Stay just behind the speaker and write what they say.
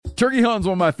Turkey hunting is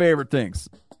one of my favorite things.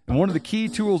 And one of the key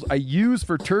tools I use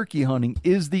for turkey hunting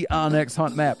is the OnX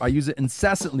Hunt Map. I use it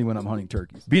incessantly when I'm hunting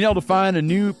turkeys. Being able to find a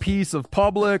new piece of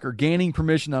public or gaining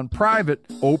permission on private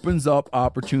opens up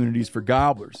opportunities for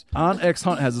gobblers. OnX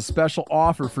Hunt has a special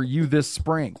offer for you this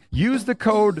spring. Use the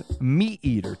code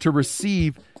MeatEater to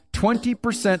receive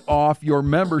 20% off your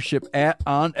membership at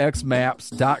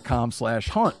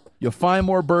onxmaps.com/hunt. You'll find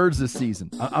more birds this season.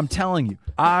 I'm telling you,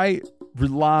 I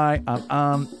rely on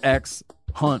OnX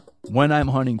Hunt when I'm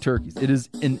hunting turkeys. It is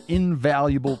an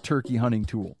invaluable turkey hunting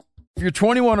tool. If you're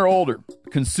 21 or older,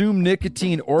 consume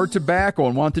nicotine or tobacco,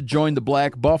 and want to join the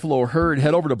Black Buffalo herd,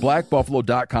 head over to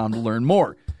blackbuffalo.com to learn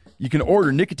more. You can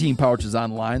order nicotine pouches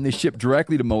online. They ship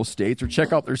directly to most states, or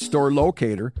check out their store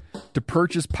locator to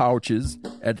purchase pouches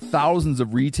at thousands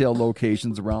of retail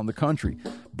locations around the country.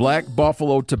 Black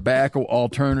Buffalo Tobacco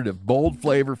Alternative. Bold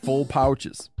flavor, full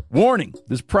pouches. Warning,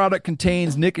 this product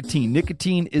contains nicotine.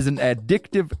 Nicotine is an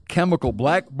addictive chemical.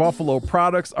 Black Buffalo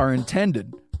products are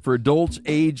intended for adults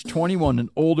age 21 and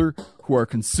older who are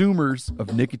consumers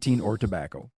of nicotine or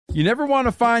tobacco. You never want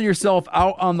to find yourself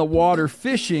out on the water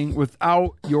fishing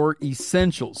without your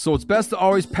essentials. So it's best to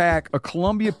always pack a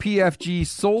Columbia PFG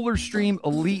Solar Stream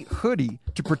Elite hoodie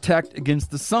to protect against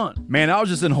the sun. Man, I was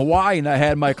just in Hawaii and I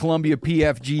had my Columbia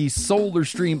PFG Solar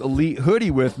Stream Elite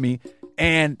hoodie with me.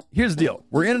 And here's the deal.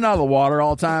 We're in and out of the water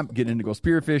all the time, getting in to go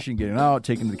spearfishing, getting out,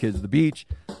 taking the kids to the beach.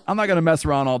 I'm not going to mess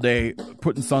around all day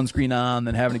putting sunscreen on,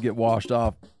 then having to get washed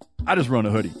off. I just run a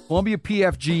hoodie. Columbia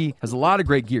PFG has a lot of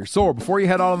great gear. So before you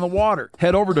head out on the water,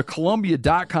 head over to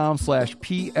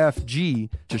Columbia.com/PFG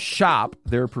to shop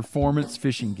their performance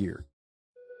fishing gear.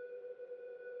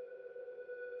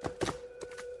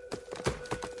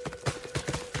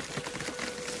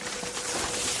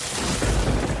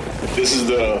 This is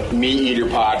the Meat Eater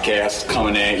podcast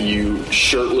coming at you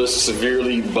shirtless,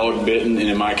 severely bug bitten, and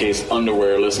in my case,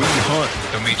 underwearless. We hunt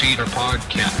the Meat Eater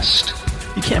podcast.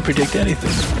 You can't predict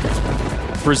anything.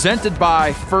 Presented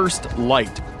by First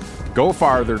Light. Go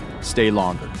farther, stay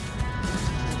longer.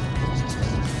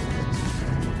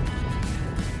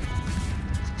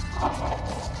 All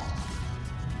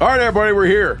right, everybody, we're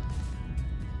here.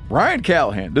 Ryan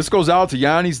Callahan. This goes out to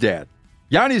Yanni's dad.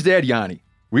 Yanni's dad, Yanni.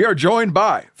 We are joined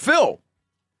by Phil,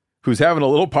 who's having a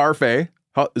little parfait.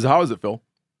 How is it, Phil?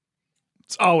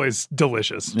 It's always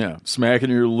delicious. Yeah, smacking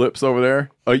your lips over there.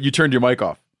 You turned your mic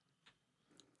off.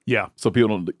 Yeah. So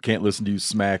people can't listen to you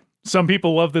smack. Some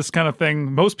people love this kind of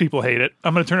thing. Most people hate it.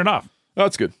 I'm going to turn it off. Oh,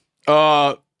 that's good.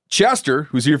 Chester,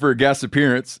 who's here for a guest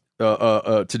appearance,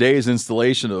 today's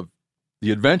installation of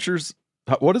The Adventures.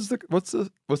 What's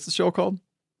the show called?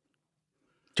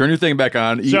 Turn your thing back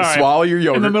on. Swallow your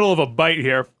yogurt. In the middle of a bite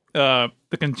here. The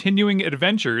Continuing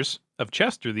Adventures of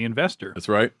Chester, the Investor. That's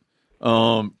right.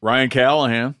 Ryan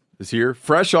Callahan is here,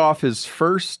 fresh off his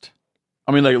first.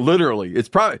 I mean, like literally, it's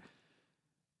probably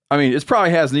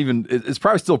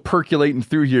still percolating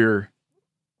through your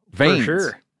veins.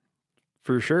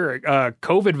 For sure.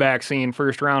 COVID vaccine,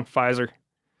 first round, Pfizer.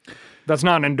 That's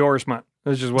not an endorsement.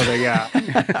 That's just what they got.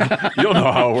 You don't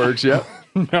know how it works yet.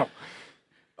 No.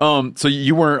 So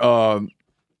you weren't,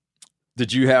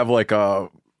 did you have like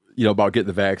about getting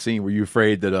the vaccine? Were you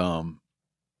afraid that,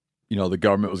 the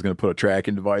government was going to put a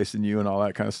tracking device in you and all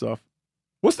that kind of stuff?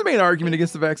 What's the main argument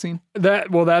against the vaccine?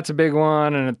 That's a big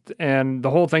one, and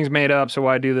the whole thing's made up, so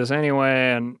why do this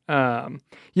anyway? And,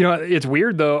 it's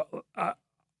weird though,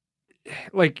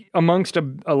 like amongst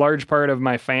a large part of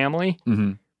my family,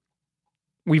 mm-hmm.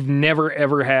 We've never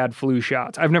ever had flu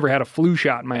shots. I've never had a flu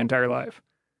shot in my entire life.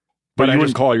 But you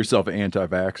wouldn't call yourself an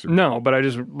anti-vaxxer. No, but I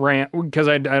just ran because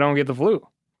I don't get the flu.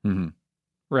 Mm-hmm.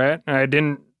 Right? I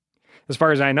didn't, as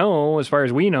far as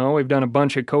we know, we've done a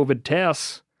bunch of COVID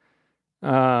tests.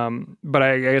 But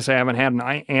I guess I haven't had an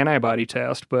antibody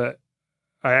test, but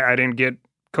I didn't get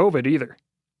COVID either.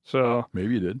 So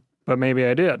maybe you did. But maybe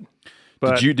I did.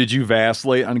 But did you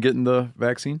vacillate on getting the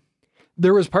vaccine?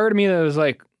 There was part of me that was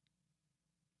like,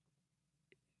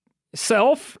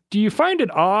 self, do you find it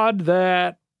odd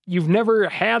that you've never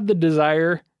had the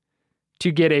desire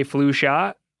to get a flu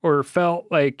shot or felt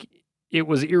like it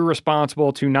was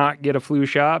irresponsible to not get a flu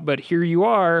shot, but here you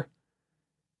are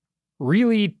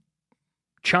really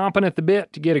chomping at the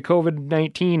bit to get a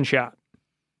COVID-19 shot?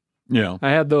 Yeah. I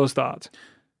had those thoughts.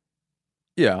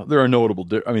 Yeah, there are notable,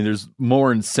 there's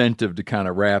more incentive to kind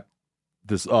of wrap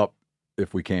this up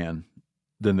if we can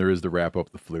than there is to wrap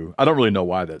up the flu. I don't really know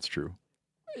why that's true.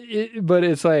 But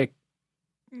it's like,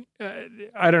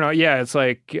 I don't know. Yeah, it's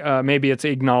like maybe it's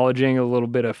acknowledging a little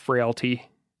bit of frailty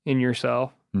in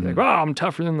yourself. Mm-hmm. Like, oh, I'm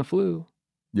tougher than the flu.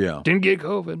 Yeah. Didn't get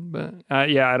COVID, but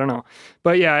I don't know.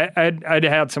 But yeah, I'd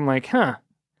had some like,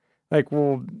 Like,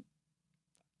 well,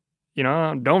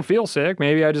 don't feel sick.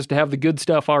 Maybe I just have the good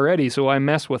stuff already, so I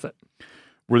mess with it.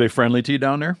 Were they friendly to you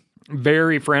down there?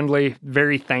 Very friendly,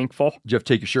 very thankful. Did you have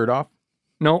to take your shirt off?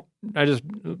 Nope. I just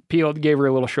gave her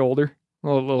a little shoulder, a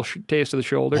little taste of the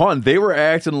shoulder. Hon, they were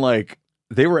acting like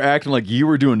you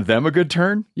were doing them a good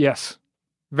turn? Yes,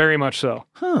 very much so.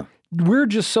 Huh. We're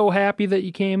just so happy that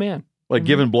you came in. Like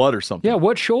giving blood or something. Yeah,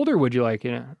 what shoulder would you like?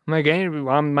 I'm like, hey,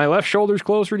 my left shoulder's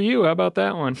closer to you. How about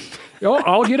that one? Oh,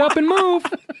 I'll get up and move.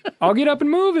 I'll get up and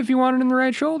move if you want it in the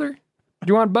right shoulder. Do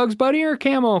you want Bugs Bunny or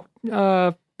camo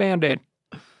Band-Aid?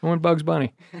 I want Bugs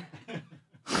Bunny.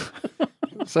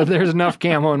 So there's enough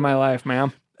camo in my life,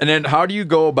 ma'am. And then how do you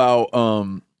go about,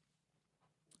 I'm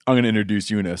going to introduce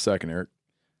you in a second, Eric.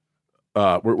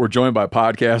 We're joined by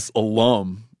podcast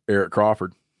alum, Eric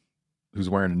Crawford, who's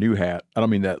wearing a new hat. I don't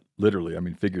mean that literally. I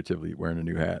mean figuratively wearing a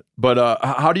new hat. But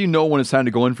how do you know when it's time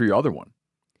to go in for your other one?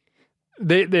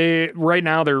 They right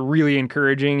now they're really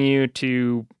encouraging you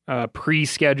to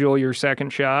pre-schedule your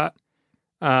second shot,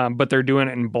 but they're doing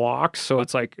it in blocks. So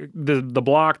it's like the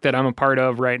block that I'm a part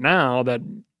of right now that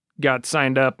got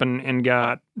signed up and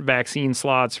got vaccine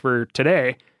slots for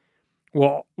today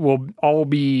will all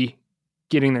be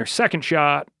getting their second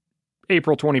shot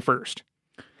April 21st.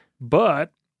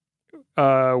 But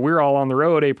we're all on the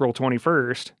road April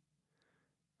 21st.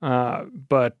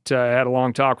 But I had a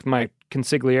long talk with my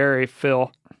consigliere,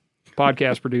 Phil,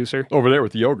 podcast producer. Over there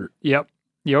with the yogurt. Yep.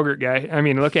 Yogurt guy. I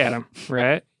mean, look at him,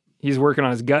 right? He's working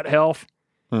on his gut health.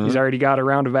 Uh-huh. He's already got a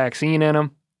round of vaccine in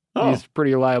him. Oh. He's a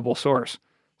pretty reliable source.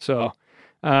 So,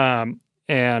 he was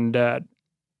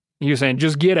saying,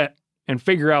 just get it and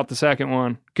figure out the second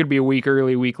one. Could be a week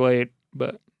early, week late,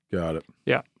 but. Got it.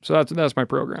 Yeah. So that's my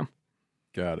program.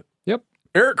 Got it. Yep.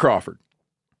 Eric Crawford.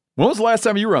 When was the last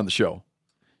time you were on the show?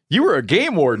 You were a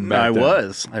game warden back then.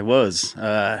 I was.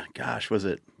 Gosh, was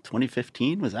it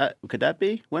 2015? Could that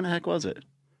be? When the heck was it?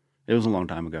 It was a long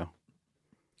time ago.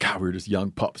 God, we were just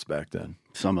young pups back then.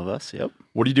 Some of us, yep.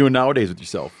 What are you doing nowadays with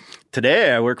yourself?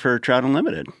 Today, I work for Trout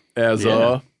Unlimited. As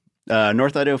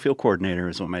North Idaho Field Coordinator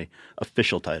is what my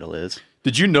official title is.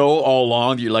 Did you know all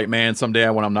along that you're like, man, someday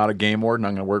when I'm not a game warden,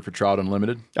 I'm going to work for Trout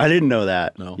Unlimited? I didn't know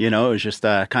that. No. It was just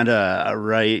kind of a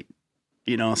right,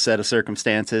 set of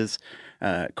circumstances.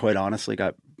 Quite honestly,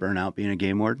 got burnt out being a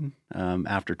game warden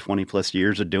after 20 plus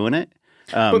years of doing it.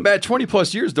 But bad 20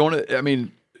 plus years, don't it? I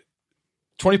mean,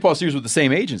 20 plus years with the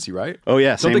same agency, right? Oh,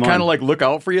 yeah. Don't they kind of like look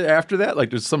out for you after that?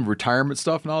 Like there's some retirement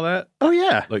stuff and all that? Oh,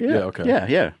 yeah. Like, yeah.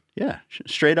 Okay. Yeah.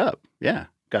 Straight up. Yeah.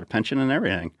 Got a pension and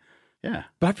everything. Yeah.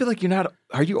 But I feel like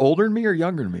are you older than me or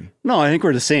younger than me? No, I think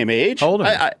we're the same age. How old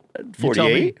are you?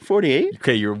 48. 48.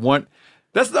 Okay, you're one.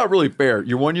 That's not really fair.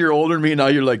 You're 1 year older than me. Now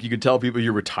you're like, you can tell people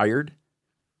you're retired.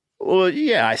 Well,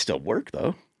 yeah, I still work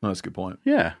though. Oh, that's a good point.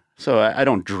 Yeah. So I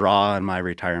don't draw on my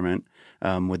retirement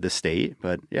with the state,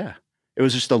 but yeah, it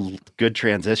was just a good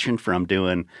transition from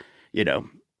doing,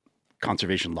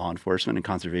 conservation law enforcement and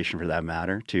conservation for that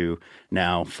matter to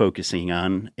now focusing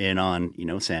on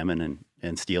salmon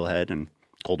and steelhead and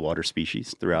cold water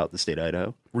species throughout the state of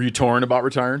Idaho. Were you torn about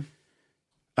retiring?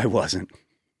 I wasn't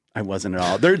at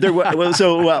all.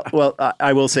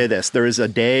 I will say this. There was a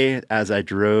day as I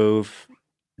drove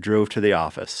to the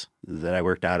office that I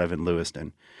worked out of in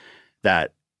Lewiston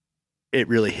that it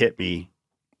really hit me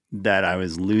that I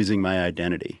was losing my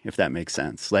identity, if that makes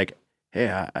sense. Like, hey,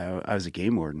 I was a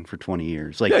game warden for 20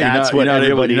 years. Like, that's what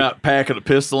everybody... You're not packing a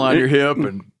pistol on your hip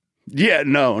and... Yeah,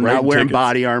 no, not wearing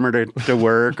body armor to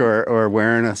work or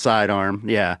wearing a sidearm.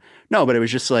 Yeah. No, but it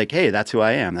was just like, hey, that's who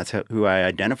I am. That's who I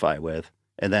identify with.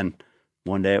 And then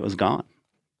one day it was gone.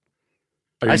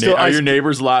 Are your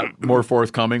neighbors a lot more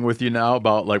forthcoming with you now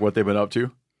about like what they've been up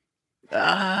to?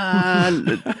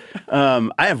 I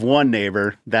have one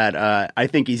neighbor that I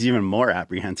think he's even more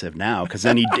apprehensive now because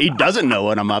then he doesn't know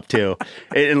what I'm up to,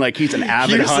 and like he's an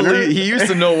avid hunter. He used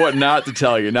to know what not to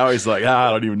tell you. Now he's like, I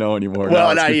don't even know anymore.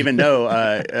 Well, and I even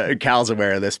know Cal's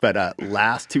aware of this, but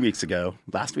last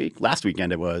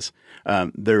weekend it was,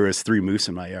 there was 3 moose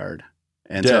in my yard,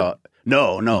 and dead? So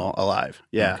no, alive,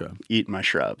 yeah, okay. Eating my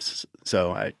shrubs.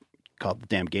 So I called the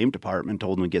damn game department,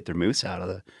 told them to get their moose out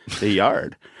of the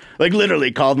yard. Like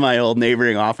literally called my old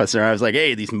neighboring officer. I was like,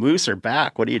 hey, these moose are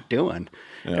back. What are you doing?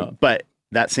 Yeah. But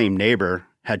that same neighbor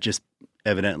had just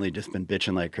evidently just been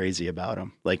bitching like crazy about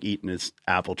him, like eating his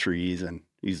apple trees, and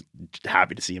he's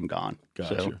happy to see him gone.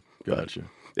 Gotcha.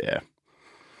 Yeah.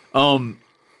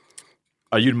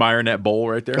 Are you admiring that bowl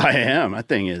right there? I am. That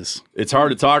thing is... It's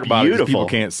hard to talk about beautiful. It because people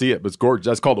can't see it, but it's gorgeous.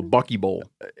 That's called a Bucky bowl.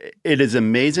 It is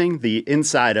amazing. The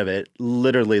inside of it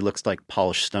literally looks like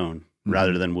polished stone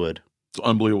rather than wood. It's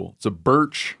unbelievable. It's a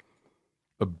birch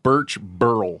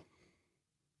burl.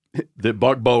 that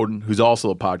Buck Bowden, who's also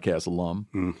a podcast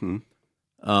alum,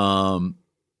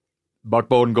 Buck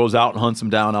Bowden goes out and hunts him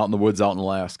down out in the woods out in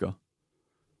Alaska.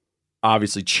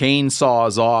 Obviously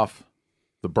chainsaws off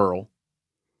the burl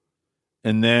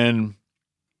and then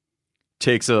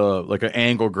takes an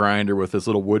angle grinder with this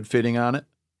little wood fitting on it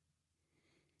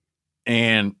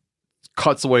and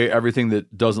cuts away everything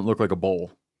that doesn't look like a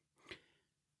bowl.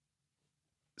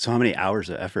 So how many hours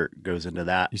of effort goes into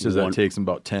that? He says that takes him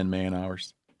about 10 man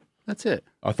hours. That's it.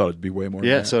 I thought it'd be way more than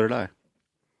Yeah, that. so did I.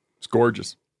 It's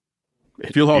gorgeous.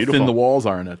 It's Feel how beautiful. thin the walls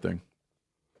are in that thing.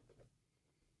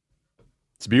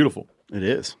 It's beautiful. It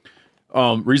is.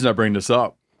 Reason I bring this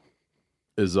up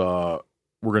is we're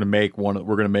gonna make one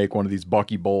of these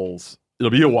Bucky bowls.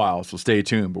 It'll be a while, so stay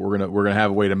tuned. But we're gonna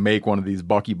have a way to make one of these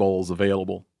Bucky bowls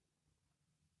available,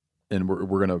 and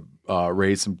we're gonna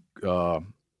raise some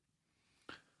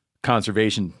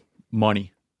conservation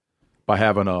money by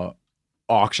having a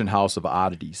auction house of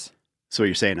oddities. So what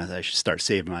you're saying is I should start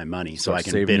saving my money so I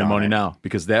can saving bid your on money it. now,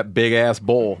 because that big ass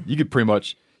bowl, you could pretty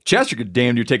much Chester could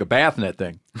damn near take a bath in that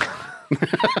thing.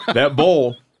 That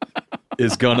bowl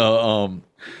is gonna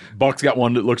Buck's got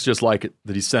one that looks just like it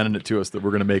that he's sending it to us that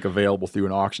we're gonna make available through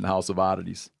an auction house of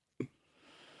oddities.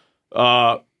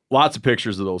 Lots of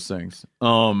pictures of those things.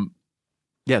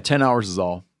 10 hours is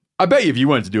all. I bet you if you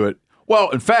wanted to do it. Well,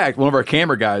 in fact, one of our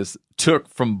camera guys took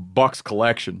from Buck's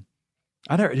collection.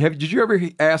 Did you ever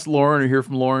ask Lauren or hear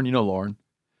from Lauren? You know Lauren.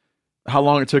 How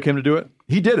long it took him to do it?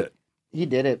 He did it. He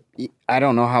did it. I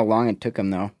don't know how long it took him,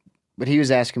 though. But he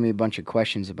was asking me a bunch of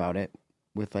questions about it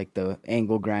with, like, the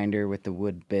angle grinder with the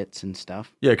wood bits and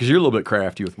stuff. Yeah, because you're a little bit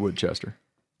crafty with wood, Chester.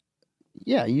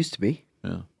 Yeah, it used to be.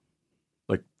 Yeah.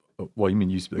 Well, you mean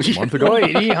used to be like a month ago?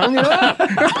 Wait, he hung it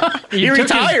up. He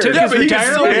retired. Took Yeah, his but he can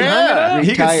retirement still- and hung it up.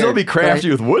 He can still Retired, be crafty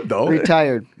but with wood, though.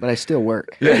 Retired, but I still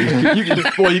work. Yeah,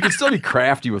 you can still be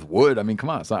crafty with wood. I mean,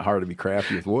 come on, it's not hard to be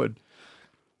crafty with wood.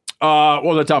 What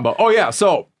was I talking about? Oh yeah,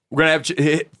 so we're gonna have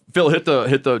Phil hit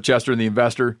the Chester and the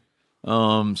Investor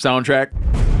soundtrack.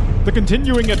 The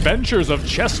continuing adventures of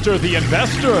Chester the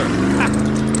Investor.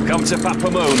 Come to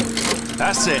Papa Moon.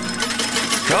 That's it.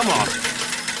 Come on.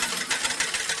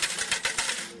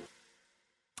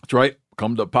 That's right.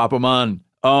 Come to Papa Man.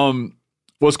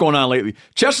 What's going on lately?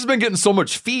 Chester's been getting so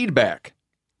much feedback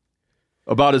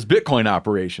about his Bitcoin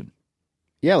operation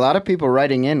Yeah, a lot of people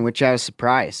writing in, which I was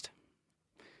surprised.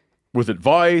 with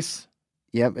advice.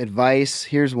 Yep, advice.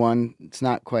 Here's one. It's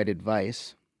not quite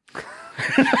advice.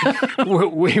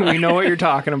 we know what you're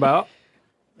talking about.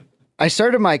 I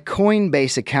started my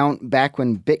Coinbase account back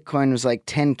when Bitcoin was like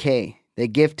 10K. They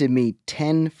gifted me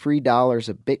 $10 free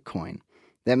of Bitcoin.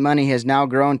 That money has now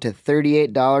grown to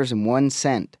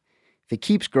 $38.01. If it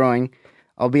keeps growing,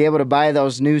 I'll be able to buy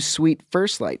those new sweet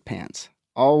First Light pants,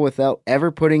 all without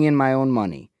ever putting in my own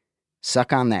money.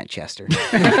 Suck on that, Chester.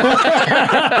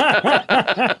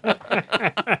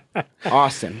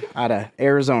 Austin, out of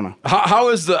Arizona. How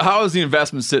is the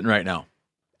investment sitting right now?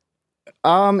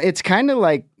 It's kind of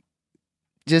like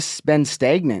just been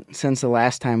stagnant since the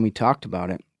last time we talked about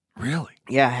it. Really?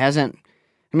 Yeah, it hasn't.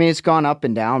 I mean, it's gone up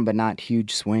and down, but not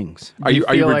huge swings. Are you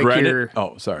feel like regretting you're- it?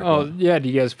 Oh, sorry. Oh, yeah. Do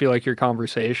you guys feel like your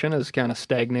conversation has kind of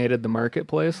stagnated the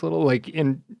marketplace a little? Like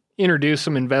introduce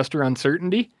some investor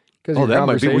uncertainty? Oh, that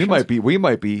might be. We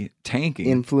might be tanking,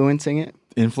 Influencing it.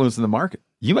 influencing the market.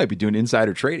 You might be doing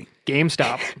insider trading.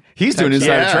 GameStop. He's doing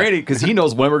insider Yeah. trading because he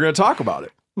knows when we're going to talk about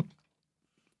it.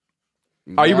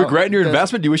 Are you Well, regretting your does-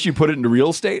 investment? Do you wish you put it into real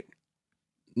estate?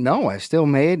 No, I still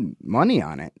made money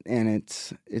on it, and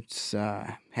it's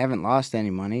haven't lost any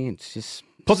money. It's just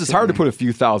Plus, it's sitting hard to there. put a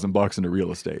few $1,000 into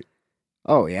real estate.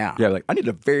 Oh yeah, Yeah, like I need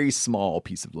a very small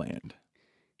piece of land.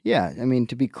 yeah. I mean,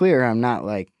 to be clear, I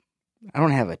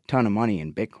don't have a ton of money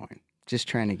in Bitcoin. Just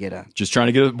trying to get a Just trying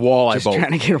to get a walleye just boat.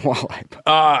 trying to get a walleye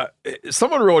boat.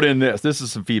 Someone wrote in this. This is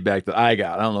some feedback that I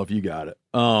got. I don't know if you got it.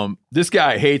 This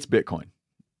guy hates Bitcoin.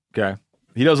 Okay,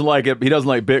 he doesn't like it. He doesn't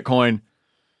like Bitcoin.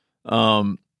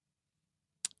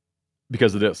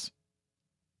 Because of this.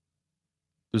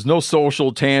 There's no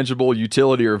social, tangible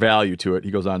utility or value to it.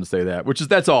 He goes on to say that,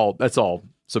 that's all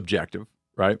subjective,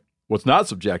 right? What's not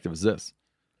subjective is this.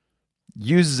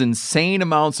 Uses insane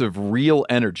amounts of real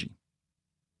energy.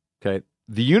 Okay.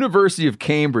 The University of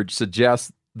Cambridge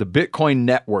suggests the Bitcoin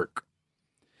network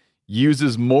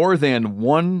uses more than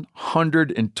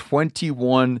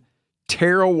 121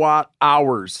 terawatt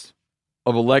hours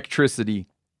of electricity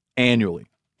annually.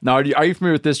 Now, are you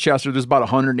familiar with this, Chester? There's about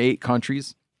 108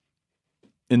 countries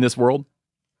in this world.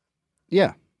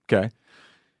 Yeah, Okay.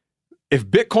 If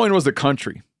Bitcoin was a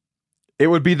country, it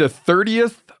would be the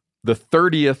 30th,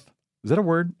 is that a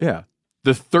word? Yeah.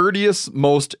 the 30th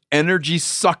most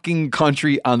energy-sucking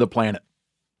country on the planet.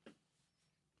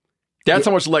 That's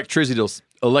how much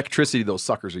electricity those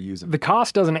suckers are using. The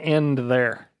cost doesn't end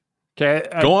there. Okay,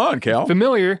 Go on, Cal.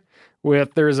 Familiar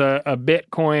with there's a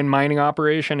Bitcoin mining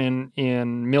operation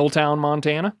in Milltown,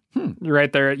 Montana,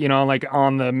 right there. Like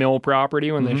on the mill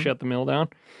property when they shut the mill down,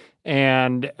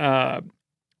 and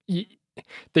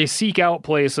they seek out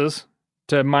places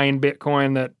to mine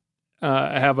Bitcoin that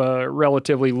have a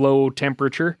relatively low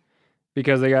temperature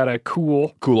because they got to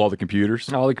cool all the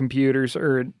computers. All the computers,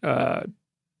 but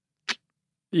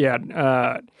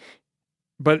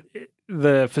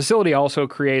the facility also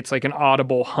creates like an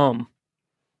audible hum,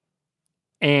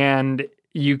 and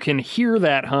you can hear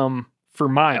that hum for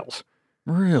miles.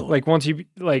 Really? Like once you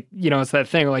it's that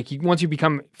thing. Like once you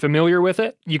become familiar with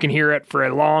it, you can hear it for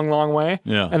a long, long way.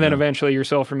 Yeah. And then eventually you're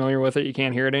so familiar with it, you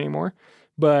can't hear it anymore.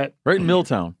 But right in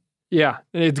Milltown. Yeah,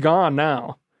 it's gone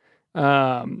now.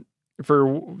 For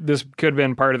this could have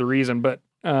been part of the reason, but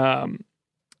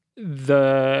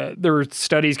there were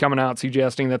studies coming out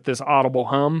suggesting that this audible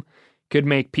hum could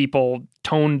make people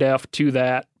tone deaf to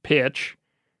that pitch,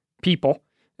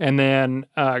 and then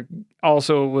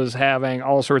also was having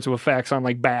all sorts of effects on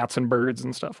like bats and birds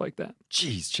and stuff like that.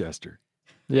 Jeez, Chester.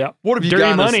 Yeah. What have you dirty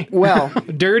got? Money. Well,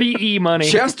 dirty money.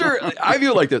 Chester, I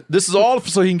view it like this. This is all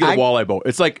so he can get a walleye boat.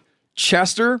 It's like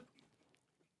Chester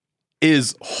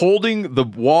is holding the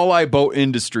walleye boat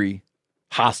industry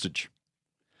hostage.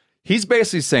 He's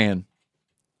basically saying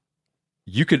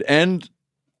you could end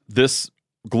this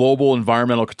global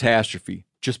environmental catastrophe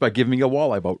just by giving me a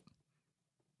walleye boat.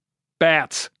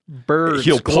 Bats, birds,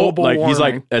 He'll pull global like warming. he's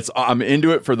like, I'm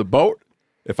into it for the boat.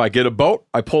 If I get a boat,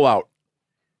 I pull out.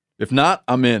 If not,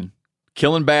 I'm in.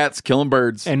 Killing bats, killing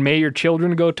birds. And may your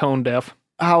children go tone deaf.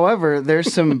 However,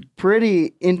 there's some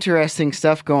pretty interesting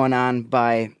stuff going on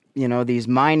by, these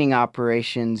mining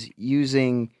operations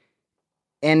using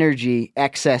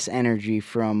excess energy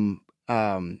from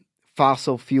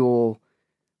fossil fuel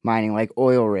mining, like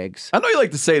oil rigs. I know you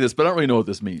like to say this, but I don't really know what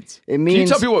this means. It means, can you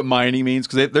tell people what mining means?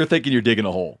 Because they're thinking you're digging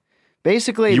a hole.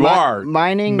 Basically, you are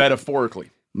mining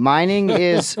metaphorically. Mining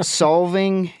is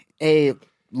solving a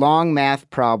long math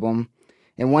problem,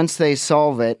 and once they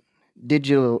solve it,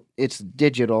 it's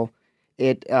digital.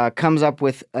 It comes up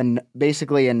with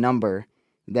basically a number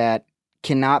that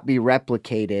cannot be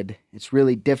replicated. It's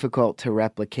really difficult to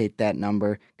replicate that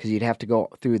number because you'd have to go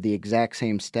through the exact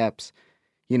same steps.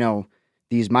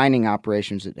 These mining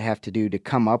operations that have to do to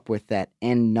come up with that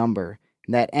end number.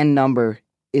 And that end number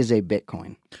is a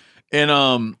Bitcoin.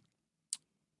 And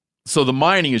so the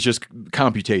mining is just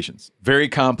computations, very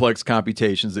complex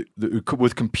computations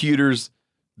with computers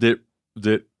that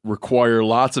require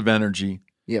lots of energy.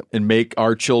 Yep. And make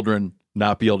our children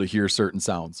not be able to hear certain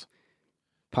sounds.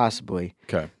 Possibly.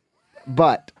 Okay.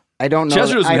 But I don't know.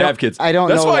 Chester doesn't have kids. I don't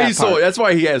know. That's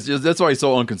why he's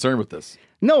so unconcerned with this.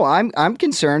 No, I'm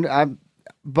concerned.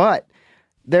 But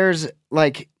there's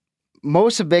like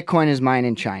most of Bitcoin is mined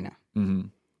in China.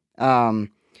 Mm-hmm.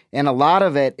 And a lot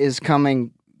of it is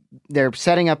coming. They're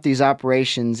setting up these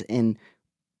operations in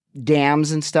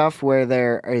dams and stuff where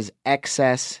there is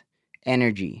excess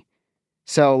energy.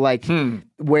 So like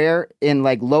where in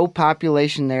like low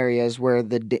population areas where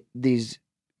these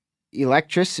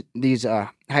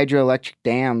hydroelectric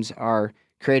dams are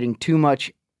creating too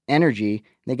much energy,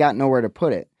 they got nowhere to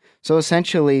put it. So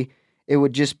essentially it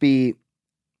would just be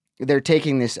they're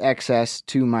taking this excess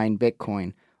to mine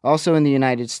Bitcoin. Also in the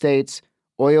United States,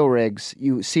 oil rigs,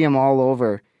 you see them all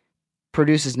over,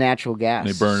 produces natural gas.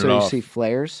 They burn it off. off. You see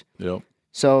flares. Yep.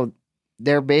 So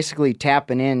they're basically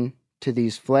tapping in to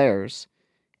these flares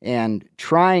and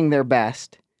trying their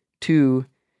best to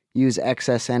use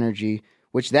excess energy,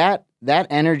 which that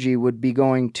energy would be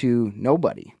going to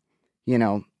nobody.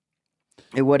 It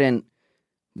wouldn't,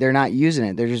 they're not using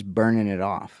it. They're just burning it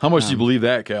off. How much do you believe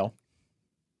that, Cal?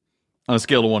 On a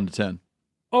scale of 1 to 10.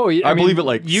 Oh, yeah. I believe it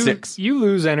like 6. You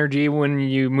lose energy when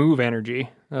you move energy.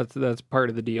 That's part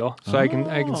of the deal. So I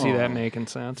can see that making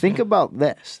sense. Think about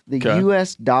this. The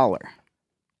U.S. dollar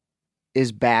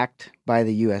is backed by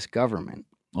the U.S. government.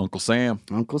 Uncle Sam,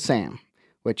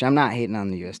 which I'm not hating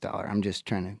on the U.S. dollar. I'm just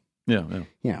trying to,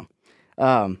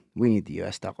 we need the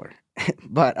U.S. dollar.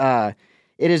 But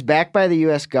it is backed by the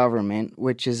U.S. government,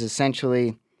 which is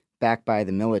essentially backed by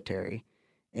the military.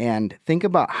 And think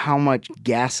about how much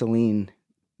gasoline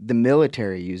the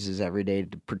military uses every day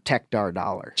to protect our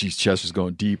dollar. Jeez, Chester's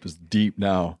going deep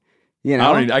now.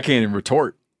 I can't even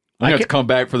retort. I'm going to have to come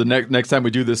back for the next time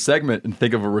we do this segment and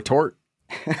think of a retort.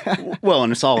 Well,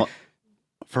 and it's all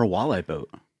for a walleye boat.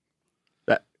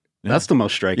 That's the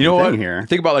most striking You know thing what? here.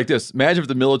 Think about it like this. Imagine if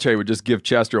the military would just give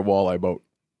Chester a walleye boat.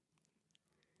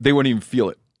 They wouldn't even feel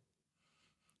it.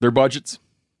 Their budgets.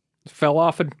 Fell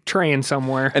off a train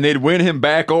somewhere. And they'd win him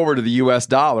back over to the U.S.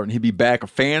 dollar, and he'd be back a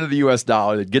fan of the U.S.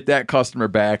 dollar. They'd get that customer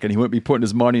back, and he wouldn't be putting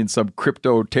his money in some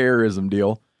crypto terrorism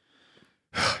deal.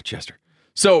 Chester.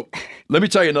 So let me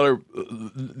tell you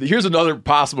here's another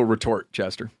possible retort,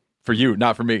 Chester, for you,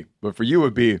 not for me, but for you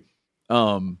would be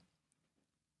that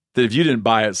if you didn't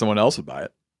buy it, someone else would buy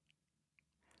it.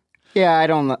 Yeah,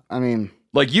 I mean,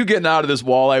 like you getting out of this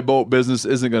walleye boat business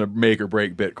isn't going to make or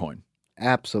break Bitcoin.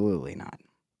 absolutely not.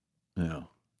 Yeah.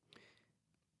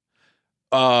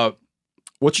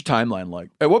 What's your timeline like?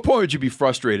 At what point would you be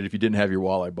frustrated if you didn't have your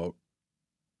walleye boat?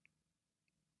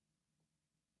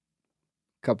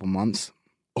 Couple months.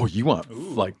 Oh, you want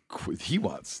he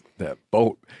wants that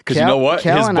boat because you know what?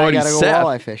 Cal His and I buddy gotta go Seth.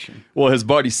 walleye fishing. Well, his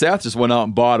buddy Seth just went out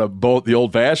and bought a boat the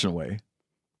old-fashioned way.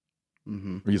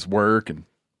 Mm-hmm. You just work and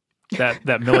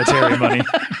That military money.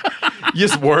 you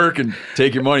just work and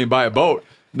take your money and buy a boat.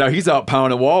 Now he's out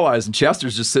pounding walleyes, and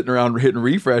Chester's just sitting around hitting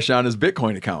refresh on his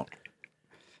Bitcoin account.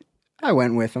 I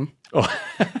went with him. Oh,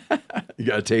 you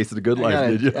got a taste of the good life,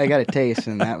 did you? I got a taste,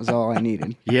 and that was all I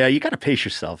needed. Yeah, you got to pace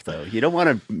yourself, though. You don't want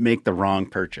to make the wrong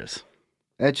purchase.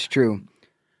 That's true.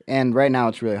 And right now,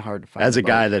 it's really hard to find. As a boat.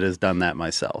 guy that has done that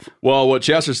myself. Well, what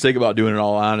Chester's thinking about doing, in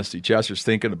all honesty, Chester's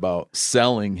thinking about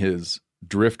selling his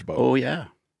drift boat. Oh, yeah.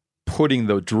 Putting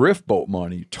the drift boat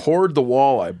money toward the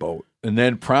walleye boat, and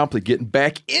then promptly getting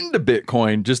back into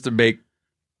Bitcoin just to make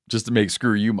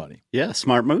screw you money. Yeah,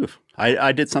 smart move.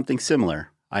 I did something similar.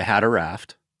 I had a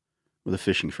raft with a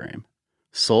fishing frame,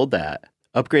 sold that,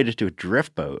 upgraded to a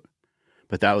drift boat,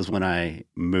 but that was when I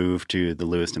moved to the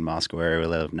Lewiston, Moscow area we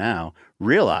live now,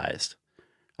 realized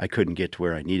I couldn't get to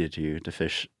where I needed to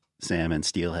fish salmon,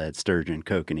 steelhead, sturgeon,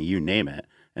 kokanee, you name it,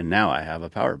 and now I have a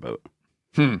power boat.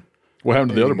 What happened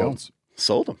to the other you go. boats?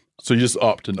 Sold them. So you just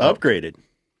upped and upped. Upgraded.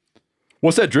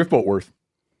 What's that drift boat worth?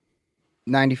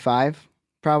 95,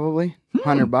 probably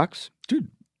 $100. Dude,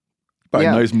 buy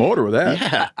Yeah. a nice motor with that.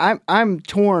 Yeah. I'm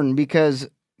torn because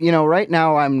right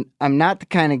now I'm not the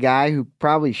kind of guy who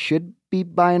probably should be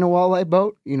buying a walleye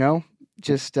boat.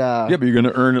 Just Yeah, but you're going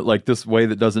to earn it like this way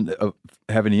that doesn't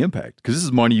have any impact because this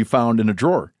is money you found in a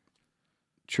drawer.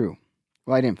 True.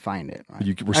 Well, I didn't find it.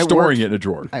 You were storing it in a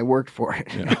drawer. I worked for it.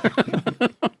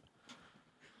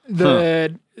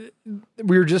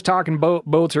 We were just talking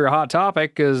boats are a hot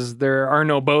topic because there are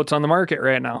no boats on the market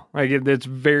right now. Like it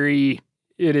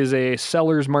is a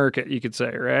seller's market, you could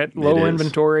say, right? Low is.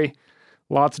 inventory,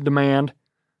 lots of demand.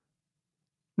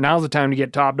 Now's the time to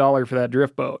get top dollar for that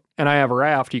drift boat. And I have a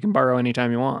raft you can borrow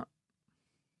anytime you want.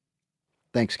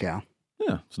 Thanks, Cal.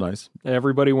 Yeah, it's nice.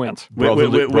 Everybody wins. With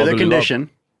a brotherly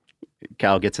condition.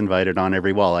 Cal gets invited on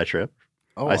every walleye trip.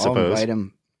 Oh, I suppose. I'll invite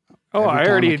him. Oh, every I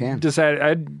time already can. decided.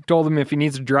 I told him if he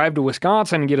needs to drive to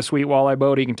Wisconsin and get a sweet walleye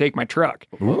boat, he can take my truck.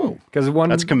 Ooh. Because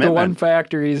That's the commitment. one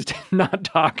factor he's not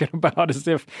talking about is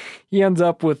if he ends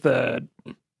up with a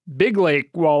big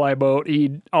lake walleye boat,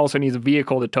 he also needs a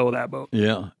vehicle to tow that boat.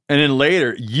 Yeah. And then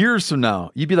later, years from now,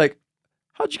 you'd be like,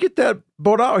 how'd you get that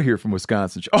boat out here from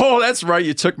Wisconsin? Oh, that's right.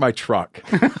 You took my truck.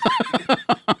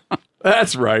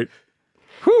 That's right.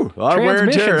 Whew, a lot of wear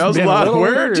and tear. That was a lot of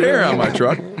wear and tear on my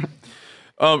truck.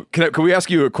 Can we ask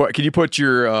you a question? Can you put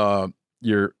your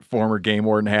former game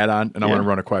warden hat on? And I want to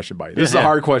run a question by you. This is a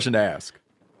hard question to ask.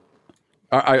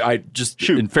 I just,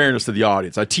 in fairness to the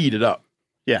audience, I teed it up.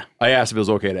 Yeah. I asked if it was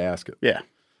okay to ask it. Yeah.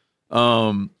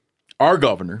 Our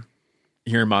governor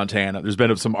here in Montana, there's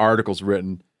been some articles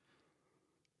written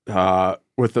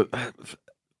with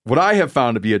what I have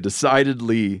found to be a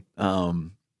decidedly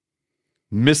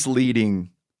misleading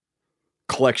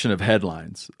collection of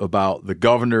headlines about the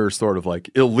governor sort of like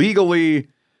illegally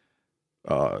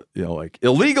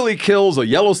kills a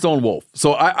Yellowstone wolf.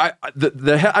 So I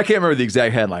can't remember the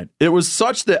exact headline. It was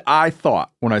such that I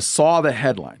thought when I saw the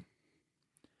headline,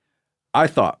 I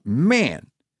thought, man,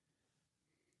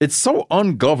 it's so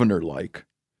ungovernor-like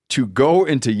to go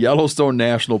into Yellowstone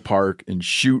National Park and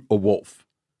shoot a wolf.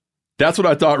 That's what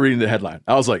I thought reading the headline.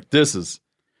 I was like, this is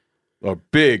a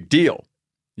big deal,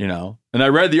 And I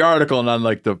read the article, and on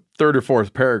like the third or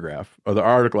fourth paragraph of the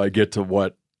article, I get to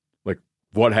what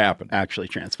what happened. Actually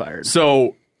transpired.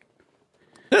 So,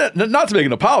 not to make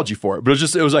an apology for it, but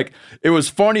it was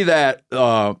funny that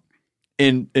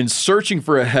in searching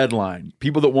for a headline,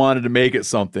 people that wanted to make it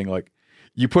something like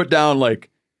you put down like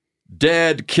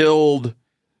dead, killed,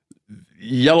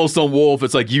 Yellowstone wolf.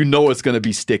 It's like it's going to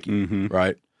be sticky,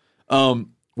 right?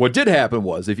 What did happen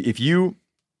was if you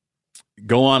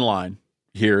go online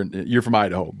here, and you're from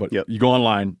Idaho, but you go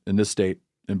online in this state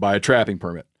and buy a trapping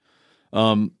permit.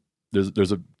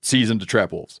 There's a season to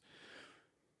trap wolves.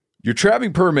 Your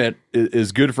trapping permit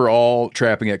is good for all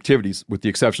trapping activities, with the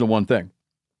exception of one thing.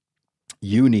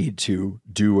 You need to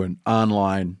do an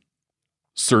online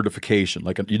certification.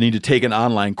 You need to take an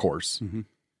online course. Mm-hmm.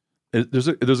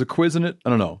 There's a quiz in it. I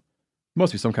don't know.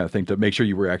 Must be some kind of thing to make sure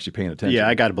you were actually paying attention. Yeah,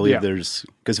 I got to believe there's,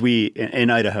 because we in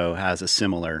Idaho has a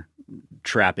similar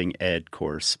trapping ed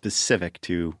course specific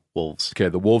to wolves. Okay,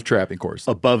 the wolf trapping course.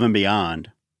 Above and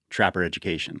beyond trapper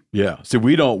education. Yeah. So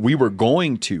we were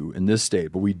going to in this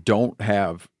state, but we don't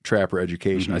have trapper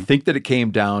education. Mm-hmm. I think that it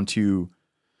came down to,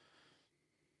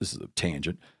 this is a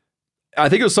tangent, I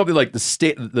think it was something like the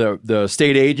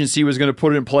state agency was going to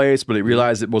put it in place, but it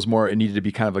realized it needed to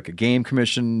be kind of like a game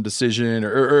commission decision,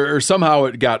 or somehow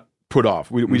it got put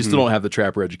off. We just still don't have the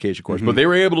trapper education course, but they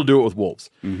were able to do it with wolves.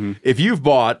 Mm-hmm. If you've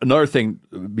bought, another thing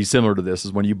be similar to this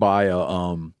is when you buy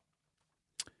a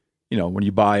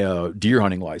deer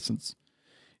hunting license,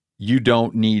 you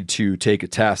don't need to take a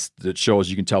test that shows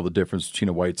you can tell the difference between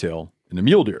a whitetail and a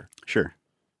mule deer. Sure.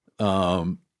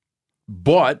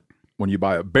 But when you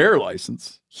buy a bear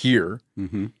license here,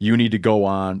 you need to go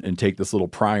on and take this little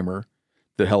primer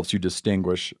that helps you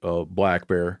distinguish a black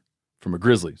bear from a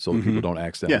grizzly, so that people don't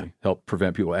accidentally help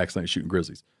prevent people accidentally shooting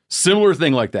grizzlies. Similar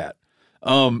thing like that.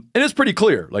 And it's pretty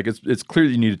clear. Like it's clear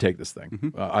that you need to take this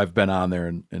thing. I've been on there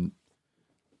and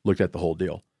looked at the whole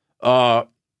deal.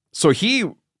 So he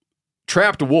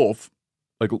trapped a wolf,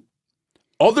 like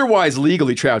otherwise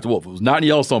legally trapped a wolf. It was not in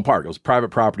Yellowstone Park. It was private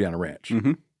property on a ranch.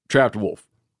 Trapped a wolf.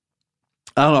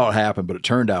 I don't know what happened, but it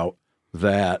turned out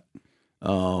that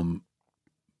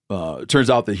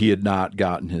he had not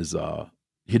gotten his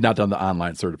he had not done the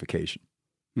online certification.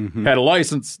 Had a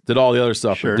license, did all the other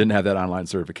stuff, but didn't have that online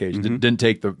certification. Didn't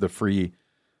take the free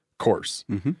course.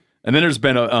 And then there's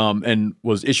been and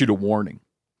was issued a warning.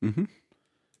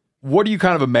 What do you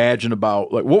kind of imagine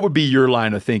about, like, what would be your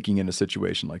line of thinking in a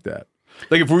situation like that?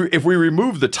 Like if we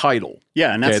remove the title.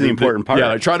 Yeah, and that's the important part. Yeah,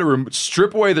 like try to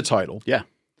strip away the title. Yeah.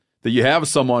 That you have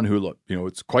someone who, look,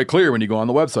 it's quite clear when you go on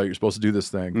the website, you're supposed to do this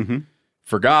thing.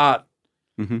 Forgot,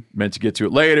 meant to get to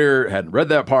it later, hadn't read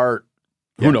that part.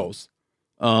 Who knows?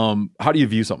 How do you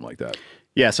view something like that?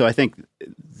 Yeah, so I think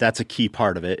that's a key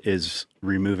part of it, is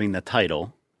removing the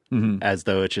title as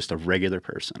though it's just a regular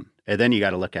person. And then you got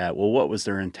to look at, well, what was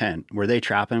their intent? Were they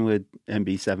trapping with MB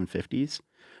 750s?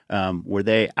 Were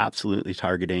they absolutely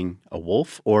targeting a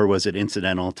wolf, or was it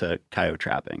incidental to coyote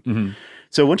trapping?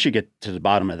 So once you get to the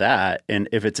bottom of that, and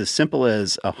if it's as simple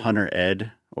as a hunter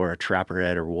ed or a trapper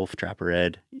ed or wolf trapper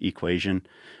ed equation,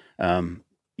 I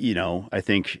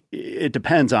think it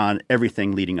depends on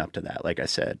everything leading up to that. Like I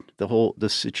said, the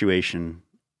situation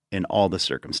in all the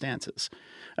circumstances.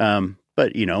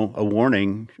 But a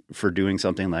warning for doing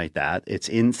something like that, it's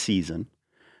in season.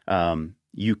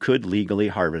 You could legally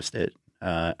harvest it.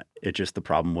 It just, the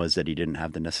problem was that he didn't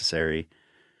have the necessary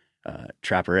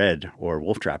trapper ed or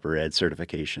wolf trapper ed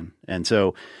certification. And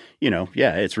so,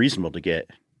 it's reasonable to get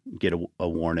a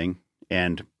warning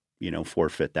and,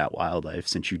 forfeit that wildlife,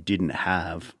 since you didn't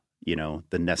have,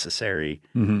 the necessary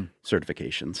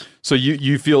certifications. So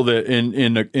you feel that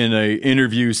in a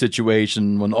interview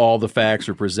situation, when all the facts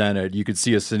are presented, you could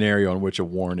see a scenario in which a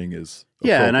warning is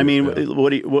appropriate. Yeah. And I mean,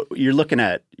 what you're looking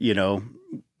at,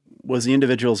 was the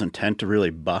individual's intent to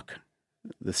really buck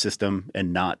the system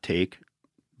and not take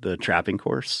the trapping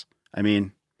course? I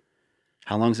mean,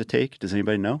 how long does it take? Does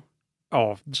anybody know?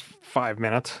 Oh, it's 5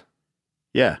 minutes.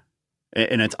 Yeah.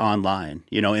 And it's online.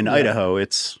 In Idaho,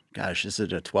 it's, is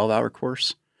it a 12-hour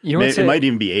course? It might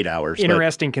even be 8 hours.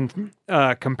 Interesting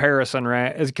comparison,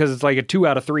 right? Is because it's like a 2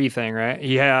 out of 3 thing, right?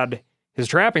 He had his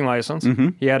trapping license,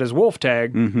 he had his wolf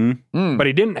tag, but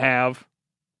he didn't have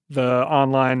the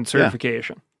online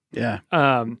certification. Yeah.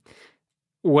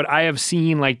 What I have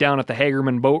seen, like down at the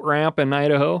Hagerman boat ramp in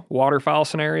Idaho, waterfowl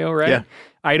scenario, right? Yeah.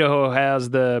 Idaho has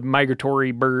the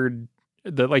migratory bird,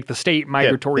 the state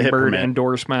migratory bird permit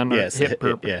endorsement. Yes,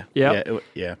 permit.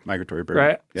 Yeah, migratory bird.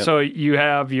 Right. Yep. So you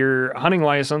have your hunting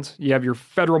license, you have your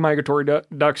federal migratory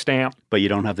duck stamp, but you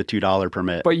don't have the $2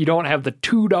 permit. But you don't have the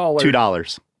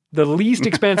 $2. The least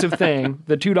expensive thing,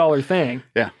 the $2 thing.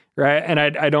 Yeah. Right. And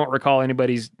I don't recall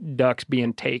anybody's ducks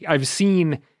being taken. I've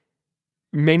seen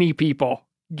many people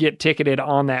get ticketed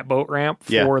on that boat ramp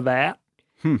for that.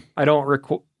 I don't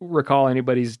recall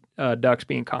anybody's ducks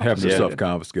being confiscated. Having their stuff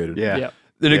confiscated. Yeah.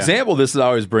 An example of this that I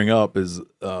always bring up is,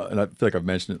 and I feel like I've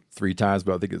mentioned it 3 times,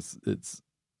 but I think it's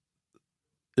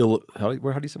how do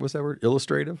you say, what's that word?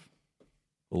 Illustrative?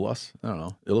 I don't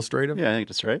know. Illustrative? Yeah, I think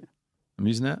that's right. I'm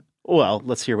using that. Well,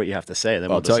 let's hear what you have to say, then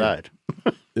we'll decide.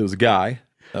 It was a guy,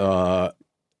 and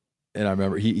I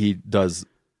remember he does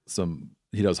some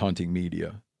he does hunting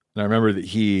media. And I remember that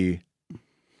he,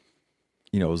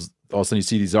 was, all of a sudden you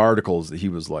see these articles that he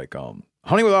was like,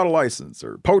 hunting without a license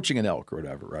or poaching an elk or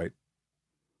whatever, right?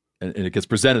 And it gets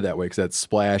presented that way because that's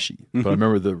splashy. But I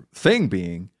remember the thing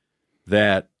being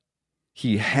that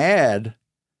he had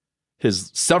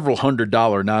his several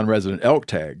 $100 non-resident elk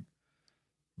tag,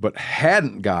 but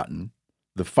hadn't gotten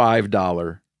the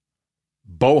 $5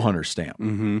 bow hunter stamp.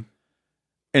 Mm-hmm.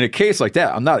 In a case like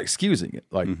that, I'm not excusing it.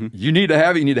 Like, you need to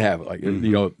have it, you need to have it. Like,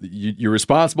 you're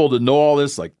responsible to know all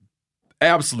this. Like,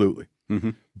 absolutely.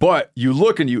 But you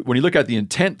look when you look at the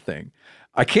intent thing,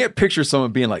 I can't picture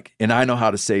someone being like, and I know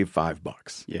how to save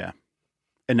 $5. Yeah.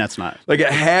 And that's not. Like, it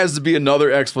has to be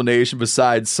another explanation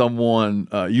besides someone,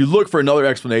 you look for another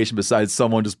explanation besides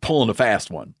someone just pulling a fast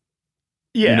one.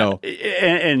 Yeah.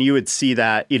 And you would see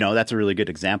that, that's a really good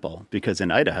example because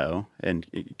in Idaho, and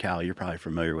Cal, you're probably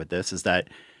familiar with this, is that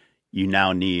you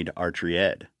now need archery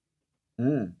ed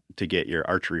to get your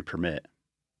archery permit,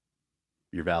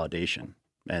 your validation.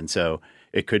 And so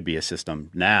it could be a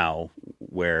system now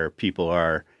where people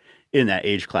are in that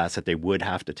age class that they would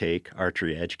have to take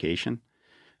archery education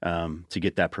to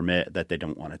get that permit that they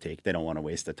don't want to take. They don't want to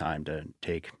waste the time to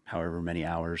take however many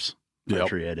hours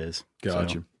archery ed is.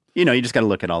 Gotcha. So, you just got to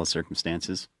look at all the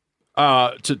circumstances.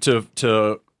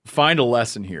 To find a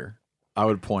lesson here, I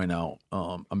would point out,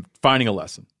 I'm finding a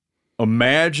lesson.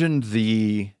 Imagine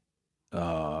the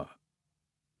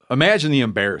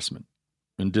embarrassment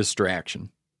and distraction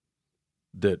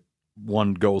that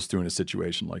one goes through in a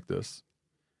situation like this.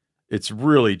 It's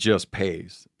really just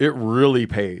pays. It really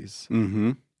pays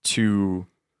to,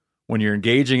 when you're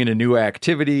engaging in a new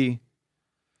activity,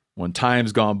 when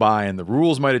time's gone by and the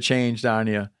rules might have changed on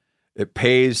you, it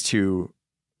pays to,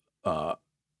 I'll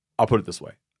put it this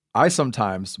way. I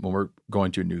sometimes, when we're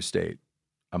going to a new state,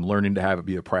 I'm learning to have it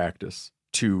be a practice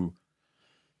to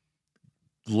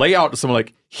lay out to someone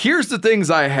like, here's the things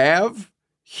I have.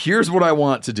 Here's what I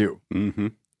want to do.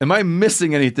 Am I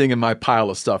missing anything in my pile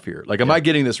of stuff here? Like, am I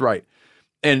getting this right?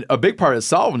 And a big part of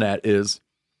solving that is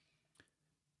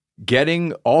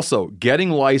getting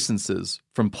licenses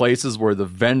from places where the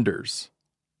vendors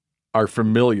are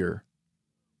familiar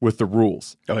with the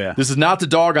rules. Oh, yeah. This is not to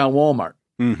dog on Walmart,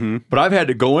 but I've had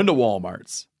to go into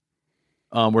Walmarts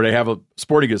where they have a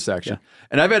sporting goods section,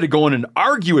 and I've had to go in and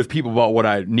argue with people about what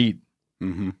I need.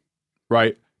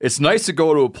 Right? It's nice to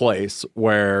go to a place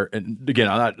where, and again,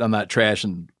 I'm not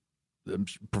trashing. It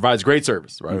provides great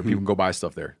service, right? People can go buy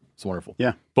stuff there. It's wonderful.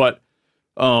 Yeah. But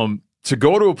to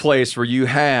go to a place where you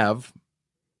have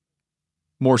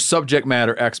more subject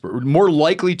matter expert, more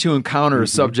likely to encounter a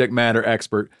subject matter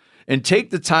expert, and take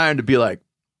the time to be like,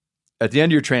 at the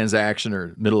end of your transaction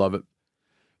or middle of it,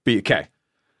 be okay.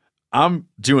 I'm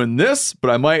doing this,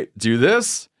 but I might do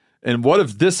this. And what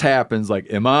if this happens? Like,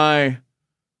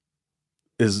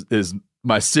 is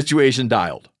my situation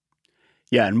dialed?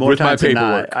 Yeah, and more with times my than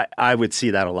paperwork. not, I would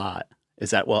see that a lot. Is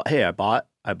that, well, hey, I bought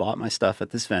my stuff at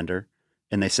this vendor,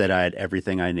 and they said I had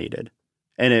everything I needed,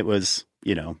 and it was,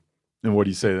 And what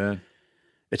do you say then?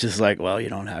 It's just like, well, you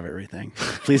don't have everything.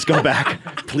 Please go back.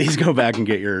 Please go back and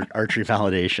get your archery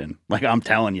validation. Like, I'm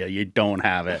telling you, you don't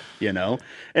have it.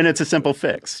 And it's a simple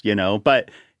fix. But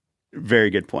very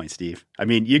good point, Steve. I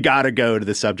mean, you got to go to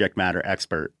the subject matter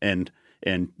expert, and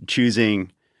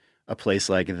choosing a place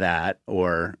like that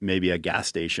or maybe a gas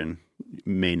station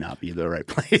may not be the right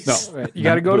place. No, right. You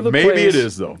got to go to the maybe place it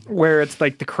is, though, where it's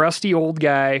like the crusty old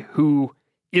guy who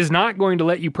is not going to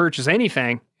let you purchase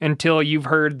anything until you've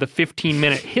heard the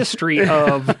 15-minute history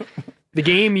of the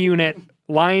game unit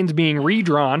lines being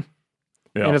redrawn.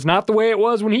 Yeah. And it's not the way it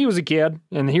was when he was a kid,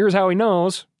 and here's how he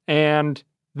knows. And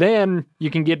then you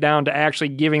can get down to actually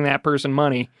giving that person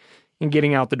money and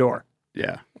getting out the door.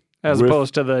 Yeah. As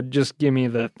opposed to the just give me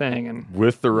the thing. And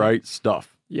with the right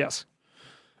stuff. Yes.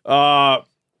 Okay.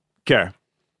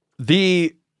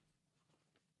 A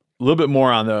little bit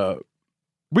more on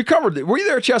were you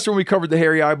there, Chester, when we covered the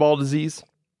hairy eyeball disease?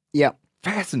 Yep.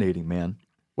 Fascinating, man.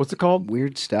 What's it called?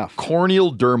 Weird stuff.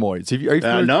 Corneal dermoids. Are you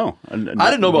familiar? No. I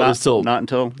didn't know about this not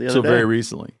until the other day. very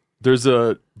recently.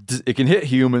 It can hit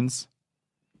humans,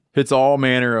 hits all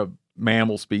manner of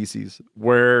mammal species,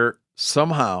 where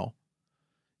somehow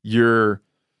your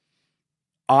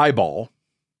eyeball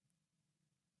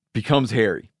becomes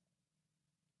hairy.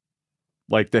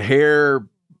 Like the hair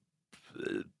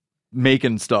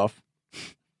making stuff.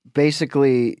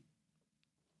 Basically,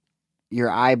 your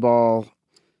eyeball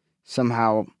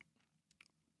somehow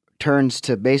turns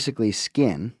to basically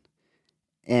skin,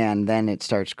 and then it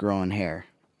starts growing hair.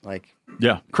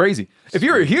 Yeah, crazy. If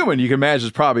you're a human, you can imagine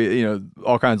there's probably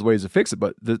all kinds of ways to fix it.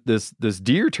 But this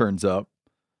deer turns up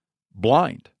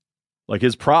blind, Like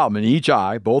his problem in each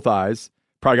eye, both eyes,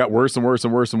 probably got worse and worse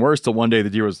and worse and worse till one day the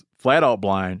deer was flat out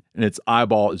blind and its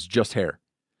eyeball is just hair.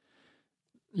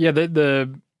 Yeah, I think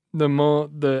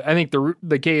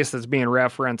the case that's being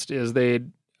referenced is they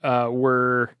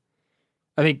determined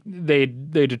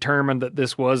that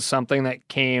this was something that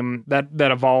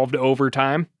evolved over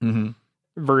time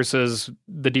versus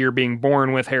the deer being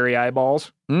born with hairy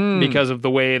eyeballs because of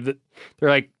the way that they're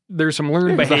like, there's some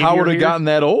learned behavior. How would it have gotten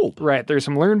that old? Right. There's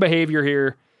some learned behavior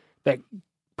here that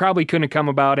probably couldn't have come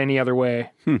about any other way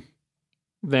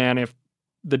than if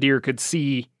the deer could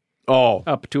see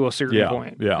up to a certain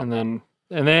point. Yeah. And then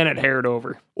it haired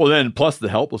over. Well, then plus the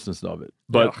helplessness of it.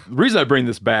 But the reason I bring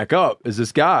this back up is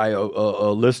this guy, a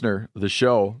listener of the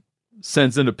show,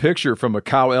 sends in a picture from a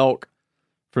cow elk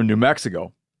from New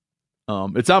Mexico.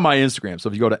 It's on my Instagram. So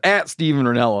if you go to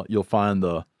 @StevenRanella, you'll find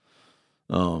the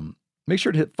make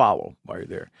sure to hit follow while you're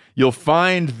there. You'll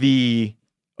find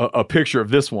a picture of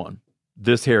this one,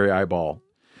 this hairy eyeball.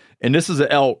 And this is an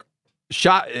elk.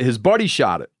 His buddy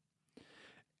shot it.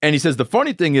 And he says the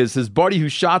funny thing is his buddy who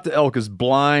shot the elk is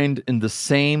blind in the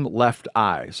same left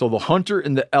eye. So the hunter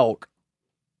and the elk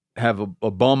have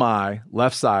a bum eye,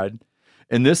 left side.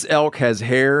 And this elk has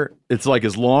hair. It's like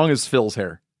as long as Phil's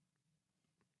hair.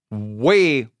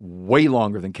 Way, way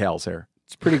longer than Cal's hair.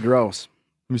 It's pretty gross.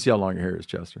 Let me see how long your hair is,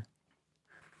 Chester.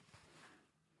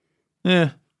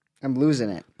 Yeah. I'm losing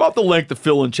it. About the length of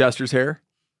Phil and Chester's hair.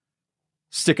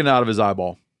 Sticking out of his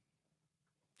eyeball.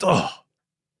 Ugh.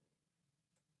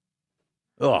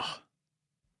 Ugh.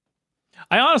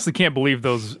 I honestly can't believe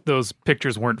those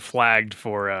pictures weren't flagged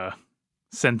for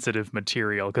sensitive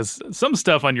material, because some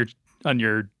stuff on your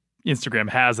Instagram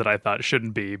has it I thought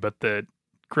shouldn't be, but the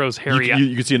gross hairy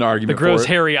you can see an argument. The gross for it.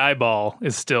 hairy eyeball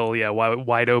is still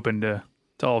wide open to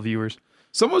all viewers.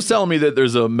 Someone was telling me that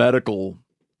there's a medical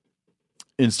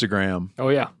Instagram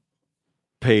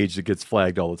page that gets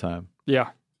flagged all the time. Yeah.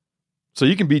 So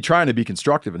you can be trying to be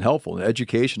constructive and helpful and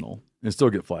educational and still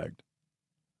get flagged.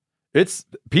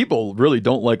 People really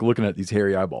don't like looking at these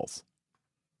hairy eyeballs.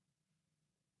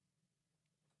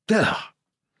 Ugh.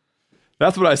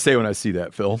 That's what I say when I see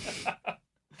that, Phil.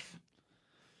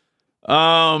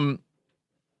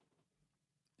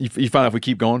 You find if we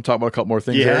keep going, talk about a couple more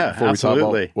things there before absolutely.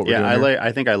 We talk about what we're doing here?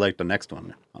 I think I like the next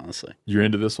one, honestly. You're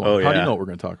into this one? Oh, How do you know what we're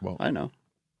going to talk about? I know.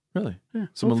 Really? Yeah,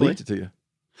 Someone hopefully. leaked it to you.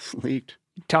 Leaked.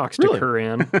 He talks to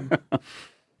Corinne.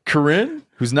 Corinne,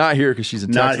 who's not here because she's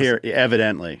in Texas. Not here,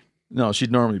 evidently. No,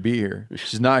 she'd normally be here.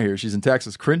 She's not here. She's in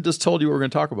Texas. Corinne just told you what we're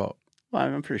going to talk about. Well,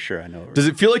 I'm pretty sure I know. Does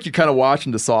it feel like you're kind of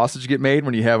watching the sausage get made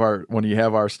when you have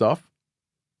our stuff?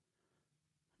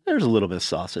 There's a little bit of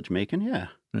sausage making, yeah.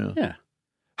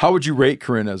 How would you rate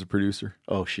Corinne as a producer?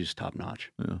 Oh, she's top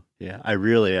notch. Yeah. I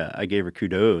really, I gave her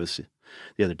kudos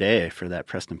the other day for that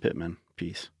Preston Pittman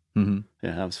piece. Mm-hmm.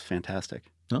 Yeah, that was fantastic.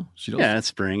 No, she does. Yeah, it's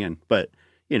spring, but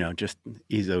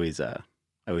he's always, I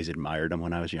always admired him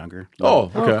when I was younger.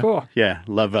 Oh, okay. Oh, cool. Yeah,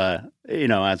 love,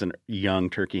 as a young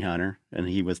turkey hunter, and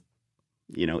he was,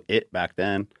 it back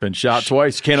then. Been shot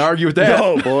twice. Can't argue with that.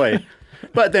 Oh boy.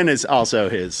 But then it's also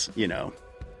his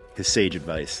sage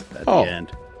advice at the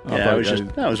end. Yeah,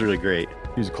 that was really great.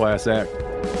 He was a class act.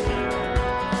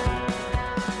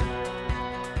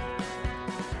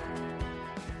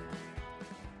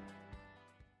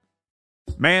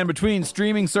 Man, between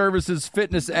streaming services,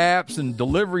 fitness apps, and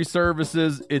delivery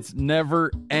services, it's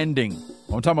never ending.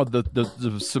 I'm talking about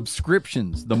the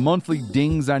subscriptions, the monthly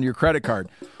dings on your credit card.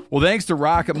 Well, thanks to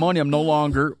Rocket Money, I'm no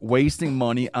longer wasting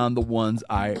money on the ones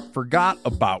I forgot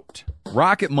about.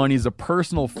 Rocket Money is a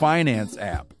personal finance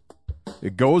app.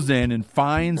 It goes in and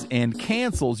finds and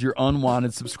cancels your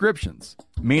unwanted subscriptions.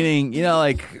 Meaning,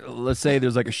 let's say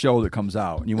there's like a show that comes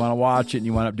out and you want to watch it and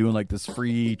you wind up doing like this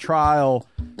free trial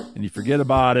and you forget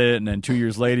about it. And then 2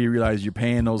 years later, you realize you're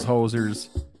paying those hosers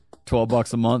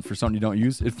 $12 a month for something you don't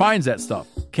use. It finds that stuff,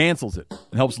 cancels it,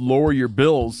 and helps lower your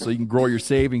bills so you can grow your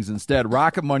savings instead.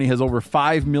 Rocket Money has over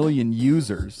 5 million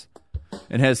users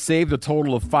and has saved a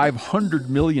total of $500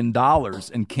 million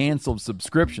in canceled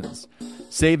subscriptions,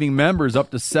 saving members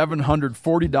up to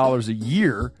 $740 a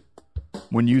year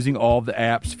when using all of the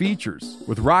app's features.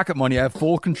 With Rocket Money, I have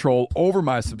full control over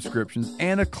my subscriptions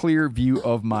and a clear view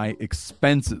of my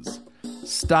expenses.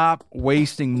 Stop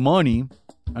wasting money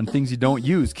on things you don't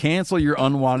use. Cancel your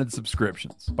unwanted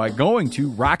subscriptions by going to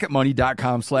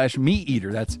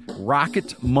rocketmoney.com/meateater. That's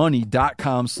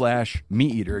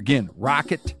rocketmoney.com/meateater. Again,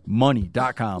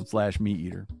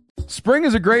 rocketmoney.com/meateater. Spring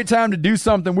is a great time to do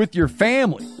something with your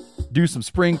family. Do some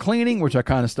spring cleaning, which I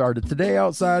kind of started today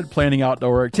outside, planning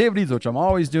outdoor activities, which I'm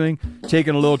always doing,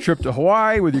 taking a little trip to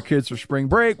Hawaii with your kids for spring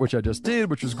break, which I just did,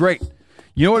 which was great.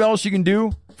 You know what else you can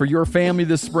do for your family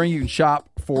this spring? You can shop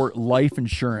for life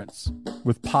insurance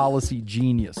with Policy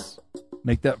Genius.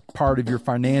 Make that part of your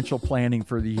financial planning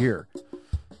for the year.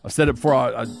 I've said it before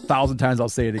 1,000 times. I'll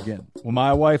say it again. When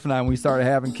my wife and I, when we started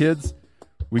having kids,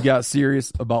 we got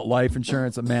serious about life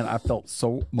insurance. And man, I felt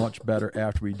so much better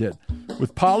after we did.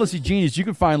 With Policy Genius, you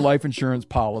can find life insurance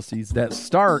policies that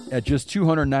start at just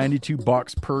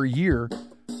 $292 per year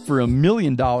for $1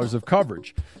 million of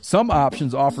coverage. Some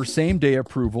options offer same-day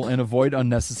approval and avoid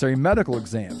unnecessary medical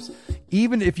exams.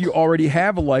 Even if you already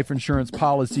have a life insurance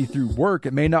policy through work,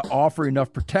 it may not offer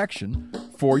enough protection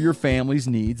for your family's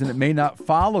needs, and it may not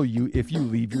follow you if you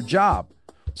leave your job.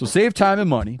 So save time and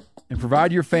money and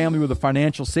provide your family with a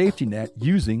financial safety net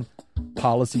using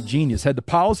Policy Genius. Head to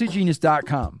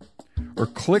policygenius.com or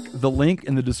click the link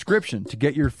in the description to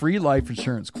get your free life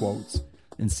insurance quotes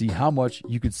and see how much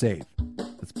you could save.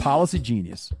 That's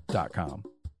policygenius.com.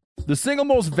 The single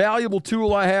most valuable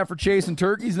tool I have for chasing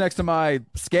turkeys next to my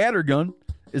scatter gun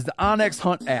is the Onyx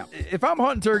Hunt app. If I'm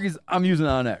hunting turkeys, I'm using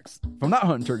Onyx. If I'm not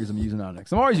hunting turkeys, I'm using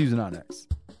Onyx. I'm always using Onyx.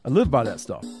 I live by that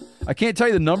stuff. I can't tell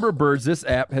you the number of birds this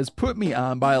app has put me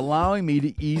on by allowing me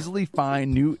to easily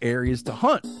find new areas to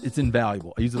hunt. It's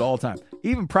invaluable. I use it all the time.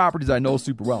 Even properties I know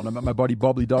super well. And I'm at my buddy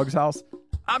Bubbly Doug's house.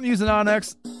 I'm using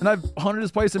Onyx, and I've hunted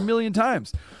this place 1,000,000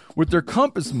 times. With their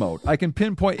compass mode, I can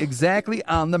pinpoint exactly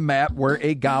on the map where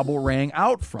a gobble rang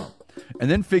out from,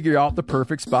 and then figure out the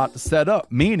perfect spot to set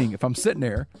up. Meaning, if I'm sitting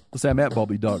there, let's say I'm at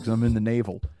Bubbly Doug's, I'm in the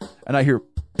navel, and I hear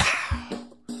pow,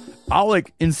 I'll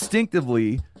like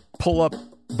instinctively pull up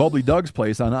Bubbly Doug's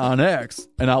place on Onyx,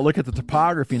 and I'll look at the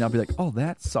topography, and I'll be like, oh,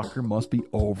 that sucker must be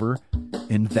over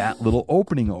in that little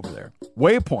opening over there.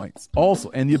 Waypoints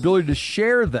also, and the ability to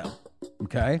share them,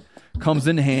 okay, comes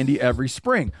in handy every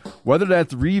spring. Whether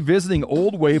that's revisiting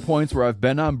old waypoints where I've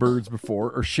been on birds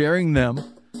before or sharing them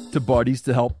to buddies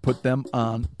to help put them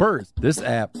on birds. This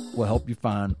app will help you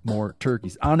find more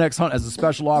turkeys. Onyx Hunt has a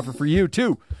special offer for you,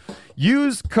 too.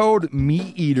 Use code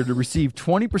MeatEater to receive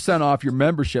 20% off your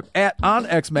membership at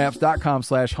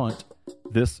onxmaps.com/hunt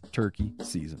this turkey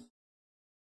season.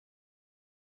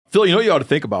 Phil, you know what you ought to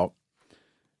think about?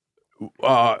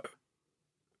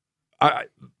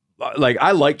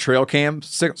 I like trail cam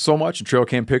so much and trail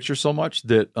cam pictures so much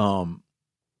that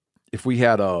if we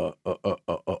had a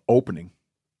opening,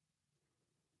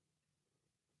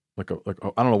 like I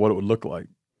don't know what it would look like.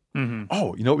 Mm-hmm.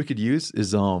 Oh, you know what we could use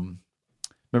is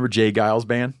remember Jay Giles'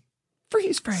 band?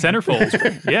 Freeze frame.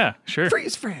 Centerfolds. Yeah, sure.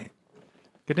 Freeze frame.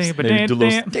 Yeah, sure. Maybe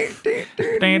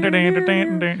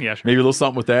a little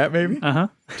something with that, maybe.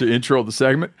 To intro the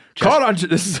segment. Caught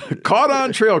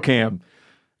on trail cam.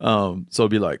 So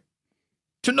it'd be like,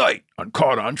 tonight on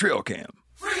Caught on Trail Cam.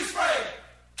 Freeze frame.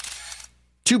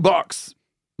 $2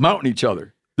 mounting each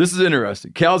other. This is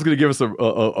interesting. Cal's going to give us a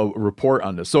report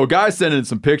on this. So a guy sent in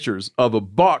some pictures of a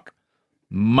buck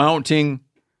mounting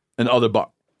another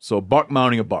buck. So a buck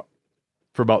mounting a buck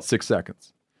for about 6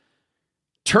 seconds.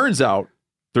 Turns out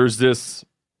there's this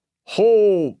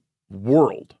whole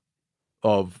world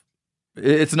of,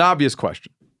 it's an obvious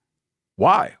question.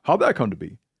 Why? How'd that come to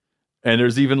be? And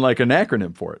there's even like an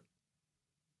acronym for it.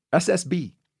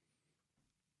 SSB.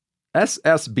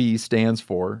 SSB stands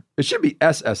for, it should be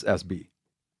SSSB.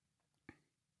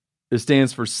 It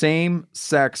stands for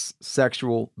same-sex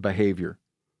sexual behavior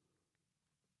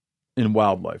in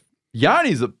wildlife.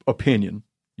 Yanni's opinion,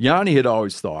 Yanni had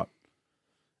always thought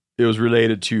it was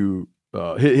related to,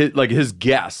 his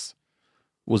guess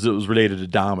was it was related to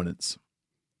dominance.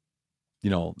 You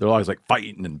know, they're always like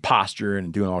fighting and posturing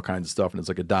and doing all kinds of stuff, and it's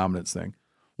like a dominance thing.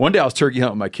 One day I was turkey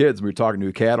hunting with my kids, and we were talking to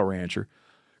a cattle rancher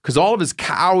because all of his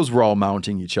cows were all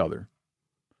mounting each other.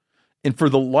 And for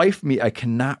the life of me, I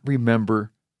cannot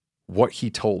remember what he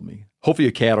told me. Hopefully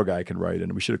a cattle guy can write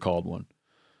in. We should have called one.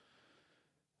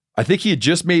 I think he had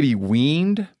just maybe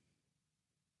weaned.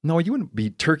 No, you wouldn't be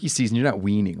turkey season. You're not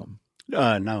weaning them.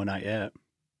 No, not yet.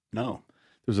 No.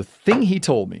 There's a thing he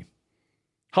told me.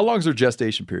 How long is their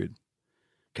gestation period?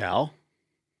 Cal?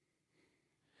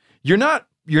 You're not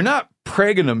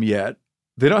pregging them yet.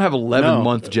 They don't have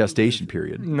 11-month gestation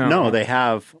period. No, they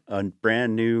have a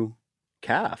brand new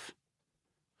calf.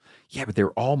 Yeah, but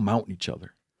they're all mounting each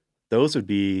other. Those would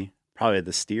be probably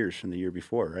the steers from the year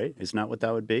before, right? Isn't that what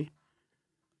that would be?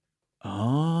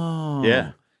 Oh.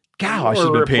 Yeah. God, I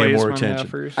should have been paying more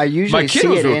attention. I usually see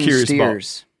it in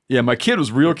steers. My kid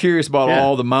was real curious about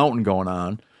all the mountain going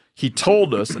on. He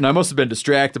told us, and I must have been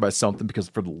distracted by something because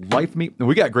for the life of me, and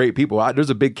we got great people. There's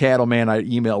a big cattleman I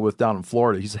email with down in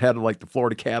Florida. He's head of like the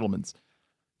Florida Cattlemen's.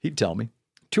 He'd tell me.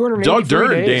 283 Doug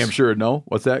Dern days. damn sure know.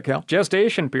 What's that, Cal?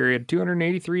 Gestation period,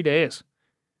 283 days.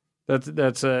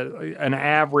 That's an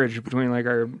average between like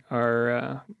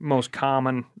our most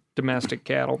common domestic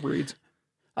cattle breeds.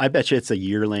 I bet you it's a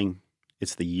yearling.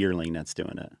 It's the yearling that's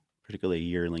doing it, particularly a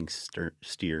yearling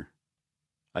steer.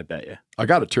 I bet you. I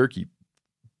got a turkey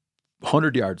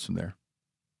 100 yards from there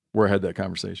where I had that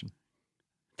conversation.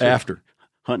 After.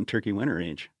 Hunting turkey winter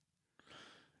range.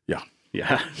 Yeah.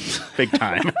 Yeah. Big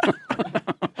time.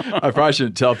 I probably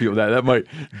shouldn't tell people that. That might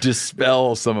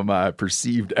dispel some of my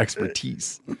perceived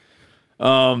expertise.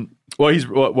 Well,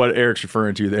 what Eric's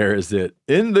referring to there is that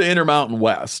in the Intermountain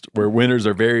West, where winters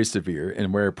are very severe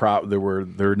and where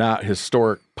they're not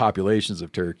historic populations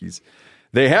of turkeys,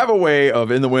 they have a way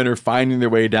of, in the winter, finding their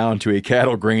way down to a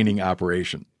cattle graining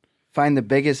operation. Find the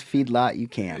biggest feedlot you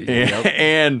can.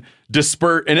 And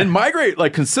disperse and then migrate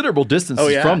like considerable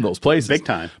distances from those places. Big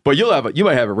time. But you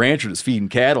might have a rancher that's feeding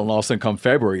cattle, and all of a sudden come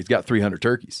February, he's got 300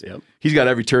 turkeys. Yep. He's got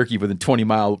every turkey within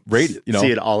 20-mile radius.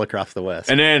 See it all across the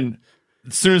West. And then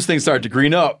as soon as things start to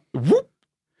green up, whoop,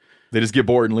 they just get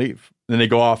bored and leave. Then they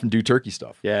go off and do turkey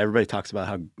stuff. Yeah, everybody talks about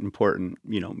how important,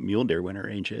 mule deer winter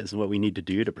range is and what we need to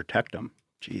do to protect them.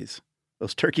 Jeez,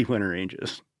 those turkey winter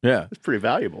ranges. Yeah. It's pretty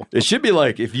valuable. It should be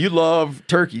like, if you love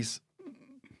turkeys,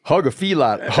 hug a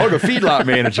feedlot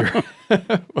manager.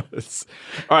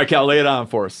 All right, Cal, lay it on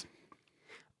for us.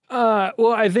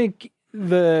 Well, I think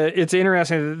it's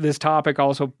interesting that this topic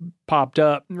also popped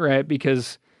up, right?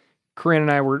 Because Corinne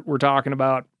and I were talking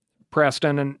about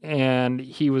Preston, and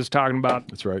he was talking about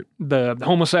that's right the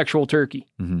homosexual turkey.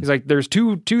 Mm-hmm. He's like, there's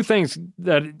two things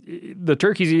that the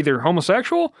turkey's either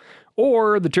homosexual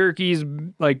or the turkey's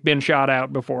like been shot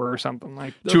out before or something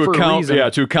like to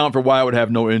account for why I would have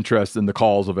no interest in the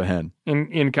calls of a hen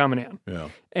in coming in. Yeah,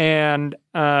 and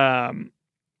there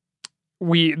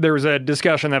was a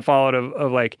discussion that followed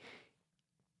of like,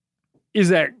 is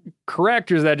that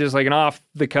correct or is that just like an off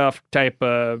the cuff type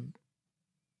of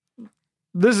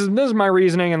this is my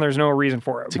reasoning and there's no reason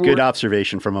for it. It's a good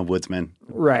observation from a woodsman,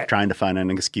 right? Trying to find an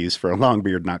excuse for a long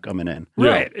beard not coming in,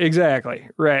 right? Yeah. Exactly,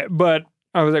 right. But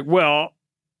I was like, well,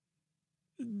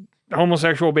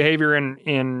 homosexual behavior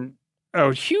in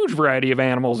a huge variety of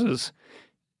animals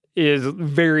is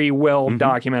very well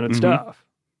documented stuff.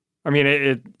 I mean,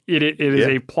 it is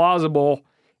a plausible,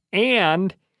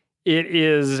 and it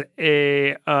is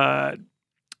a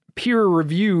peer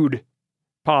reviewed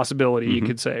possibility, you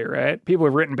could say, right? People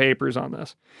have written papers on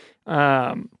this.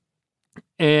 And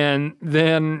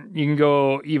then you can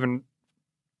go even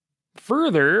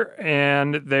further,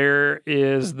 and there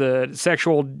is the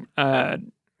sexual,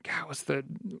 what's the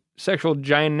sexual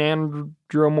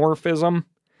gynandromorphism?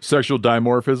 Sexual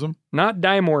dimorphism? Not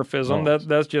dimorphism. Oh.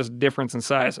 That's just difference in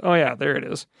size. Oh, yeah, there it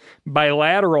is.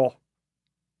 Bilateral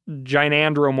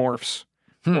gynandromorphs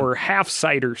or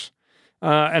half-siders.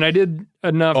 And I did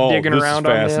enough digging around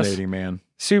on this. Fascinating, man.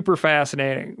 Super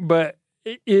fascinating. But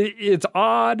it's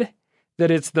odd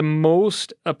that it's the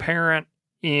most apparent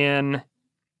in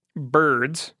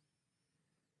birds.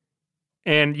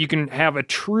 And you can have a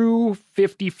true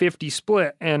 50-50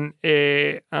 split and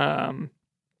a... down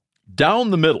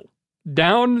the middle.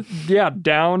 Down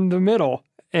the middle.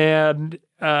 And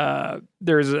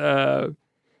there's a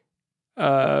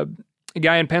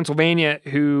guy in Pennsylvania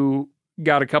who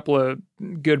got a couple of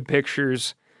good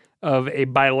pictures of a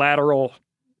bilateral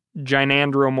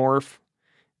gynandromorph,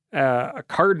 a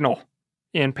cardinal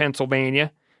in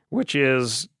Pennsylvania, which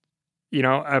is,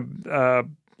 a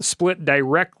split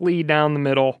directly down the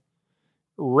middle,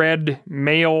 red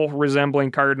male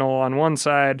resembling cardinal on one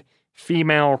side,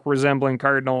 female resembling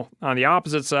cardinal on the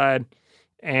opposite side.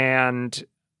 And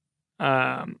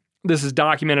this is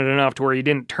documented enough to where he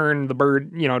didn't turn the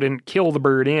bird, didn't kill the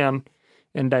bird in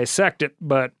and dissect it,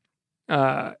 but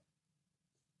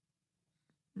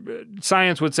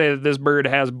science would say that this bird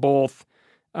has both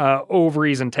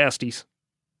ovaries and testes.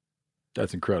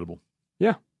 That's incredible.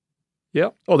 Yeah.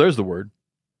 Yep. Oh, there's the word.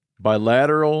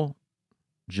 Bilateral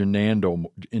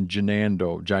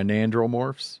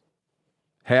gynandromorphs.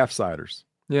 Half-siders.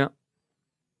 Yeah.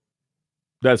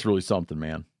 That's really something,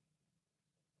 man.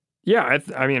 Yeah, I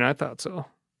thought so.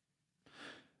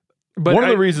 But one of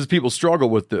the reasons people struggle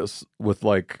with this, with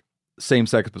like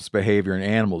same-sex behavior in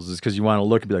animals, is because you want to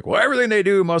look and be like, well, everything they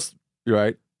do must,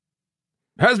 right?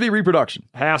 Has to be reproduction.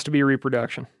 Has to be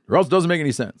reproduction. Or else it doesn't make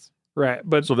any sense. Right.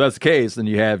 But so if that's the case, then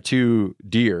you have two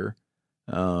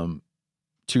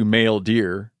male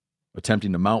deer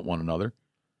attempting to mount one another.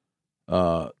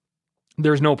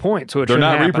 There's no point. So they're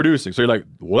not reproducing. So you're like,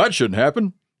 well, that shouldn't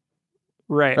happen.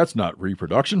 Right. That's not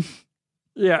reproduction.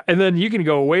 Yeah, and then you can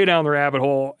go way down the rabbit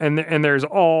hole, and there's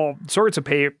all sorts of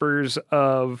papers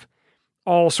of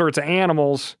all sorts of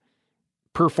animals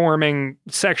performing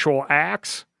sexual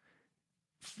acts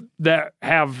that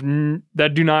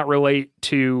do not relate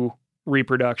to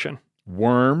reproduction.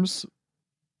 Worms,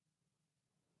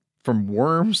 from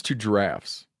worms to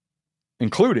giraffes,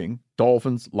 including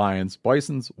dolphins, lions,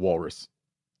 bisons, walrus,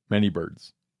 many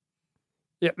birds.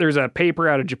 Yeah, there's a paper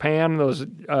out of Japan, those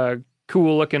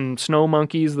cool looking snow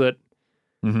monkeys that.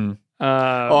 Mm-hmm.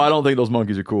 I don't think those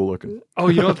monkeys are cool looking. Oh,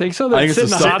 you don't think so? They sit in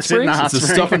the hot springs? It's the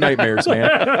stuff of nightmares, man.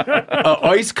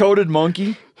 Ice-coated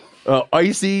monkey,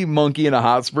 icy monkey in a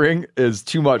hot spring is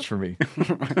too much for me.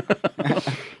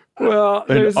 Well,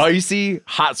 an icy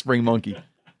hot spring monkey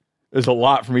is a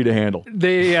lot for me to handle.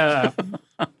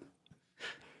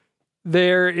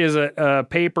 There is a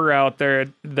paper out there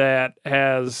that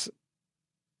has,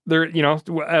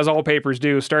 as all papers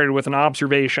do, started with an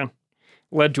observation,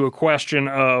 led to a question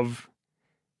of,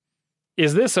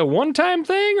 is this a one-time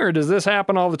thing or does this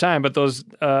happen all the time? But those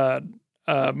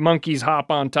monkeys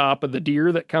hop on top of the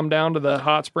deer that come down to the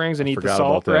hot springs and eat the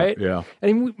salt, right? Yeah.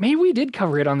 And maybe we did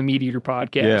cover it on the Meat Eater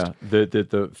podcast.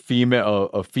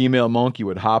 Yeah, a female monkey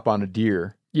would hop on a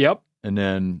deer. Yep.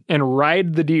 And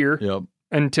ride the deer. Yep.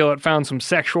 Until it found some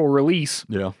sexual release.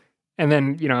 Yeah. And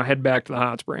then, head back to the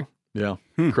hot spring. Yeah.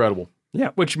 Incredible.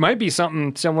 Yeah, which might be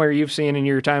something similar you've seen in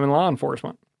your time in law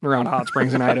enforcement around hot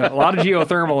springs in Idaho. A lot of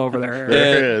geothermal over there.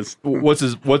 There is.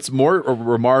 What's more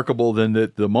remarkable than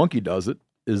that the monkey does it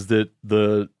is that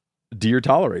the deer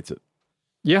tolerates it.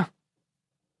 Yeah.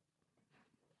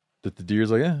 That the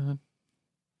deer's like,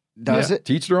 Does it?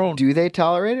 Teach their own. Do they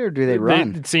tolerate it or do they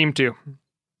run? They seem to.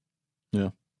 Yeah.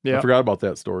 Yeah. I forgot about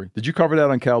that story. Did you cover that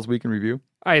on Cal's Week in Review?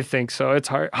 I think so. It's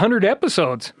hard. 100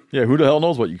 episodes. Yeah, who the hell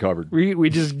knows what you covered? We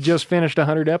just finished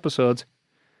 100 episodes.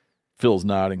 Phil's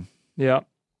nodding. Yeah.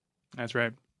 That's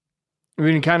right.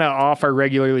 We've been kind of off our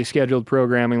regularly scheduled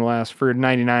programming for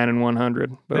 99 and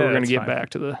 100, but we're going to get back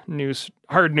to the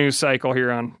hard news cycle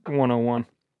here on 101.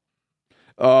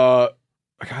 How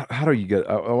do you get?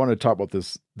 I want to talk about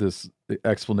this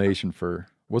explanation for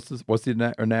what's the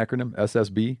acronym?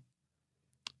 SSB.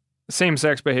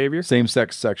 Same-sex behavior.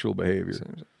 Same-sex sexual behavior.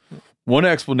 One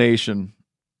explanation,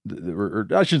 or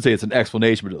I shouldn't say it's an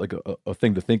explanation, but like a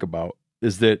thing to think about,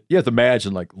 is that you have to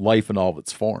imagine like life in all of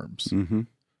its forms. Mm-hmm.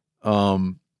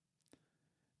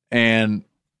 And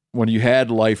when you had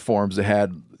life forms that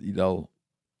had, not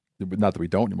that we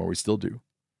don't anymore, we still do,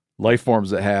 life forms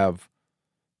that have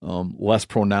less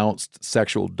pronounced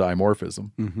sexual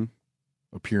dimorphism, mm-hmm.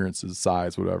 appearances,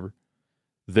 size, whatever,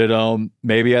 that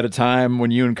maybe at a time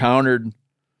when you encountered,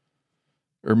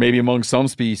 or maybe among some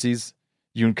species,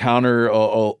 you encounter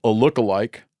a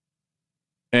lookalike,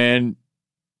 and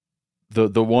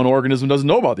the one organism doesn't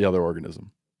know about the other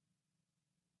organism.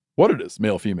 What it is,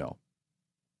 male, female.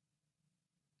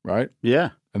 Right? Yeah.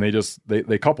 And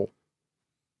they couple.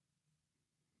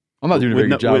 I'm not doing a very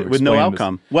good job with no explaining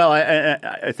outcome. this. Well,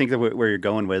 I think that where you're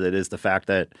going with it is the fact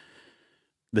that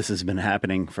this has been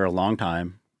happening for a long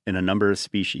time in a number of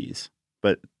species.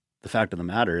 But the fact of the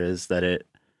matter is that it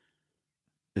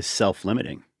is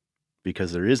self-limiting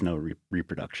because there is no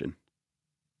reproduction.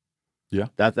 Yeah.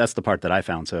 That's the part that I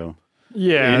found so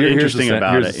Here's interesting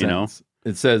about it,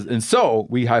 It says, and so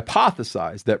we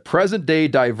hypothesize that present-day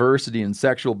diversity in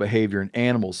sexual behavior in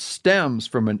animals stems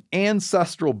from an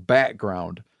ancestral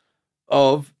background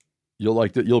of, you'll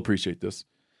appreciate this,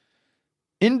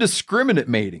 indiscriminate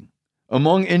mating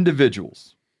among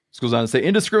individuals. This goes on to say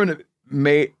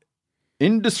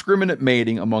indiscriminate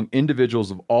mating among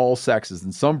individuals of all sexes.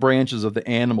 In some branches of the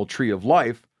animal tree of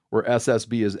life, where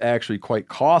SSB is actually quite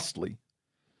costly,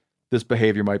 this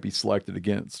behavior might be selected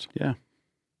against. Yeah.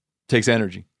 Takes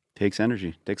energy. Takes a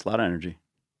lot of energy.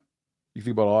 You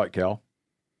think about all that, Cal?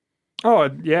 Oh,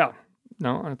 yeah.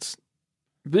 No,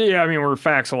 we're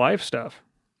facts of life stuff.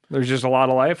 There's just a lot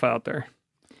of life out there.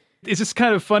 It's just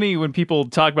kind of funny when people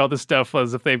talk about this stuff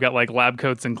as if they've got like lab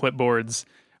coats and clipboards.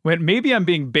 When maybe I'm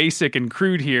being basic and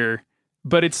crude here,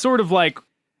 but it's sort of like,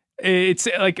 it's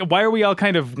like, why are we all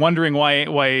kind of wondering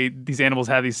why these animals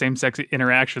have these same-sex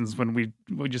interactions when we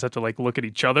just have to like look at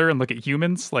each other and look at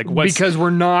humans? Like, because we're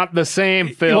not the same,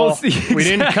 Phil. Well, exactly. We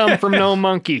didn't come from no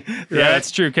monkey. Right? Yeah, that's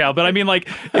true, Cal. But I mean, like,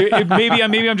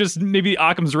 maybe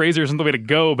Occam's razor isn't the way to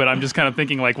go. But I'm just kind of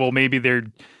thinking like, well, maybe they're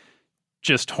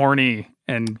just horny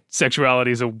and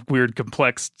sexuality is a weird,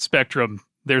 complex spectrum.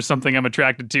 There's something I'm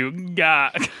attracted to.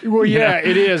 Gah. Well, yeah,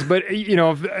 it is. But,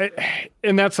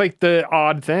 and that's like the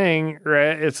odd thing,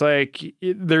 right? It's like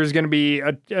there's going to be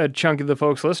a chunk of the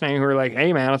folks listening who are like,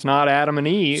 hey, man, it's not Adam and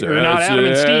Eve. Or not Adam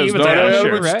and Steve. It's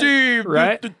Adam and Steve.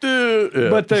 Right? Yeah.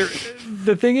 But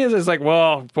the thing is like,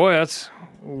 well, boy, that's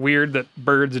weird that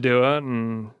birds do it.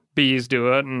 And bees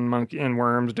do it, and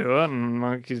worms do it, and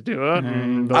monkeys do it,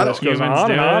 and the I list don't- goes on humans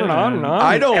and do on it, and on and on.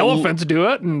 I don't- Elephants do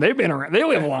it, and they've been around. They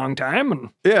live a long time, and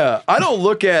Yeah, I don't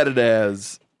look at it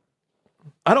as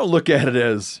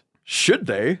should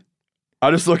they. I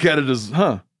just look at it as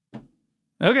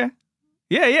Okay.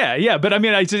 Yeah. But I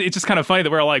mean, it's just kind of funny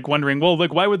that we're all like wondering, well,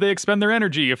 like, why would they expend their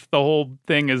energy if the whole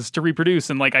thing is to reproduce?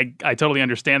 And like, I totally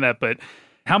understand that. But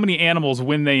how many animals,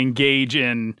 when they engage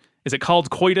in, is it called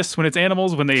coitus when it's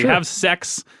animals, when they have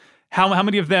sex, how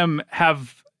many of them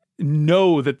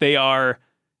know that they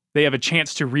have a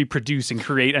chance to reproduce and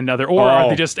create another, or are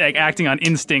they just acting on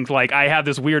instinct? Like, I have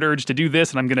this weird urge to do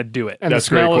this and I'm going to do it. and That's the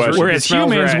smell a great is question. Whereas the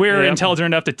smell's humans, right. we're Yeah. intelligent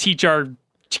enough to teach our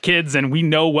kids and we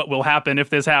know what will happen if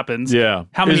this happens. Yeah.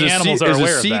 How many There's a animals sea- are there's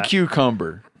aware a of sea that?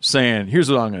 cucumber saying, here's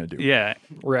what I'm going to do. Yeah,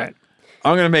 Right.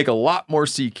 I'm going to make a lot more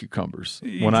sea cucumbers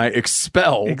when I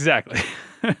expel. exactly.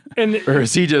 And Or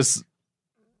is he's just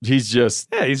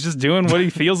Yeah, he's just doing what he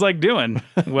feels like doing,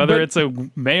 whether it's a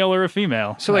male or a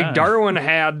female. so, like, Ah. Darwin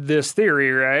had this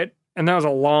theory, right? And that was a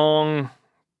long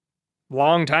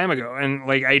time ago. And,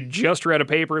 like, I just read a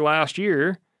paper last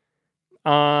year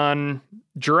on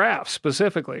giraffes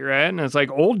specifically, right? And it's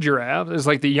like old giraffes. It's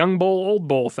like the young bull, old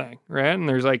bull thing, right? And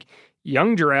there's like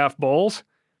young giraffe bulls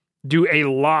do a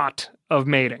lot of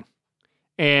mating.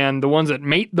 And the ones that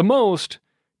mate the most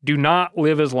do not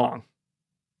live as long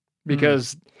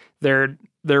because they're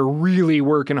really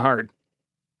working hard.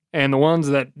 And the ones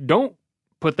that don't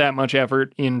put that much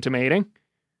effort into mating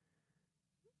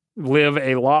live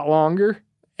a lot longer.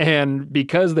 And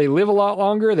because they live a lot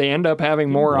longer, they end up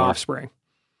having more offspring.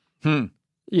 Hmm.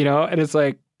 You know, and it's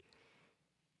like,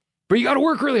 but you got to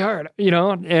work really hard, you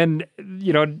know, and,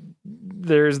 you know,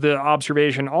 there's the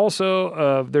observation also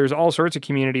of there's all sorts of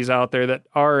communities out there that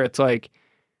are, it's like,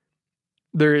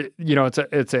 there, you know,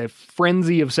 it's a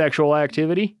frenzy of sexual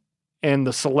activity, and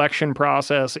the selection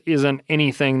process isn't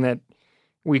anything that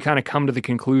we kind of come to the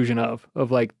conclusion of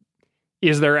like,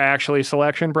 is there actually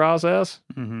selection process?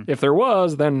 Mhm. If there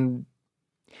was, then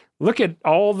look at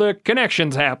all the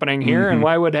connections happening here, and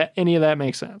why would any of that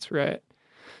make sense, right?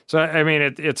 So, I mean,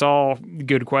 it's all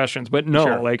good questions, but no,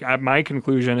 Sure. like my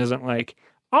conclusion isn't like,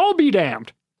 I'll be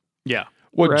damned. Yeah.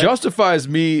 What Right. justifies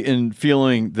me in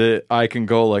feeling that I can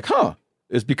go like,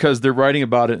 is because they're writing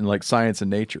about it in like Science and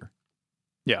Nature.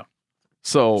 Yeah.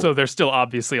 So there's still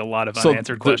obviously a lot of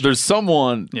unanswered questions. there's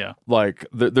someone Yeah. like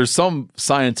there's some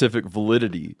scientific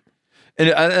validity,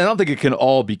 and I don't think it can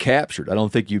all be captured. I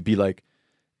don't think you'd be like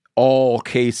all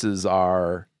cases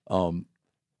are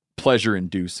pleasure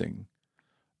inducing.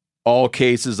 All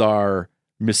cases are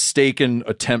mistaken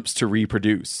attempts to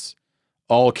reproduce.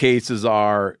 All cases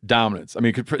are dominance. I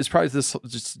mean, it's probably this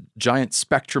just giant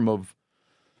spectrum of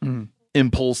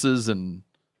impulses and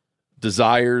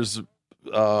desires.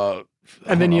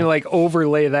 And then you like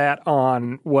overlay that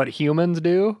on what humans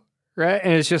do, right?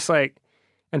 And it's just like,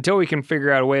 until we can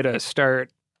figure out a way to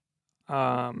start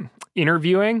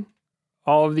interviewing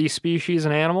all of these species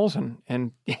and animals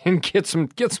and get some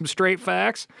straight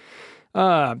facts. You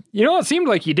know, it seemed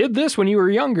like you did this when you were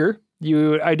younger.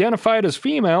 You identified as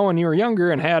female when you were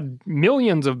younger and had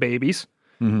millions of babies,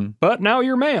 but now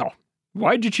you're male.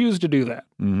 Why'd you choose to do that?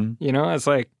 You know, it's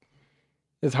like,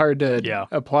 it's hard to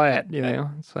apply it, you know?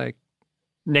 It's like,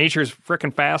 nature's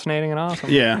freaking fascinating and awesome.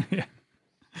 Yeah.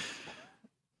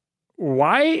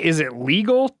 Why is it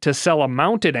legal to sell a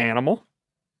mounted animal?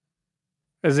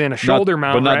 As in a shoulder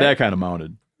mount, but not right? that kind of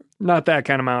mounted. Not that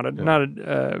kind of mounted. Yeah.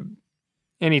 Not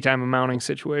any type of mounting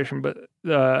situation, but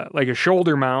like a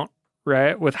shoulder mount,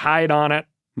 right? With hide on it,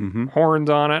 horns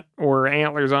on it, or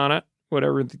antlers on it,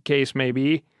 whatever the case may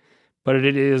be. But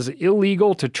it is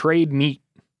illegal to trade meat.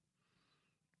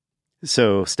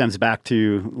 So stems back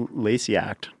to Lacey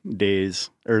Act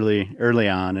days early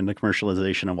on in the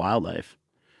commercialization of wildlife.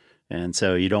 And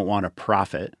so you don't want to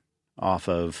profit off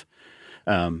of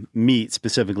meat,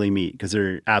 specifically meat, because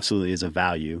there absolutely is a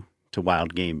value to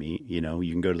wild game meat. You know,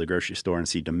 you can go to the grocery store and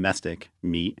see domestic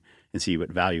meat and see what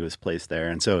value is placed there.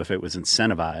 And so if it was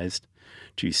incentivized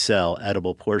to sell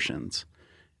edible portions,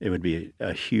 it would be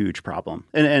a huge problem.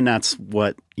 And that's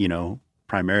what, you know,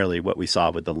 primarily what we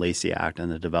saw with the Lacey Act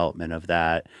and the development of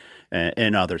that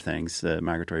and other things, the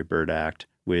Migratory Bird Act,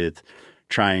 with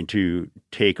trying to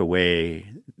take away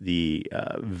the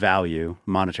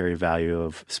monetary value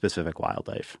of specific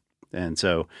wildlife. And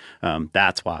so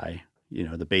that's why, you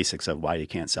know, the basics of why you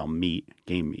can't sell meat,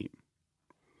 game meat.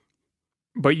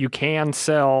 But you can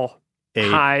sell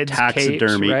hides,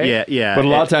 taxidermy. capes, right? Yeah. But a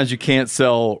lot of times you can't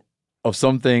sell, of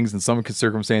some things in some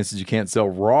circumstances, you can't sell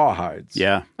raw hides.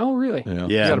 Yeah. Oh, really? You know,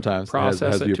 Yeah. sometimes it has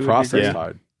Process to it be a to a processed degree.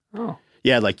 hide. Oh.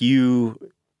 Yeah, like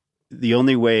the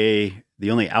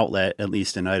only outlet, at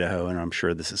least in Idaho, and I'm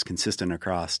sure this is consistent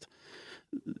across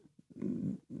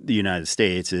the United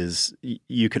States, is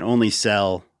you can only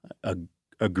sell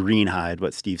a green hide,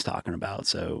 what Steve's talking about.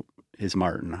 So his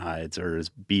marten hides or his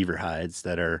beaver hides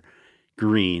that are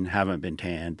green, haven't been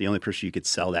tanned. The only person you could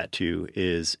sell that to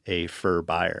is a fur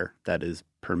buyer that is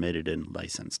permitted and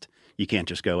licensed. You can't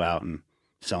just go out and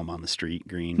sell them on the street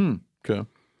green. Okay.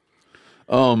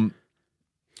 What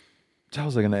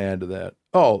was I going to add to that?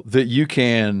 Oh, that you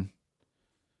can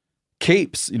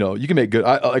capes. You know, you can make good.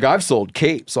 I've sold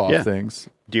capes off things.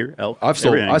 Deer, elk. I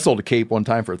sold a cape one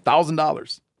time for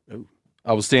 $1,000. Oh.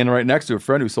 I was standing right next to a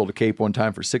friend who sold a cape one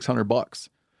time for $600.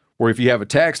 Or if you have a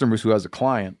taxidermist who has a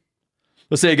client,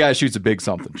 let's say a guy shoots a big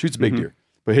deer,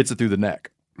 but hits it through the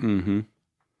neck, and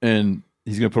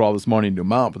he's going to put all this money into a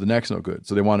mount, but the neck's no good.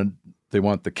 So they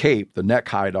want the cape, the neck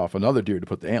hide off another deer to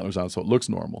put the antlers on, so it looks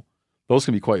normal. Those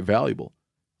can be quite valuable.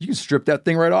 You can strip that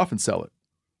thing right off and sell it.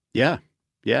 Yeah.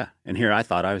 And here I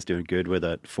thought I was doing good with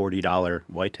a $40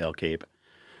 whitetail cape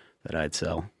that I'd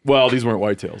sell. Well, these weren't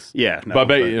whitetails. Yeah. No,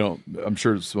 but I bet, I'm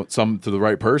sure some to the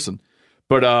right person.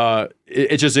 But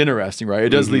it's just interesting, right? It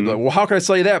does leave like, well, how can I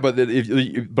sell you that?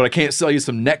 But I can't sell you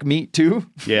some neck meat too?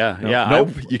 Yeah. Nope,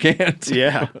 you can't.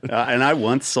 Yeah. And I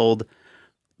once sold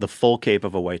the full cape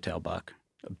of a whitetail buck,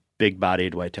 a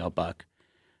big-bodied whitetail buck,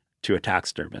 to a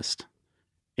taxidermist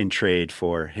in trade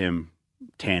for him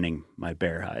tanning my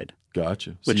bear hide.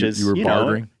 Gotcha. So which you were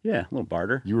bartering? Yeah, a little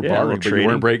barter. You were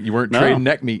bartering, but you weren't trading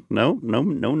neck meat. No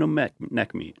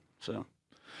neck meat. So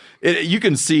you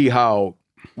can see how,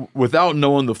 without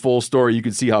knowing the full story, you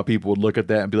can see how people would look at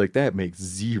that and be like, that makes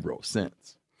zero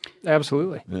sense.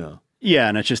 Absolutely. Yeah. Yeah,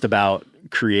 and it's just about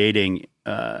creating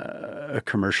a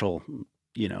commercial,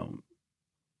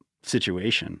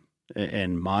 situation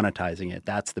and monetizing it.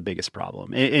 That's the biggest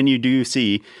problem. And you do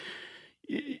see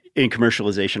in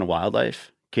commercialization of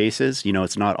wildlife cases,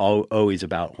 it's not always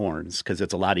about horns, because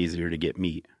it's a lot easier to get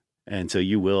meat. And so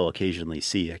you will occasionally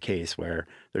see a case where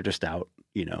they're just out,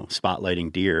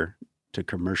 spotlighting deer to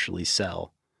commercially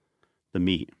sell the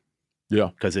meat. Yeah.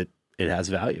 Because it has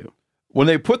value. When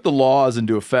they put the laws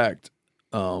into effect,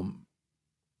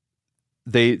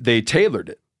 they tailored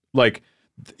it. Like,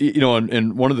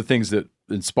 and one of the things that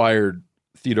inspired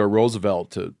Theodore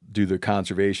Roosevelt to do the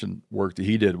conservation work that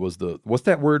he did was what's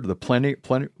that word?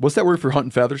 What's that word for hunting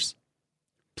feathers?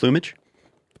 Plumage,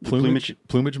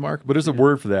 Mark? But there's a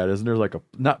word for that, isn't there? Like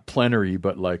not plenary,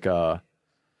 but like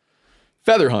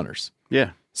feather hunters.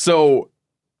 Yeah. So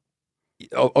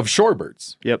of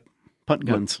shorebirds. Yep. Punt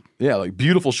guns. Yeah, like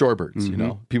beautiful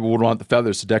shorebirds, People would want the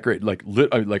feathers to decorate, like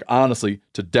honestly,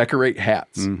 to decorate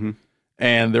hats.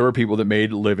 And there were people that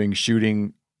made a living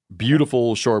shooting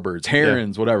beautiful shorebirds,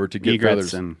 herons, whatever, to get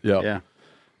egrets feathers.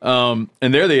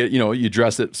 And there they, you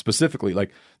dress it specifically.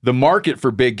 Like the market for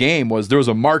big game there was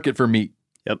a market for meat.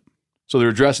 Yep. So they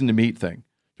were addressing the meat thing.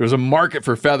 There was a market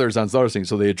for feathers on other things.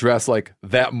 So they address like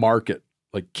that market.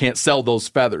 Like can't sell those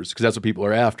feathers because that's what people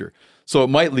are after. So it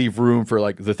might leave room for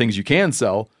like the things you can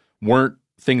sell weren't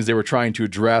things they were trying to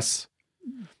address.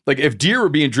 Like if deer were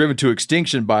being driven to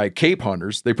extinction by cape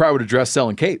hunters, they probably would address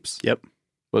selling capes. Yep.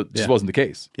 But it just wasn't the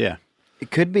case. Yeah.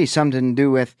 It could be something to do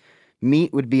with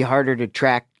meat would be harder to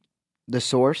track the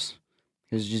source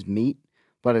because it's just meat.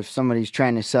 But if somebody's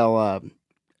trying to sell a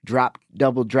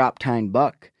double drop tine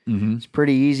buck, it's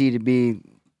pretty easy to be,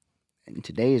 in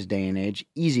today's day and age,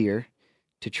 easier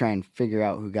to try and figure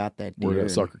out who got that deer, where that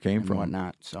sucker came and from,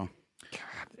 whatnot. So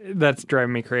that's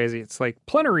driving me crazy. It's like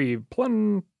plenary.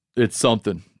 It's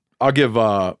something. I'll give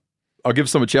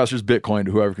some of Chester's Bitcoin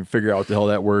to whoever can figure out what the hell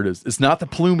that word is. It's not the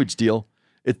plumage deal.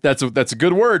 That's a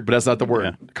good word, but that's not the word.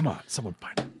 Yeah. Come on, someone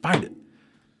find it.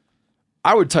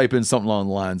 I would type in something along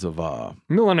the lines of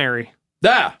millenary.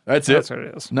 That's it. That's what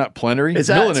it is. Not plenary. Is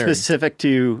that millenary. specific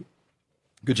to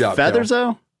Good job, feathers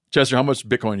Cal. though? Chester, how much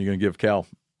Bitcoin are you going to give Cal?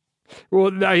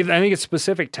 Well, I think it's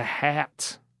specific to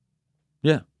hats.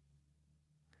 Yeah.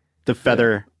 The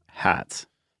feather hats.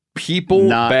 People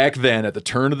back then at the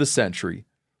turn of the century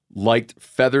liked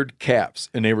feathered caps,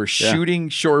 and they were shooting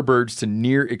shorebirds to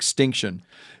near extinction.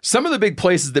 Some of the big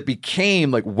places that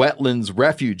became like wetlands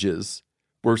refuges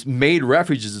were made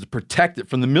refuges to protect it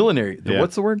from the millenary.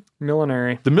 What's the word?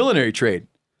 Millenary. The millenary trade.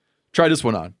 Try this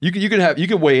one on. You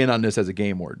can weigh in on this as a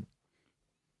game warden.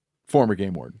 Former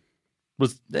game warden.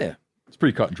 It's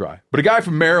pretty cut and dry. But a guy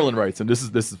from Maryland writes in. This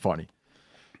is funny.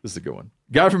 This is a good one.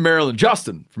 Guy from Maryland,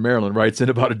 Justin from Maryland, writes in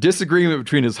about a disagreement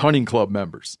between his hunting club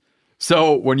members.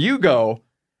 So when you go,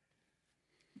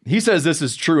 he says this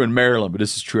is true in Maryland, but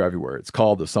this is true everywhere. It's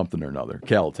called the something or another.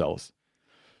 Cal will tell us.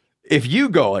 If you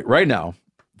go, like right now,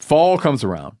 Fall comes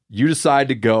around. You decide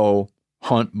to go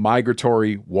hunt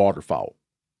migratory waterfowl.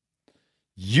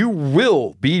 You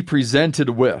will be presented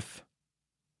with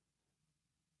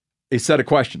a set of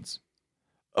questions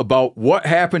about what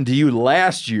happened to you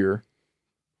last year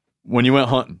when you went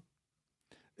hunting.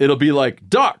 It'll be like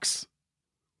ducks,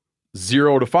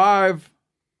 0 to 5,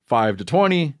 5 to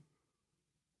 20,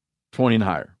 20 and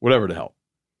higher, whatever the hell.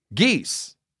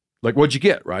 Geese, like what'd you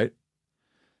get, right?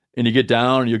 And you get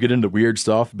down and you'll get into weird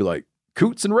stuff. It'll be like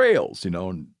coots and rails,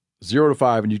 and 0 to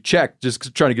 5, and you check,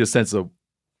 just trying to get a sense of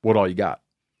what all you got.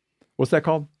 What's that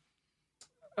called?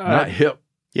 Not HIP.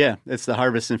 Yeah, it's the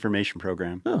Harvest Information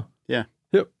Program. Oh, yeah.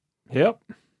 HIP. Yep.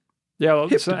 Yeah, well,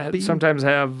 Hip to beat. sometimes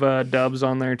have dubs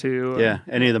on there too. Yeah,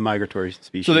 any of the migratory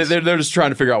species. So they're just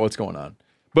trying to figure out what's going on.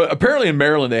 But apparently in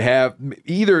Maryland, they have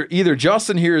either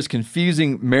Justin here is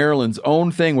confusing Maryland's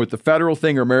own thing with the federal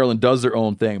thing, or Maryland does their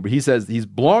own thing. But he says he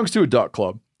belongs to a duck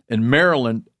club, and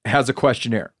Maryland has a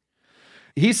questionnaire.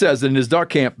 He says that in his duck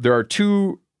camp, there are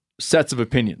 2 sets of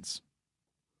opinions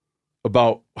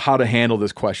about how to handle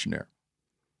this questionnaire.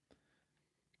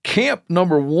 Camp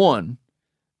number 1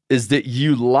 is that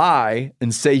you lie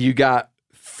and say you got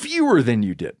fewer than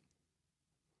you did,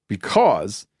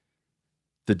 because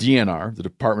the DNR, the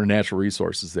Department of Natural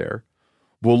Resources there,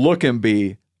 will look and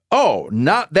be, oh,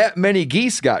 not that many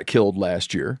geese got killed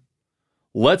last year.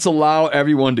 Let's allow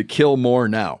everyone to kill more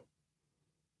now.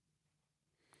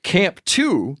 Camp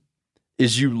 2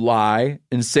 is you lie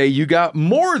and say you got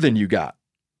more than you got.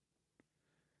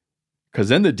 Because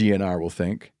then the DNR will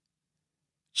think,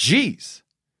 geez,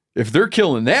 if they're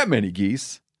killing that many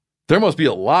geese, there must be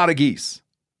a lot of geese.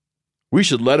 We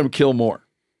should let them kill more.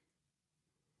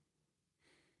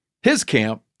 His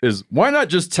camp is, why not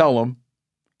just tell them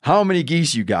how many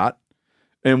geese you got,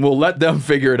 and we'll let them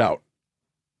figure it out.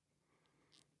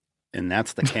 And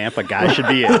that's the camp a guy should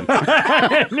be in.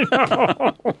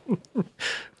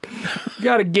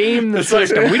 Got to game the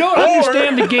system. We don't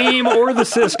understand the game or the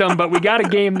system, but we got to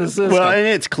game the system. Well, and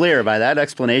it's clear by that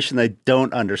explanation they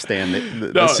don't understand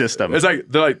the system. It's like,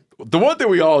 they're like, the one thing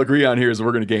we all agree on here is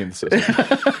we're going to game the system.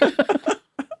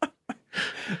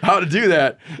 How to do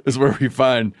that is where we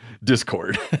find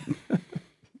discord.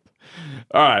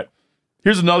 All right.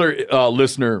 Here's another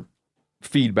listener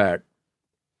feedback.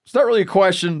 It's not really a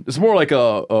question. It's more like a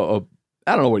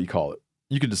I don't know what you call it.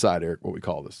 You can decide, Eric, what we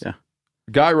call this. Yeah.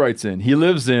 Guy writes in, he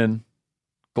lives in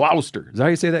Gloucester. Is that how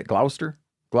you say that? Gloucester,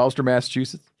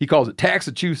 Massachusetts. He calls it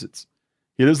Taxachusetts.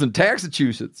 He lives in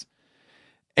Taxachusetts.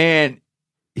 And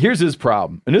here's his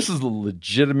problem. And this is a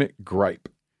legitimate gripe.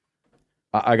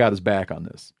 I got his back on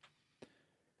this.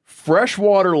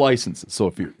 Freshwater licenses. So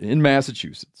if you're in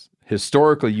Massachusetts,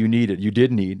 historically you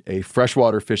did need a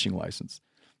freshwater fishing license.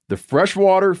 The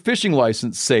freshwater fishing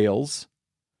license sales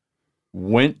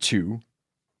went to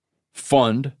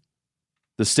fund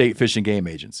the State Fish and Game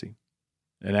Agency.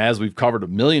 And as we've covered a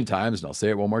million times, and I'll say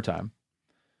it one more time,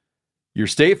 your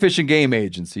state fish and game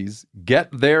agencies get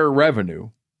their revenue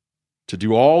to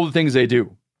do all the things they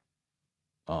do,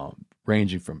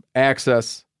 ranging from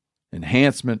access,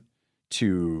 enhancement,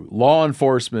 to law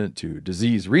enforcement, to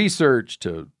disease research,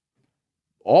 to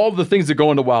all the things that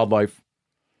go into wildlife,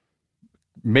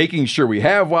 making sure we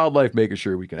have wildlife, making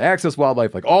sure we can access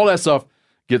wildlife, like all that stuff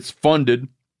gets funded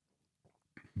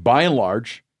by and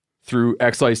large through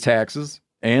excise taxes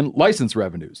and license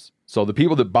revenues. So the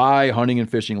people that buy hunting and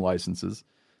fishing licenses,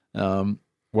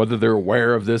 whether they're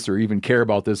aware of this or even care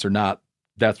about this or not,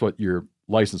 that's what your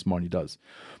license money does.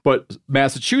 But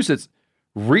Massachusetts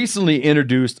recently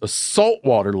introduced a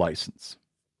saltwater license.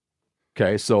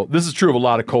 Okay, so this is true of a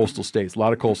lot of coastal states. A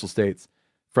lot of coastal states,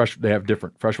 they have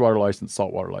different freshwater license,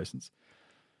 saltwater license.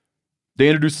 They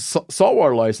introduced a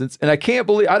saltwater license, and I can't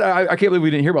believe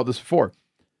we didn't hear about this before.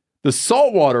 The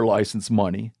saltwater license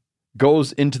money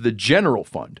goes into the general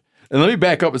fund. And let me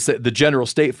back up and say the general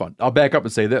state fund. I'll back up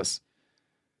and say this.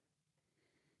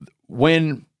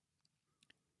 When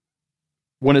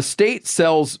a state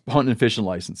sells hunting and fishing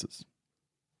licenses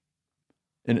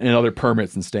and other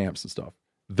permits and stamps and stuff,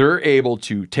 they're able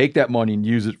to take that money and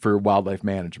use it for wildlife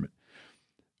management.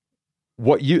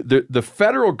 The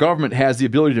federal government has the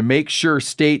ability to make sure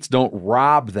states don't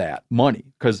rob that money,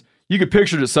 because you could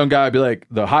picture that some guy would be like,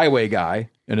 the highway guy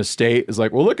in a state is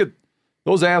like, well, look at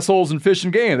those assholes in fish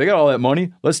and game. They got all that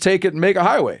money. Let's take it and make a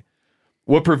highway.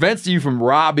 What prevents you from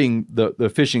robbing the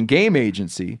Fish and Game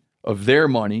Agency of their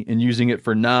money and using it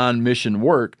for non-mission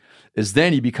work is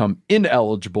then you become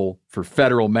ineligible for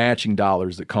federal matching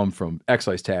dollars that come from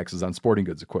excise taxes on sporting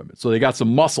goods equipment. So they got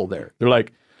some muscle there. They're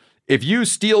like, if you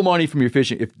steal money from your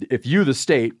fishing, if you, the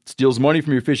state, steals money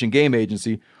from your Fish and Game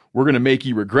Agency, we're going to make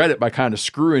you regret it by kind of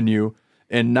screwing you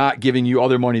and not giving you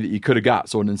other money that you could have got.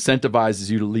 So it incentivizes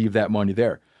you to leave that money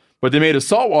there. But they made a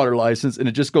saltwater license, and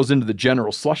it just goes into the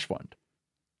general slush fund,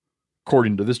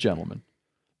 according to this gentleman.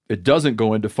 It doesn't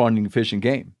go into funding fish and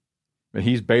game. And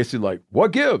he's basically like,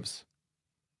 what gives?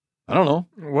 I don't know.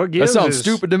 What gives? That sounds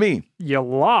stupid to me. You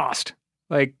lost.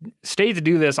 Like, states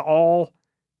do this all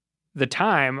the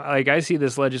time. Like, I see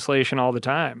this legislation all the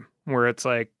time where it's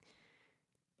like,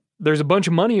 there's a bunch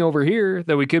of money over here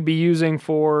that we could be using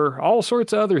for all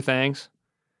sorts of other things.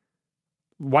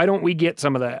 Why don't we get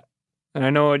some of that? And I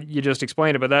know you just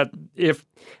explained it, but that, if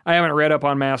I haven't read up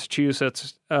on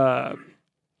Massachusetts,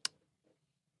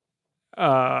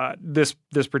 this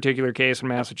particular case in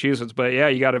Massachusetts, but yeah,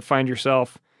 you got to find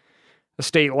yourself a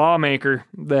state lawmaker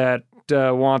that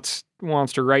wants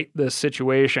to right this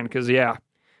situation, because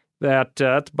that's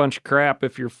a bunch of crap.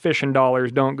 If your fishing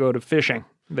dollars don't go to fishing,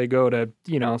 they go to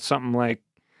something like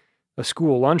a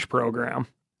school lunch program.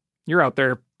 You're out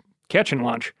there catching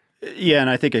lunch. Yeah, and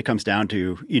I think it comes down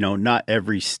to, not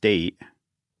every state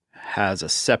has a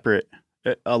separate.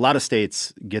 A lot of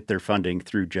states get their funding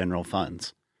through general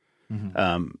funds,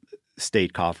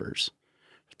 state coffers,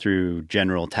 through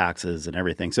general taxes and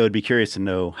everything. So I'd be curious to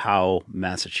know how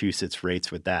Massachusetts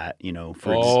rates with that.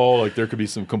 Like there could be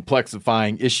some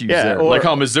complexifying issues there, like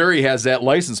how Missouri has that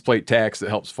license plate tax that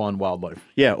helps fund wildlife.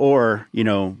 Yeah, or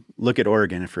look at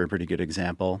Oregon for a pretty good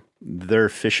example. Their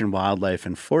fish and wildlife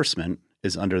enforcement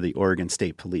is under the Oregon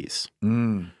State Police.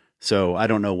 So I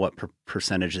don't know what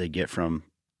percentage they get from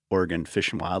Oregon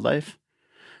Fish and Wildlife,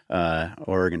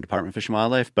 Oregon Department of Fish and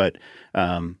Wildlife. But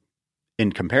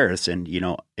in comparison,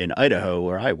 in Idaho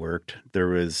where I worked, it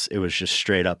was just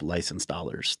straight up license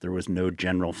dollars. There was no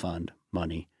general fund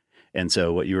money. And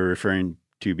so what you were referring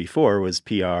to before was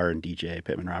PR and DJ,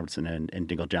 Pittman Robertson and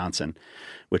Dingle Johnson,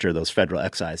 which are those federal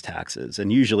excise taxes.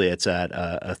 And usually it's at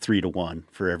a 3-to-1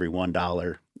 for every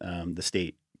 $1 the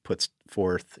state puts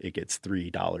forth, it gets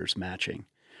 $3 matching.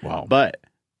 Wow. But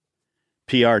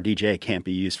PR DJ can't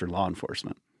be used for law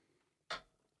enforcement.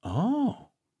 Oh.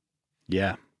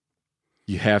 Yeah.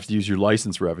 You have to use your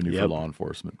license revenue for law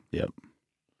enforcement. Yep.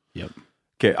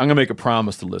 Okay, I'm going to make a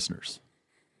promise to listeners.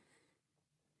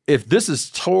 If this is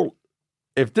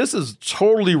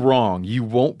totally wrong, you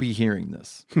won't be hearing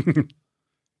this.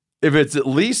 If it's at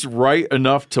least right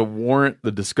enough to warrant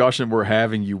the discussion we're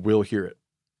having, you will hear it.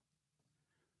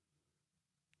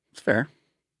 It's fair.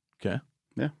 Okay.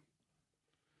 Yeah.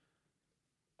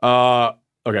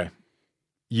 Okay.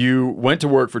 You went to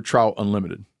work for Trout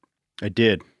Unlimited. I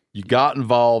did. You got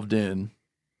involved in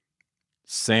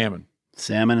salmon.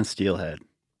 Salmon and steelhead.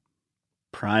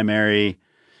 Primary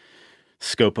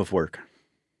scope of work.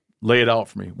 Lay it out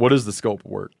for me. What is the scope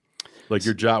of work? Like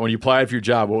your job, when you applied for your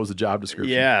job, what was the job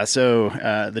description? Yeah, so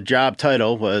the job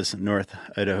title was North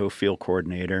Idaho Field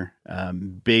Coordinator.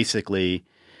 Basically,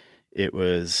 it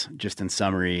was, just in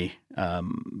summary,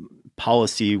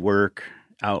 policy work,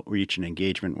 outreach and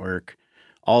engagement work,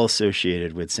 all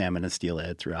associated with salmon and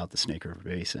steelhead throughout the Snake River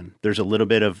Basin. There's a little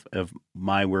bit of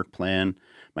my work plan,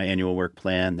 my annual work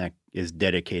plan, that is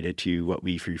dedicated to what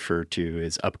we refer to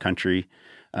as upcountry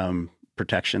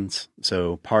protections.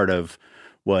 So part of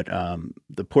what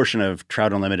the portion of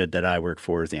Trout Unlimited that I work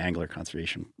for is the Angler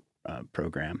Conservation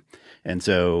Program. And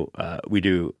so we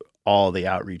do all the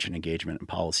outreach and engagement and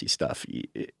policy stuff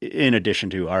in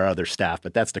addition to our other staff,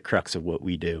 but that's the crux of what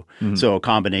we do. Mm-hmm. So a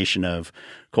combination of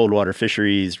cold water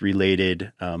fisheries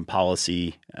related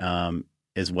policy,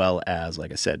 as well as,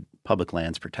 like I said, public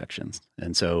lands protections.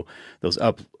 And so those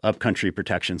upcountry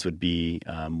protections would be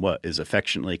what is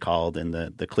affectionately called in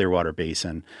the Clearwater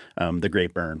Basin, the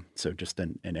Great Burn. So just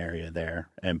an area there.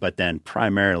 But then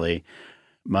primarily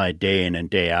my day in and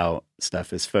day out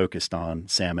stuff is focused on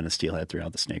salmon and steelhead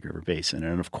throughout the Snake River Basin.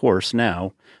 And of course,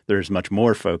 now there's much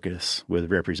more focus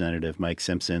with Representative Mike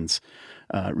Simpson's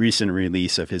recent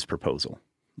release of his proposal,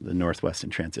 the Northwest in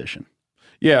Transition.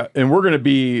 Yeah, and we're going to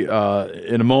be,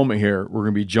 in a moment here, we're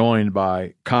going to be joined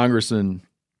by Congressman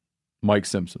Mike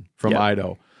Simpson from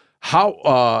Idaho.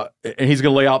 And he's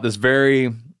going to lay out this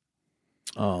very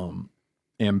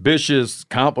ambitious,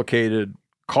 complicated,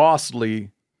 costly,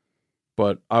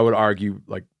 but I would argue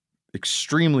like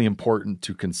extremely important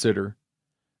to consider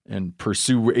and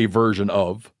pursue a version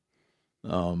of,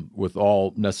 with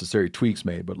all necessary tweaks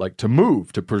made, but like to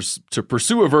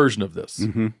pursue a version of this,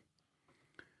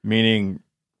 meaning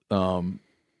the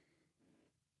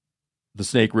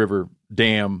Snake River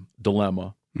Dam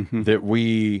dilemma,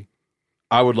 that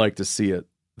I would like to see it,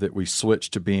 that we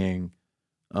switch to being,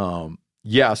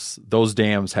 yes, those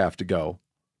dams have to go.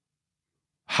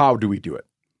 How do we do it?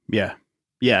 Yeah.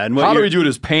 Yeah. And how do we do it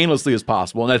as painlessly as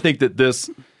possible? And I think that this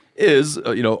is,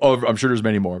 I'm sure there's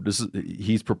many more.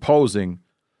 He's proposing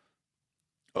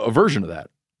a version of that,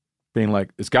 being like,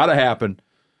 it's got to happen.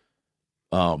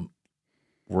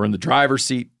 We're in the driver's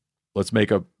seat. Let's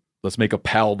make a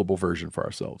palatable version for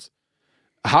ourselves.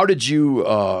 How did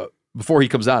you, before he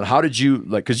comes out, how did you,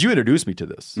 because you introduced me to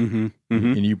this, and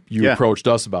you approached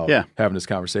us about having this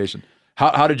conversation.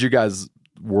 How did you guys'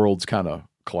 worlds kind of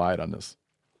collide on this?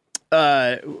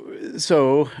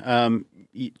 Trout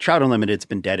Unlimited's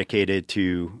been dedicated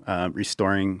to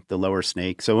restoring the lower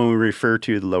snake. So when we refer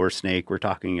to the lower snake, we're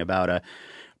talking about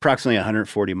approximately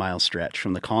 140-mile stretch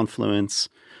from the confluence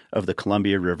of the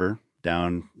Columbia River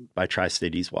down by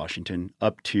Tri-State East Washington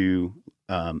up to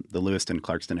the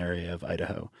Lewiston-Clarkston area of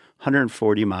Idaho.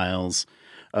 140 miles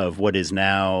of what is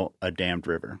now a dammed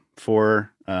river.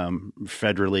 4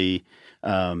 federally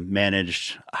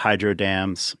managed hydro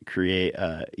dams create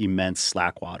immense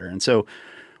slack water. And so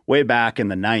way back in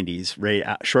the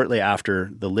 90s, shortly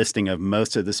after the listing of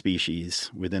most of the species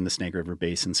within the Snake River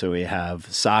Basin, so we have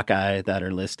sockeye that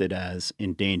are listed as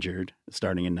endangered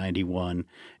starting in 91,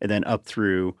 and then up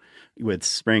through with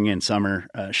spring and summer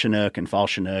Chinook and fall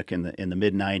Chinook in the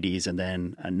mid 90s, and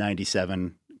then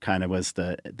 97 kind of was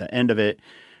the end of it,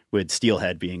 with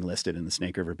steelhead being listed in the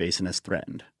Snake River Basin as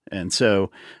threatened. And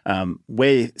so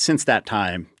since that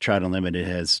time, Trout Unlimited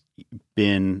has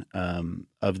been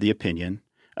of the opinion,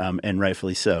 and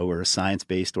rightfully so, we're a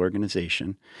science-based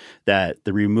organization, that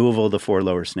the removal of the 4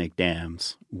 lower snake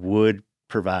dams would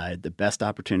provide the best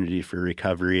opportunity for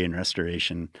recovery and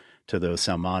restoration to those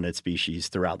salmonid species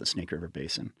throughout the Snake River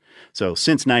Basin. So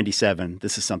since 97,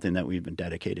 this is something that we've been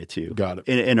dedicated to. Got it.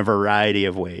 In a variety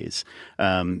of ways.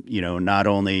 Not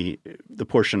only the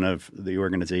portion of the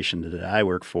organization that I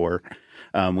work for,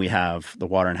 we have the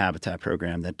Water and Habitat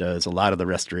Program that does a lot of the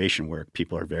restoration work.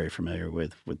 People are very familiar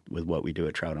with what we do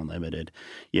at Trout Unlimited,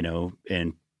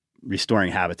 and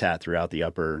restoring habitat throughout the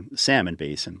upper salmon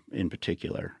basin in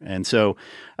particular. And so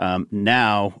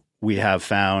now we have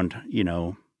found,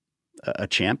 a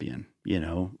champion,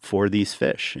 for these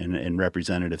fish in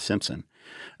Representative Simpson.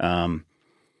 And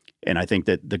I think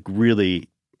that the really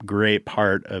great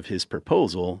part of his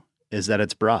proposal is that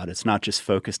it's broad. It's not just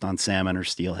focused on salmon or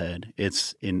steelhead.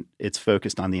 It's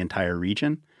focused on the entire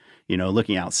region,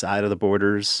 looking outside of the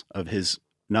borders of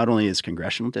not only his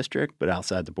congressional district, but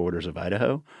outside the borders of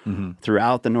Idaho,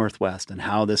 throughout the Northwest, and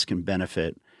how this can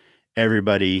benefit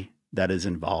everybody that is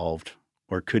involved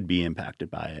or could be impacted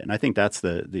by it. And I think that's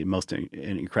the most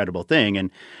incredible thing.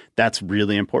 And that's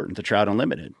really important to Trout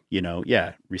Unlimited,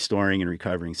 restoring and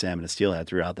recovering salmon and steelhead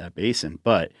throughout that basin,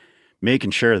 but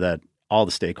making sure that all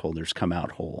the stakeholders come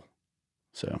out whole.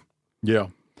 So, yeah.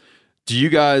 Do you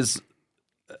guys,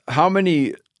 I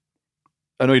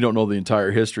know you don't know the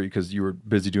entire history because you were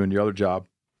busy doing your other job.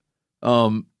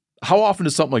 How often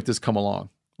does something like this come along,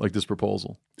 like this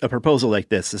proposal? A proposal like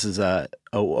this is a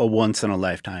once in a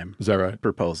lifetime. Is that right?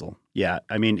 Proposal. Yeah.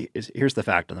 I mean, here's the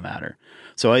fact of the matter.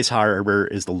 So Ice Harbor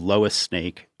is the lowest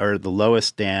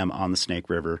dam on the Snake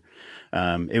River.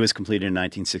 It was completed in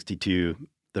 1962.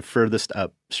 The furthest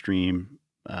upstream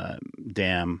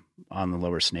dam on the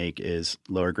Lower Snake is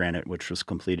Lower Granite, which was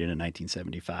completed in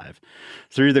 1975.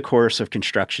 Through the course of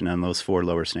construction on those 4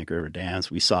 Lower Snake River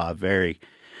dams, we saw very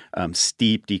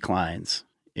steep declines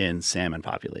in salmon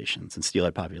populations and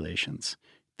steelhead populations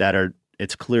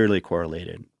it's clearly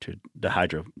correlated to the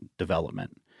hydro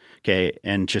development. Okay.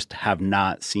 And just have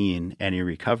not seen any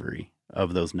recovery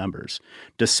of those numbers,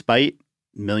 despite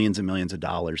millions and millions of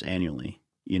dollars annually,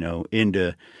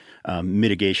 into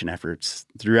mitigation efforts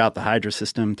throughout the hydro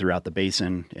system, throughout the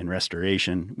basin, and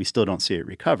restoration. We still don't see it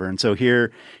recover. And so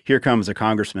here comes a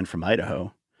congressman from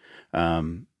Idaho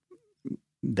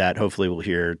that hopefully will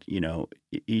hear,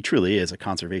 he truly is a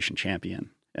conservation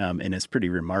champion, and it's pretty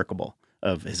remarkable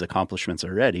of his accomplishments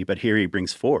already. But here he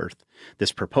brings forth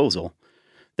this proposal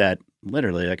that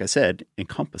literally, like I said,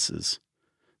 encompasses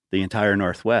the entire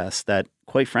Northwest, that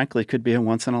quite frankly could be a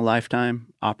once in a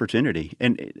lifetime opportunity.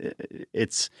 And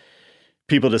it's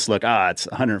people just look, it's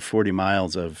 140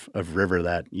 miles of river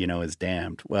that, is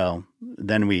dammed. Well,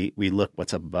 then we look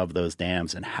what's up above those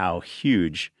dams and how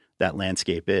huge that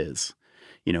landscape is.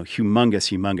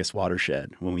 Humongous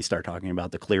watershed when we start talking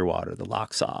about the Clearwater, the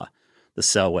Lochsaw, the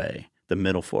Selway, the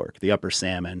Middle Fork, the Upper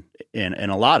Salmon, and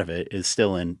a lot of it is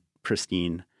still in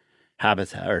pristine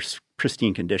habitat or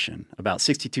pristine condition. About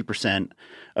 62%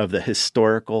 of the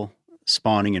historical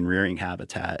spawning and rearing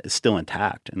habitat is still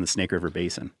intact in the Snake River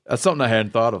Basin. That's something I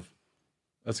hadn't thought of.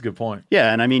 That's a good point.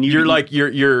 Yeah, and I mean,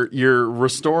 you're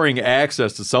restoring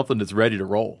access to something that's ready to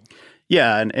roll.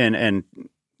 Yeah, and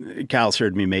Cal's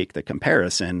heard me make the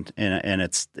comparison, and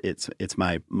it's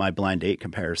my blind date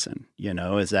comparison,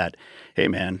 is that, hey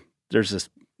man, there's this,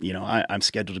 I'm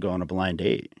scheduled to go on a blind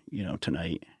date,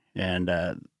 tonight, and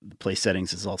the place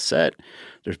settings is all set.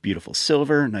 There's beautiful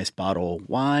silver, nice bottle of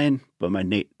wine, but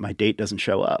my date doesn't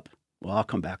show up. Well, I'll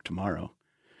come back tomorrow.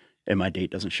 And my date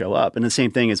doesn't show up. And the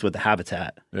same thing is with the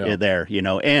habitat there,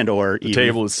 and or the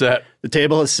table is set. The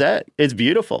table is set. It's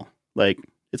beautiful. Like,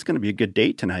 it's going to be a good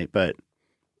date tonight, but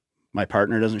my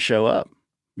partner doesn't show up,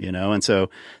 and so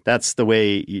that's the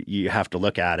way you have to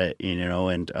look at it,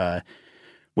 and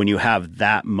when you have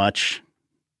that much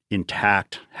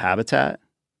intact habitat,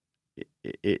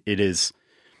 it is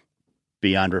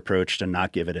beyond reproach to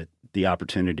not give it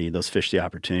those fish the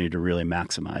opportunity to really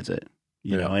maximize it.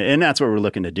 And that's what we're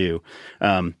looking to do.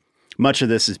 Much of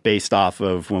this is based off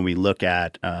of when we look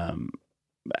at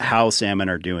how salmon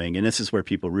are doing. And this is where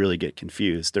people really get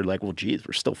confused. They're like, well, geez,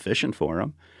 we're still fishing for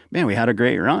them. Man, we had a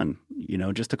great run,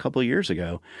 just a couple of years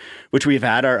ago, which we've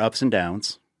had our ups and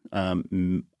downs.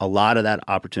 A lot of that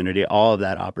opportunity, all of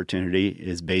that opportunity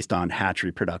is based on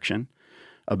hatchery production.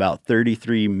 About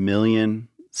 33 million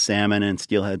salmon and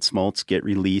steelhead smolts get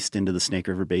released into the Snake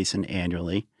River Basin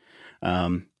annually.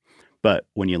 But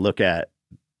when you look at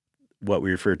what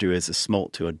we refer to as the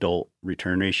smolt to adult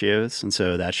return ratios, and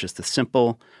so that's just the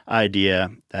simple idea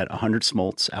that 100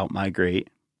 smolts outmigrate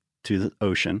to the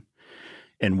ocean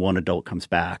and one adult comes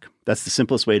back. That's the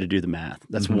simplest way to do the math.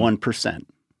 That's 1%.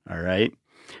 All right.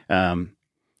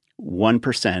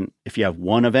 1%, if you have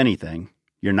one of anything,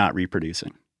 you're not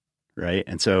reproducing. Right.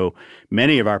 And so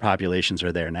many of our populations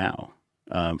are there now.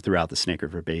 Throughout the Snake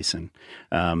River Basin,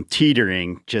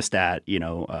 teetering just at,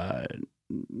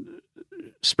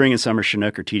 spring and summer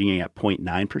Chinook are teetering at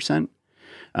 0.9%.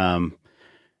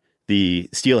 The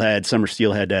summer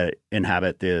steelhead that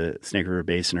inhabit the Snake River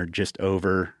Basin are just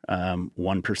over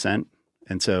 1%.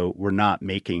 And so we're not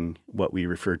making what we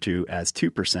refer to as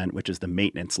 2%, which is the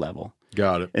maintenance level.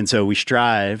 Got it. And so we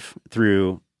strive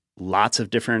through lots of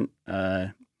different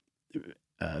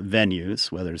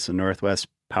venues, whether it's the Northwest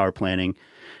Power Planning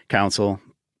Council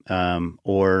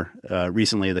or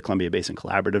recently the Columbia Basin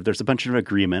Collaborative. There's a bunch of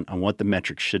agreement on what the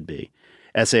metrics should be.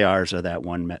 SARs are that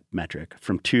one metric.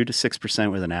 From 2 to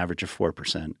 6% with an average of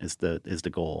 4% is the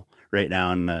goal. Right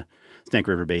now in the Snake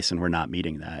River Basin, we're not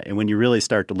meeting that. And when you really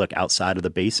start to look outside of the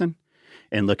basin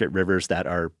and look at rivers that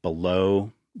are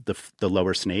below the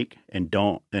lower Snake and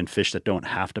fish that don't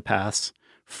have to pass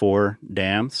 4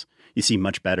 dams, you see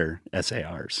much better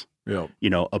SARs. Yeah.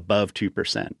 Above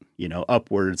 2%,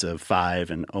 upwards of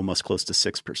 5 and almost close to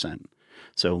 6%.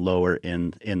 So lower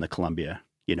in the Columbia,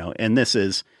 and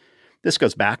this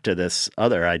goes back to this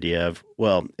other idea of,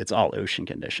 well, it's all ocean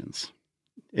conditions.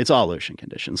 It's all ocean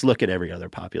conditions. Look at every other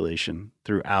population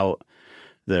throughout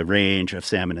the range of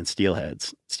salmon and steelhead.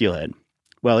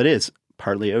 Well, it is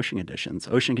partly ocean conditions.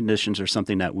 Ocean conditions are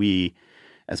something that we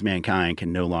as mankind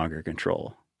can no longer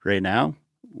control. Right now,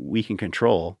 we can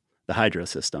control the hydro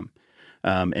system.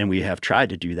 And we have tried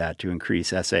to do that to increase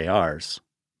SARs,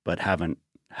 but haven't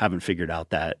figured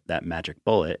out that magic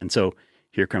bullet. And so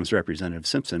here comes Representative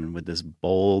Simpson with this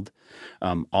bold,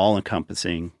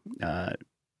 all-encompassing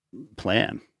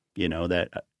plan, that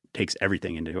takes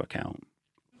everything into account.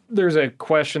 There's a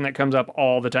question that comes up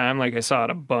all the time. Like, I saw it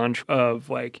a bunch of,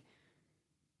 like,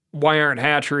 why aren't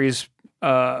hatcheries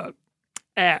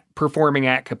performing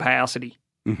at capacity?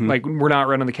 Mm-hmm. Like, we're not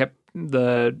running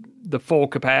the full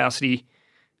capacity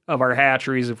of our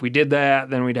hatcheries. If we did that,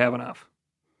 then we'd have enough.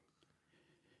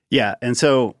 Yeah. And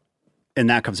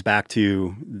that comes back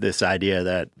to this idea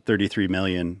that 33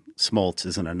 million smolts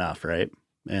isn't enough, right?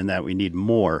 And that we need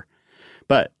more.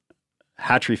 But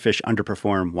hatchery fish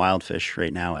underperform wild fish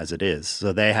right now as it is.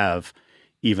 So they have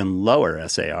even lower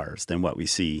SARs than what we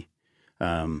see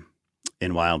in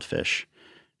wild fish.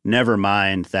 Never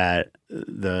mind that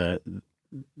the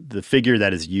figure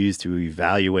that is used to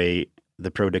evaluate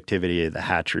the productivity of the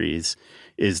hatcheries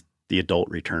is the adult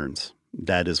returns.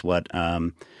 That is what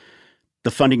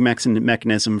the funding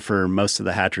mechanism for most of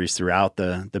the hatcheries throughout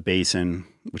the basin,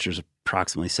 which is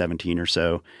approximately 17 or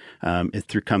so,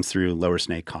 comes through Lower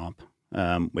Snake Comp,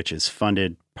 which is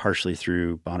funded partially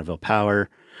through Bonneville Power,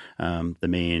 the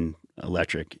main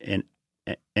electric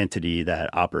entity that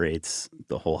operates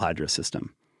the whole hydro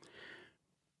system.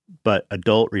 But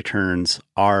adult returns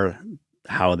are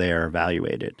how they are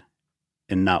evaluated,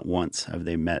 and not once have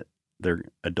they met their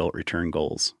adult return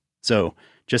goals. So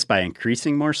just by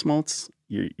increasing more smolts,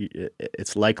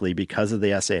 it's likely because of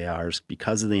the SARs,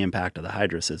 because of the impact of the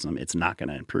hydro system, it's not going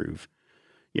to improve,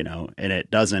 and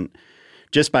it doesn't,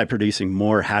 just by producing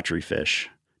more hatchery fish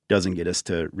doesn't get us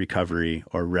to recovery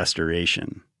or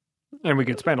restoration And we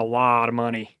could spend a lot of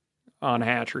money on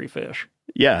hatchery fish.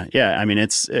 Yeah. I mean,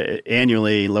 it's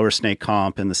annually lower snake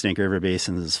comp in the Snake River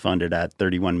Basin is funded at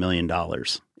 $31 million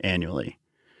annually.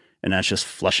 And that's just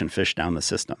flushing fish down the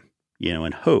system,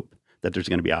 and hope that there's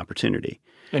going to be opportunity.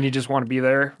 And you just want to be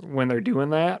there when they're doing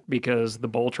that because the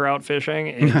bull trout fishing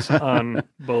is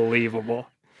unbelievable.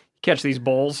 You catch these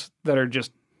bulls that are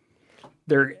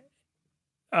they're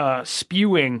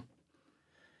spewing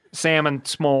salmon,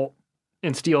 smolt,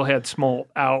 and steelhead smolt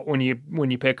out when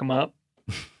you pick them up.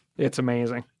 It's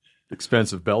amazing.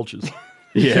 Expensive belches.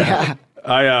 Yeah.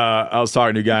 I was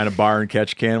talking to a guy in a bar in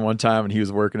Ketchikan one time, and he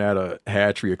was working at a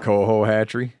hatchery, a coho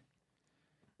hatchery.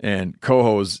 And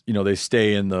cohos, they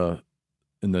stay in the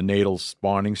natal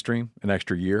spawning stream an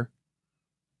extra year,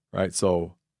 right?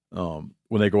 So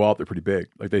when they go out, they're pretty big.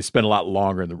 Like they spend a lot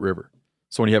longer in the river.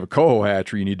 So when you have a coho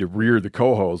hatchery, you need to rear the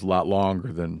cohos a lot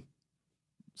longer than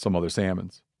some other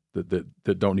salmons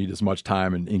that don't need as much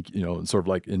time and sort of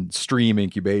like in stream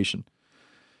incubation.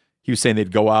 He was saying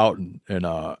they'd go out and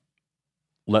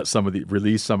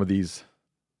release some of these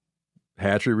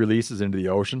hatchery releases into the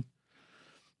ocean,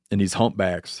 and these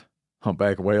humpback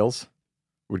whales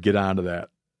would get onto that.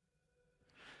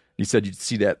 He said you'd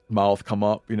see that mouth come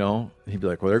up, and he'd be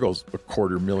like, well, there goes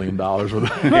 $250,000 worth of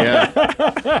yeah.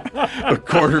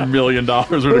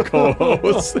 $250,000 worth of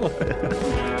cohos.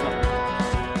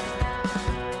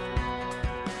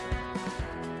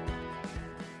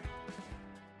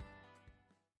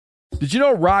 Did you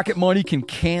know Rocket Money can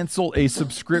cancel a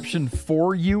subscription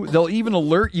for you? They'll even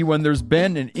alert you when there's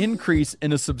been an increase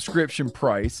in a subscription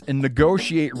price and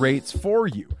negotiate rates for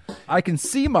you. I can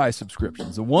see my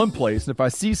subscriptions in one place, and if I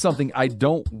see something I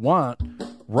don't want,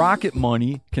 Rocket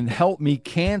Money can help me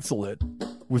cancel it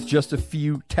with just a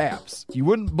few taps. You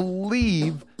wouldn't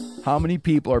believe how many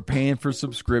people are paying for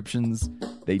subscriptions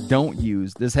they don't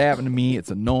use. This happened to me. It's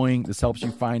annoying. This helps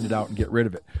you find it out and get rid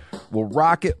of it. Well,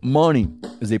 Rocket Money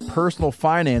is a personal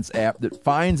finance app that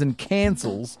finds and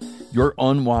cancels your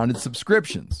unwanted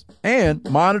subscriptions and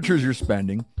monitors your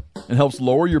spending and helps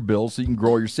lower your bills so you can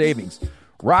grow your savings.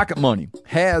 Rocket Money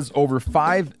has over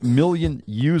 5 million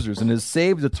users and has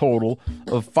saved a total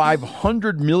of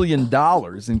 $500 million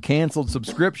in canceled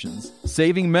subscriptions,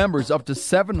 saving members up to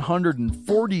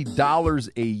 $740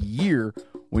 a year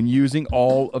when using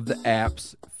all of the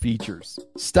app's features.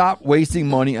 Stop wasting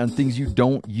money on things you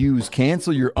don't use.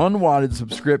 Cancel your unwanted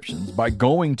subscriptions by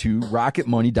going to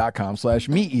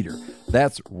rocketmoney.com/meateater.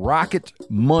 That's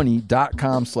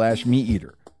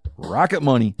rocketmoney.com/meateater.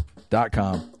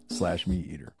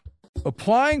 rocketmoney.com/meateater.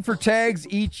 Applying for tags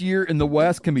each year in the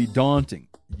West can be daunting.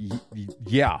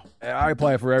 Yeah, I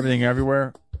apply for everything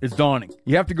everywhere. It's daunting.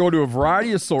 You have to go to a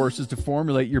variety of sources to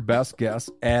formulate your best guess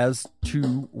as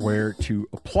to where to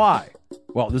apply.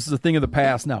 Well, this is a thing of the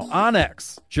past now.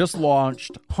 OnX just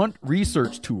launched hunt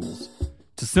research tools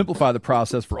to simplify the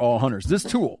process for all hunters. This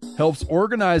tool helps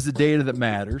organize the data that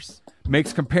matters,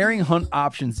 makes comparing hunt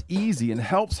options easy, and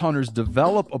helps hunters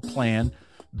develop a plan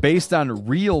based on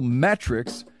real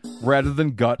metrics rather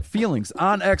than gut feelings.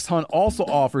 OnX Hunt also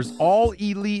offers all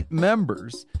elite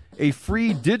members a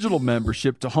free digital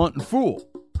membership to Hunt and Fool,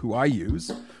 who I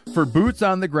use, for boots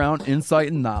on the ground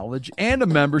insight and knowledge, and a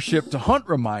membership to Hunt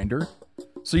Reminder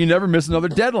so you never miss another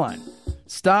deadline.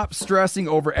 Stop stressing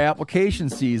over application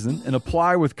season and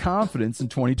apply with confidence in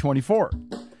 2024.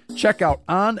 Check out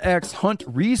OnX Hunt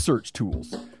Research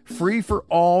Tools, free for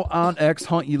all OnX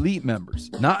Hunt Elite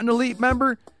members. Not an Elite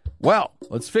member? Well,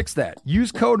 let's fix that.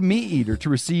 Use code MeatEater to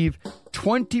receive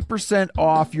 20%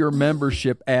 off your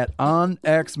membership at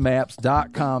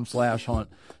onxmaps.com/hunt.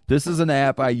 This is an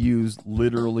app I use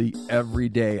literally every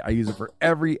day. I use it for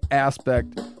every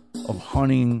aspect of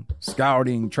hunting,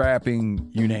 scouting, trapping,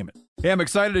 you name it. Hey, I'm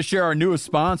excited to share our newest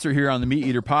sponsor here on the Meat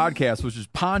Eater podcast, which is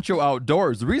Poncho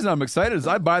Outdoors. The reason I'm excited is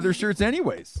I buy their shirts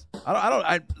anyways.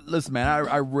 Listen, man,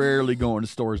 I rarely go into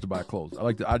stores to buy clothes.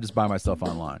 I just buy my stuff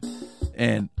online.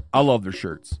 And I love their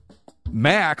shirts.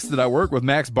 Max, that I work with,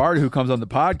 Max Barty, who comes on the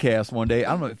podcast one day,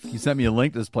 I don't know if he sent me a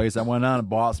link to this place. I went on and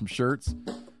bought some shirts.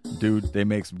 Dude, they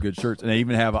make some good shirts. And they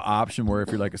even have an option where if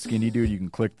you're like a skinny dude, you can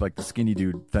click like the skinny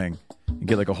dude thing and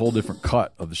get like a whole different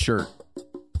cut of the shirt.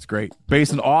 It's great.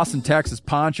 Based in Austin, Texas,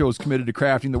 Poncho is committed to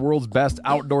crafting the world's best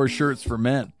outdoor shirts for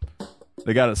men.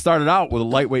 They got it started out with a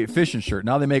lightweight fishing shirt.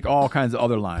 Now they make all kinds of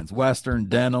other lines. Western,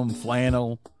 denim,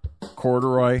 flannel,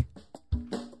 corduroy.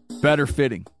 Better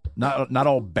fitting. Not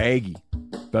all baggy.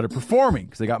 Better performing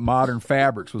because they got modern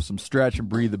fabrics with some stretch and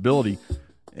breathability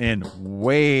and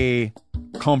way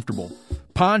comfortable.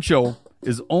 Poncho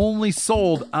is only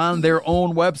sold on their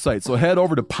own website. So head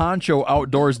over to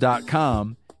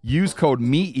ponchooutdoors.com. Use code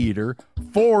MeatEater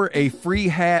for a free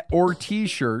hat or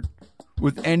t-shirt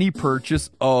with any purchase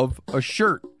of a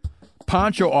shirt.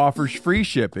 Poncho offers free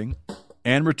shipping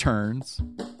and returns,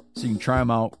 so you can try them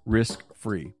out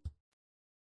risk-free.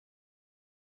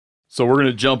 So we're going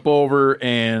to jump over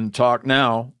and talk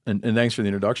now, and thanks for the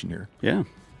introduction here. Yeah.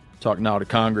 Talk now to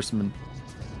Congressman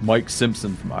Mike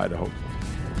Simpson from Idaho.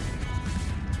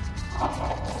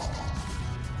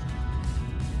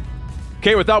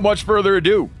 Okay, without much further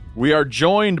ado, we are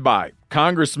joined by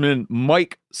Congressman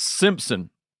Mike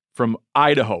Simpson from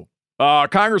Idaho.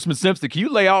 Congressman Simpson, can you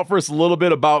lay out for us a little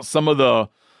bit about some of the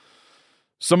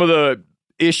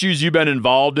issues you've been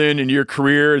involved in your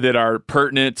career that are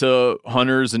pertinent to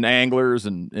hunters and anglers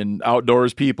and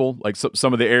outdoors people, like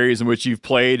some of the areas in which you've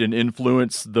played and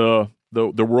influenced the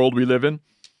world we live in?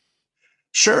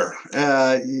 Sure.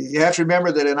 You have to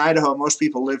remember that in Idaho, most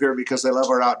people live here because they love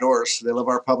our outdoors. They love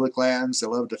our public lands. They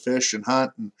love to fish and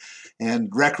hunt and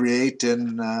recreate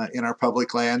in our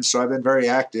public lands. So I've been very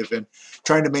active in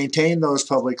trying to maintain those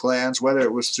public lands, whether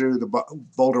it was through the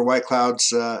Boulder White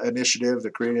Clouds initiative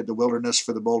that created the wilderness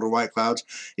for the Boulder White Clouds.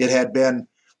 It had been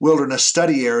wilderness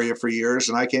study area for years,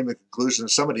 and I came to the conclusion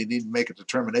that somebody needed to make a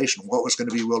determination what was going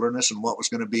to be wilderness and what was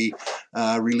going to be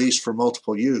released for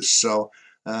multiple use. So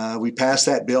we passed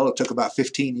that bill. It took about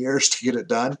 15 years to get it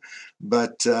done,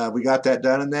 but we got that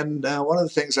done. And then one of the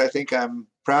things I think I'm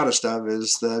proudest of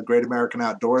is the Great American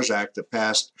Outdoors Act that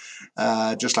passed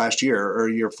just last year, or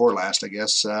year before last, I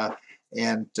guess. That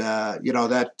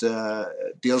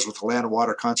deals with the Land and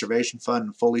Water Conservation Fund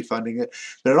and fully funding it,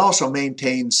 but it also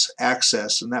maintains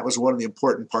access, and that was one of the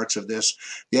important parts of this,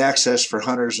 the access for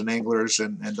hunters and anglers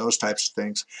and those types of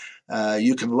things.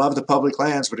 You can love the public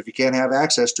lands, but if you can't have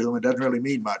access to them, it doesn't really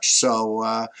mean much.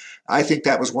 So I think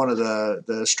that was one of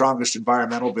the strongest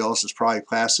environmental bills that's probably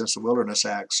passed since the Wilderness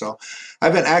Act. So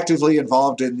I've been actively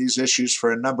involved in these issues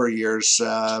for a number of years,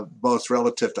 both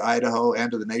relative to Idaho and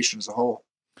to the nation as a whole.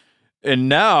 And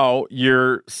now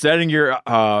you're setting your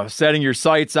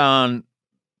sights on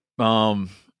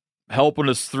helping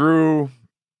us through,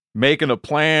 making a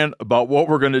plan about what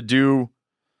we're going to do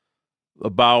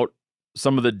about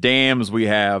some of the dams we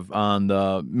have on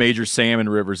the major salmon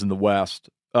rivers in the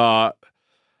West. I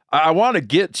want to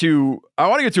get to a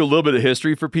little bit of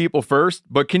history for people first,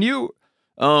 but can you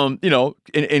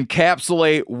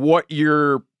encapsulate what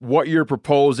you're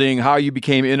proposing, how you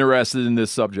became interested in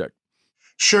this subject?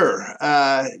 Sure.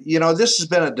 This has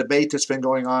been a debate that's been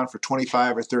going on for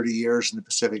 25 or 30 years in the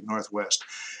Pacific Northwest.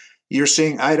 You're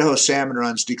seeing Idaho salmon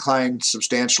runs decline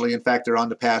substantially. In fact, they're on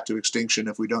the path to extinction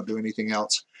if we don't do anything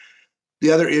else.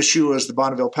 The other issue is the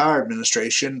Bonneville Power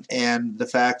Administration and the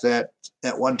fact that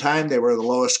at one time they were the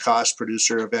lowest cost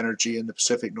producer of energy in the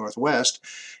Pacific Northwest.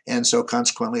 And so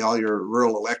consequently, all your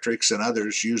rural electrics and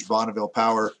others used Bonneville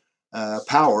Power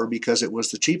because it was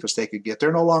the cheapest they could get.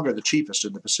 They're no longer the cheapest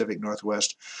in the Pacific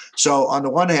Northwest. So on the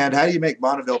one hand, how do you make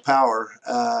Bonneville Power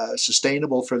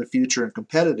sustainable for the future and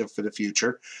competitive for the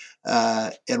future?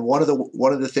 And one of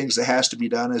the things that has to be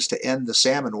done is to end the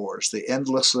salmon wars, the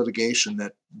endless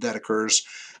litigation that occurs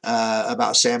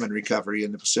about salmon recovery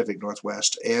in the Pacific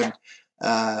Northwest. And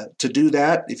to do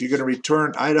that, if you're going to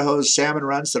return Idaho's salmon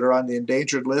runs that are on the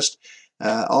endangered list,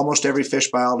 almost every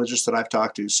fish biologist that I've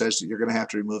talked to says that you're going to have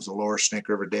to remove the lower Snake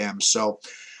River dams. So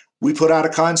we put out a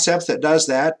concept that does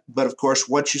that. But of course,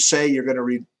 once you say you're going to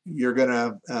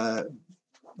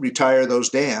retire those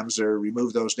dams or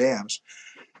remove those dams,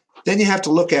 then you have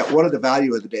to look at what are the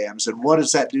value of the dams and what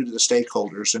does that do to the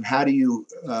stakeholders and how do you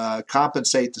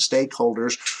compensate the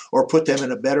stakeholders or put them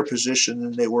in a better position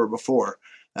than they were before.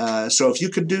 So if you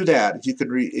could do that,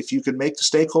 if you can make the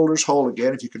stakeholders whole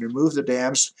again, if you can remove the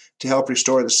dams to help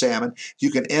restore the salmon, if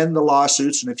you can end the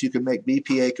lawsuits, and if you can make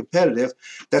BPA competitive,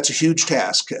 that's a huge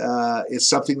task. It's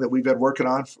something that we've been working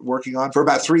on for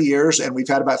about 3 years, and we've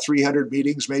had about 300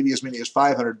 meetings, maybe as many as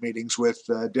 500 meetings with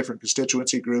different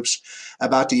constituency groups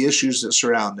about the issues that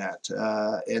surround that.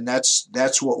 And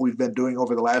that's what we've been doing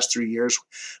over the last 3 years.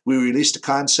 We released a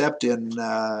concept in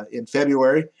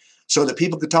February, so that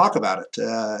people could talk about it.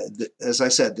 As I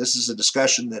said, this is a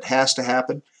discussion that has to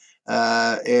happen,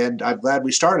 and I'm glad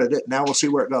we started it. Now we'll see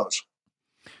where it goes.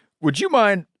 Would you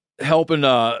mind helping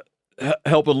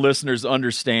listeners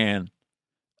understand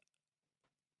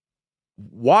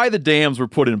why the dams were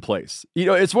put in place?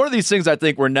 It's one of these things I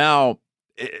think where now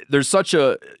there's such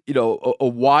a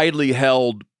widely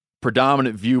held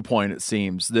predominant viewpoint, it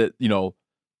seems, that,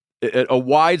 a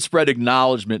widespread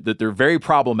acknowledgement that they're very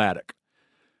problematic.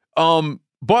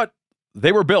 But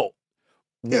they were built.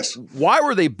 Yes. Why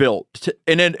were they built?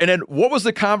 And then what was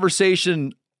the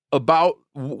conversation about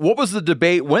what was the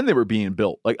debate when they were being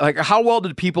built? Like how well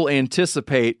did people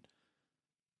anticipate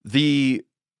the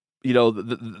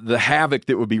havoc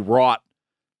that would be wrought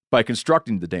by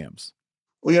constructing the dams?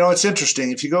 Well, it's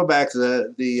interesting. If you go back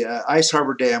to the Ice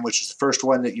Harbor Dam, which is the first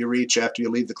one that you reach after you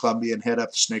leave the Columbia and head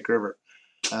up the Snake River,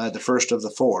 the first of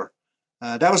the four,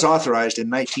 that was authorized in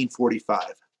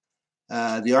 1945.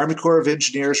 The Army Corps of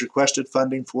Engineers requested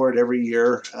funding for it every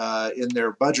year in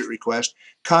their budget request.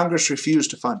 Congress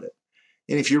refused to fund it.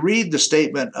 And if you read the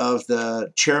statement of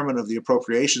the chairman of the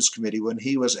Appropriations Committee when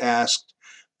he was asked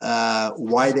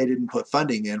why they didn't put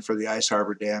funding in for the Ice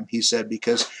Harbor Dam, he said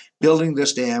because building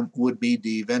this dam would be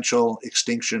the eventual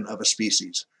extinction of a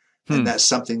species. And that's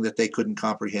something that they couldn't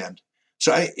comprehend.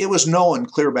 So it was known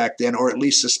clear back then, or at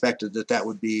least suspected that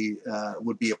would be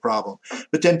a problem.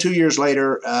 But then 2 years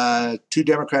later, two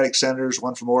Democratic senators,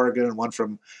 one from Oregon and one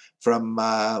from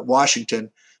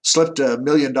Washington, slipped $1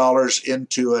 million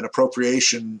into an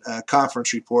appropriation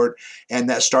conference report, and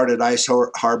that started Ice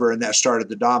Harbor, and that started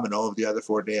the domino of the other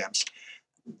four dams.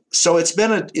 So it's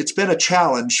been a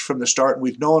challenge from the start, and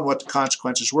we've known what the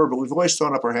consequences were, but we've always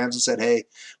thrown up our hands and said, hey,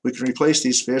 we can replace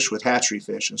these fish with hatchery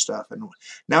fish and stuff. And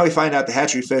now we find out the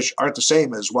hatchery fish aren't the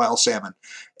same as wild salmon.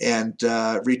 And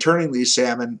returning these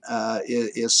salmon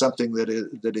is something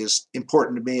that is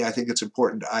important to me. I think it's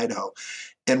important to Idaho.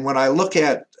 And when I look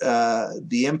at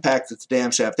the impact that the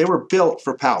dams have, they were built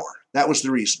for power. That was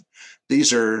the reason.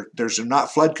 These are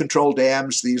not flood control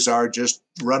dams. These are just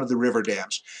run-of-the-river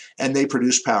dams, and they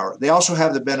produce power. They also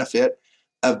have the benefit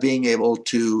of being able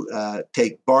to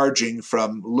take barging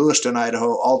from Lewiston,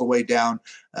 Idaho, all the way down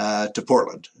to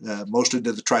Portland, mostly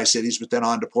to the Tri-Cities, but then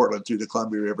on to Portland through the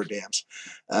Columbia River dams.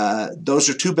 Those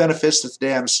are two benefits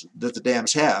that the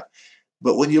dams have.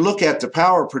 But when you look at the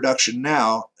power production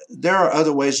now, there are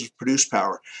other ways to produce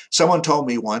power. Someone told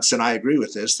me once, and I agree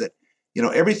with this, that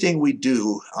everything we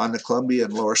do on the Columbia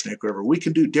and Lower Snake River, we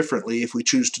can do differently if we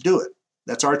choose to do it.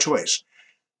 That's our choice.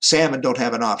 Salmon don't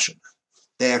have an option.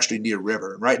 They actually need a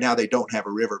river. And right now they don't have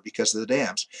a river because of the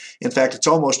dams. In fact, it's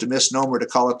almost a misnomer to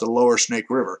call it the Lower Snake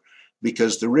River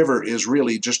because the river is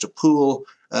really just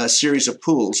a series of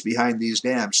pools behind these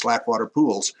dams, slackwater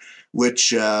pools,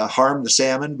 which harm the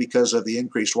salmon because of the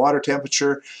increased water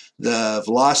temperature. The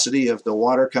velocity of the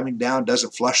water coming down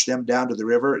doesn't flush them down to the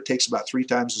river. It takes about 3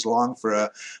 times as long for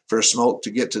a smolt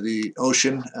to get to the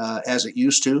ocean as it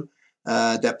used to.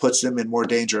 That puts them in more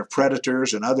danger of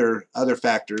predators and other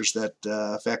factors that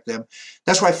affect them.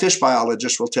 That's why fish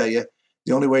biologists will tell you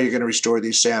the only way you're going to restore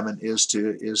these salmon is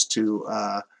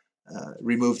to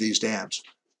remove these dams.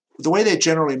 The way they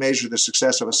generally measure the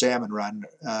success of a salmon run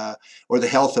or the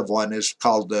health of one is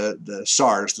called the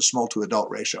SARS, the smolt to adult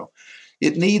ratio.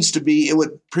 It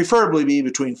would preferably be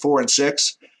between 4 and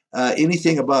 6.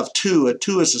 Anything above 2, a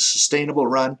 2 is a sustainable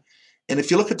run. And if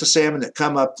you look at the salmon that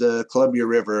come up the Columbia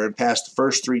River and pass the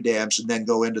first 3 dams and then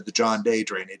go into the John Day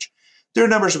drainage, their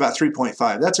number's about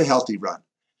 3.5. That's a healthy run.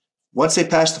 Once they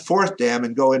pass the 4th dam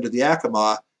and go into the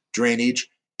Yakima drainage,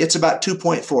 it's about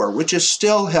 2.4, which is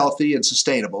still healthy and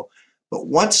sustainable. But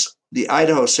once the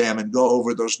Idaho salmon go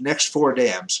over those next 4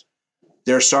 dams,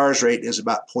 their SARS rate is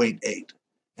about 0.8.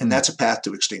 And that's a path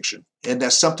to extinction. And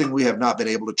that's something we have not been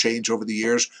able to change over the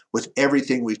years with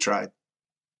everything we've tried.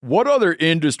 What other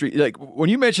industry, like when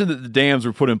you mentioned that the dams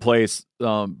were put in place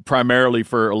primarily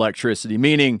for electricity,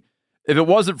 meaning if it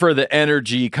wasn't for the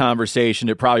energy conversation,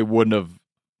 it probably wouldn't have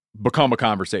become a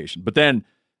conversation. But then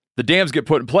the dams get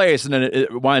put in place and then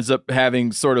it winds up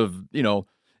having sort of,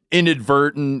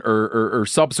 inadvertent or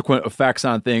subsequent effects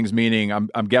on things, meaning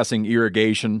I'm guessing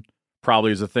irrigation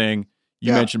probably is a thing.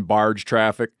 You mentioned barge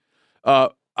traffic.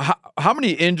 How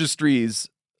many industries,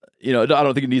 I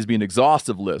don't think it needs to be an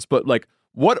exhaustive list, but like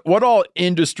what all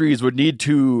industries would need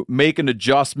to make an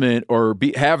adjustment or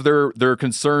have their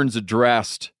concerns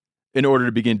addressed in order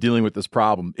to begin dealing with this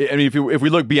problem? I mean, if we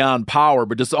look beyond power,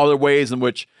 but just other ways in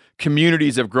which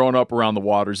communities have grown up around the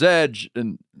water's edge,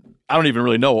 and I don't even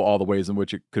really know all the ways in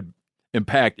which it could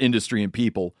impact industry and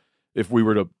people if we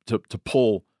were to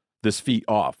pull this feat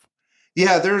off.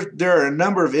 Yeah, there are a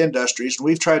number of industries, and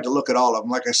we've tried to look at all of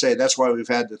them. Like I say, that's why we've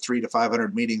had the 300 to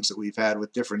 500 meetings that we've had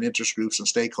with different interest groups and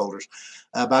stakeholders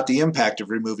about the impact of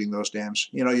removing those dams.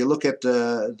 You look at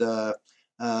the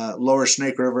Lower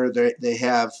Snake River. They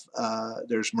have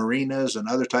there's marinas and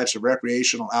other types of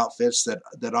recreational outfits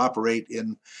that operate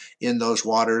in those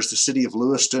waters. The city of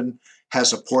Lewiston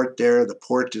has a port there. The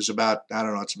port is about,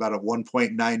 it's about a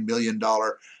 $1.9 million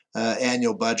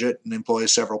annual budget and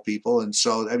employs several people. And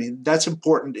so, I mean, that's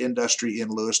important industry in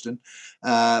Lewiston.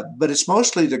 But it's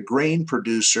mostly the grain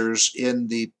producers in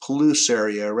the Palouse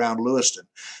area around Lewiston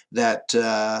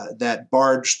that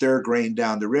barge their grain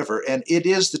down the river. And it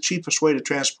is the cheapest way to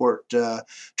transport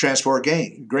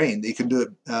grain. You can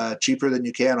do it cheaper than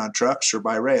you can on trucks or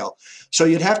by rail. So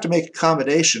you'd have to make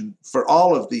accommodation for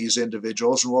all of these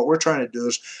individuals. And what we're trying to do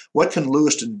is, what can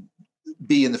Lewiston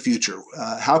be in the future?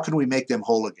 How can we make them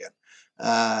whole again?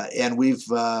 And we've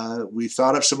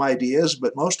thought of some ideas,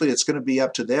 but mostly it's going to be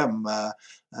up to them,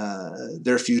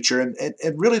 their future. And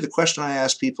really the question I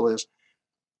ask people is,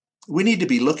 we need to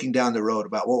be looking down the road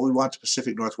about what we want the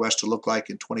Pacific Northwest to look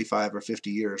like in 25 or 50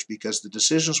 years, because the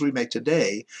decisions we make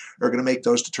today are going to make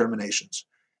those determinations.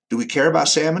 Do we care about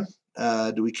salmon?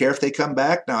 Do we care if they come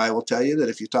back? Now, I will tell you that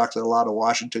if you talk to a lot of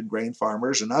Washington grain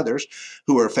farmers and others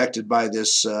who are affected by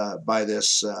this dam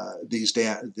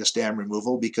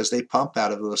removal, because they pump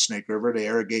out of the Snake River to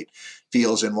irrigate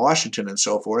fields in Washington and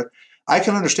so forth, I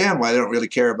can understand why they don't really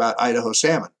care about Idaho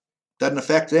salmon. Doesn't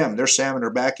affect them. Their salmon are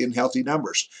back in healthy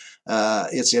numbers.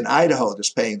 It's in Idaho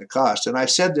that's paying the cost. And I've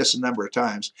said this a number of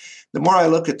times. The more I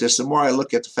look at this, the more I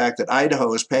look at the fact that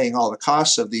Idaho is paying all the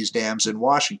costs of these dams in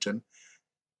Washington,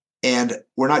 and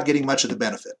we're not getting much of the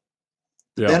benefit.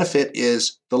 The benefit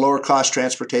is the lower cost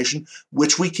transportation,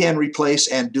 which we can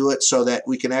replace and do it so that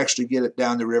we can actually get it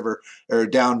down the river or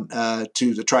down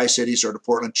to the Tri-Cities or to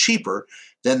Portland cheaper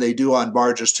than they do on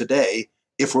barges today,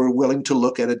 if we're willing to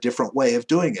look at a different way of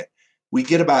doing it. We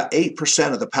get about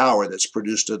 8% of the power that's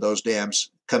produced of those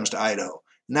dams comes to Idaho,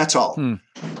 and that's all.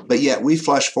 But yet we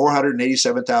flush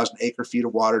 487,000 acre feet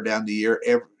of water down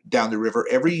the river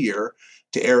every year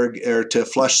to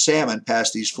flush salmon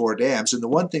past these 4 dams. And the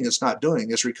one thing it's not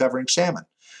doing is recovering salmon.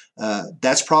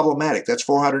 That's problematic. That's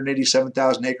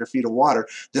 487,000 acre feet of water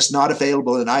that's not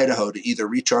available in Idaho to either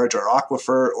recharge our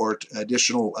aquifer or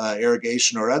additional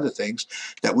irrigation or other things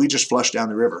that we just flush down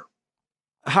the river.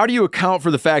 How do you account for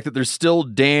the fact that there's still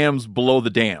dams below the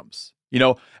dams? You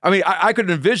know, I mean, I could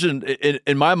envision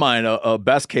in my mind a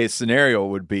best case scenario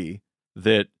would be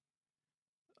that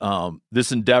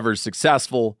this endeavor is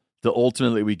successful, that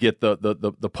ultimately we get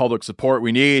the public support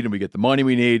we need and we get the money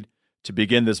we need to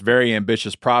begin this very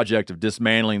ambitious project of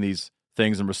dismantling these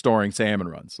things and restoring salmon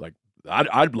runs. Like,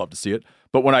 I'd love to see it.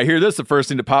 But when I hear this, the first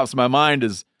thing that pops in my mind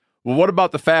is, well, what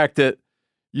about the fact that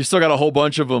you still got a whole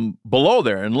bunch of them below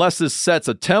there? Unless this sets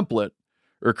a template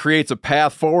or creates a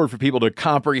path forward for people to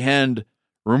comprehend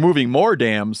removing more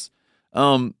dams,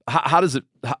 how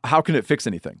can it fix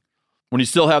anything when you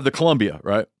still have the Columbia,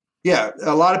 right? Yeah,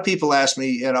 a lot of people ask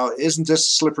me, isn't this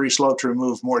a slippery slope to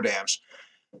remove more dams?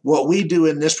 What we do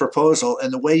in this proposal,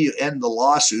 and the way you end the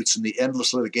lawsuits and the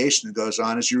endless litigation that goes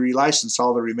on, is you relicense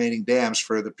all the remaining dams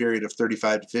for the period of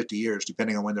 35 to 50 years,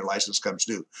 depending on when their license comes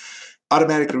due.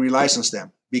 Automatically relicense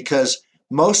them, because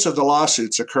most of the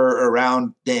lawsuits occur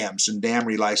around dams and dam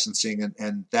relicensing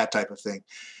and that type of thing.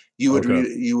 You would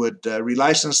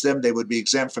relicense them. They would be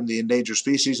exempt from the Endangered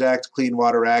Species Act, Clean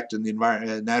Water Act, and the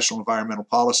National Environmental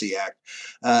Policy Act.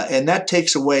 And that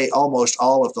takes away almost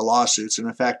all of the lawsuits. And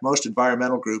in fact, most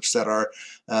environmental groups that are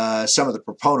some of the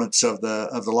proponents of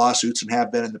the lawsuits and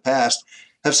have been in the past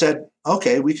have said,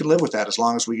 okay, we can live with that as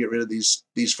long as we get rid of these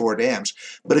 4 dams.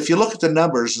 But if you look at the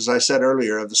numbers, as I said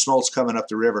earlier, of the smolts coming up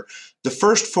the river, the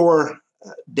first 4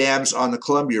 dams on the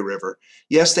Columbia River,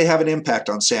 yes, they have an impact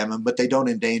on salmon, but they don't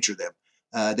endanger them.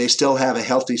 They still have a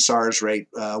healthy SARS rate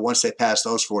once they pass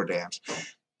those 4 dams.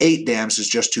 8 dams is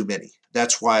just too many.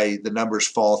 That's why the numbers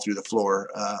fall through the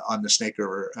floor on the Snake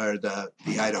River or the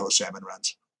Idaho salmon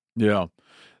runs. Yeah,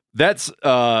 that's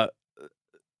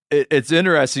it's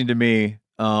interesting to me.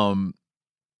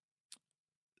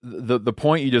 The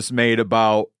point you just made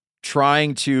about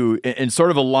trying to, and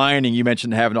sort of aligning, you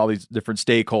mentioned having all these different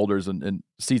stakeholders and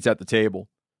seats at the table.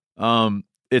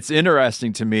 It's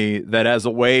interesting to me that as a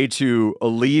way to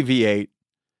alleviate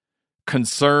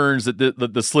concerns, that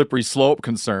the slippery slope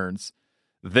concerns,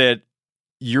 that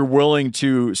you're willing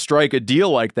to strike a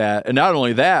deal like that. And not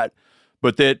only that,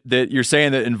 but that you're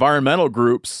saying that environmental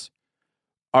groups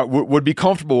would be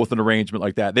comfortable with an arrangement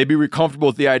like that. They'd be comfortable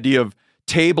with the idea of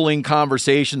tabling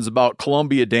conversations about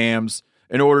Columbia dams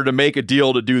in order to make a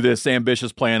deal to do this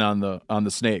ambitious plan on the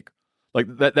Snake. Like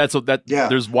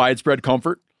there's widespread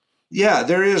comfort. Yeah,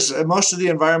 there is. Most of the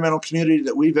environmental community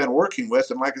that we've been working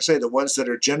with, and like I say, the ones that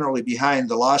are generally behind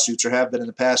the lawsuits or have been in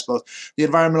the past, both the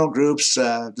environmental groups,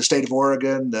 the state of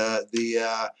Oregon,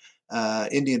 the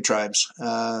Indian tribes,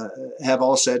 have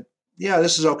all said, yeah,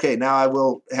 this is okay. Now, I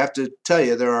will have to tell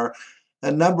you, there are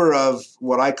a number of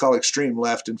what I call extreme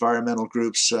left environmental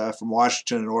groups from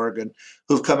Washington and Oregon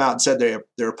who've come out and said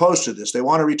they're opposed to this. They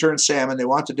want to return salmon. They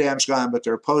want the dams gone, but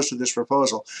they're opposed to this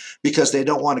proposal because they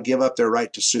don't want to give up their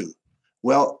right to sue.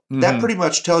 Well, that pretty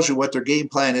much tells you what their game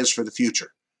plan is for the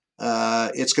future.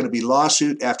 It's going to be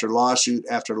lawsuit after lawsuit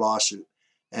after lawsuit.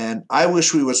 And I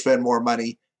wish we would spend more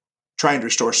money trying to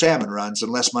restore salmon runs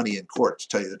and less money in court, to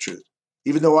tell you the truth,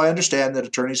 even though I understand that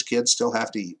attorneys' kids still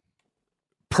have to eat.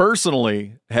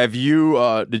 Personally, did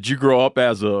you grow up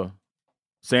as a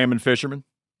salmon fisherman,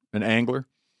 an angler?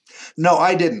 No,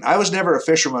 I didn't. I was never a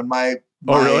fisherman. My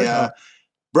brother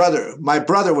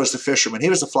was the fisherman. He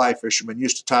was the fly fisherman. He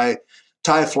used to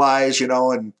tie flies,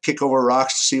 and kick over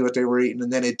rocks to see what they were eating.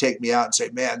 And then he'd take me out and say,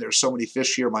 man, there's so many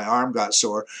fish here. My arm got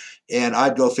sore. And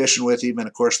I'd go fishing with him. And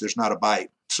of course, there's not a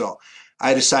bite. So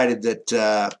I decided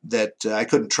that I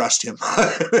couldn't trust him,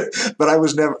 but I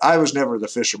was never the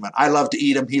fisherman. I loved to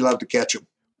eat him. He loved to catch him.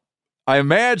 I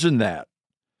imagine that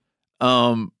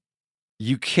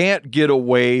you can't get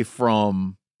away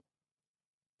from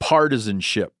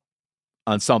partisanship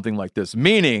on something like this.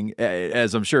 Meaning,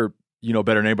 as I'm sure you know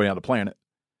better than anybody on the planet,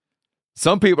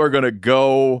 some people are going to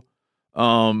go.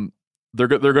 They're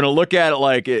going to look at it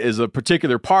like, is a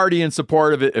particular party in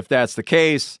support of it? If that's the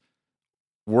case,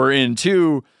 we're in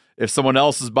too. If someone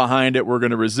else is behind it, we're going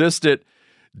to resist it.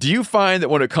 Do you find that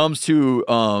when it comes to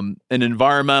an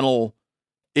environmental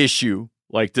issue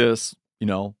like this,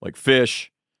 like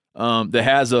fish, that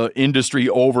has a industry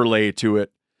overlay to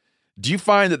it, do you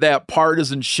find that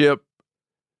partisanship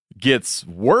gets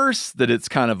worse, that it's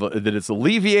that it's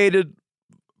alleviated?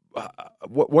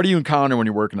 What do you encounter when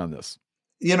you're working on this?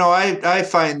 I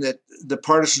find that the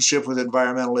partisanship with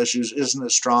environmental issues isn't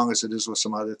as strong as it is with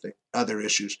some other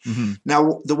issues. Mm-hmm.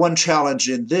 Now, the one challenge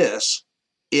in this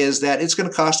is that it's going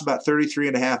to cost about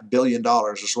 $33.5 billion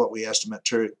is what we estimate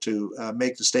to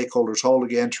make the stakeholders whole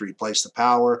again, to replace the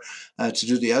power, to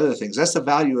do the other things. That's the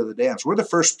value of the dams. We're the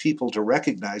first people to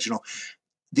recognize,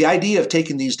 the idea of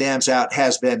taking these dams out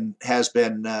has been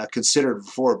considered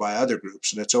before by other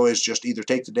groups, and it's always just either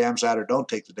take the dams out or don't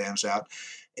take the dams out.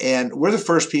 And we're the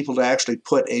first people to actually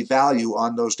put a value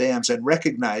on those dams and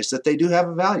recognize that they do have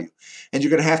a value, and you're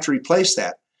going to have to replace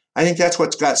that. I think that's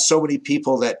what's got so many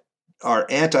people that are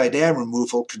anti-dam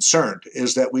removal concerned,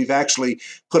 is that we've actually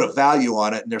put a value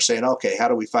on it, and they're saying, okay, how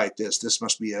do we fight this? This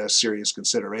must be a serious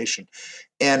consideration.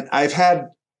 And I've had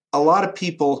a lot of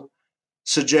people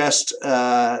suggest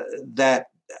that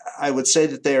I would say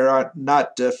that they are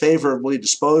not favorably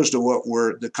disposed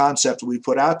to the concept that we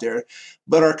put out there,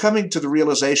 but are coming to the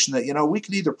realization that, we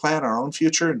can either plan our own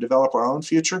future and develop our own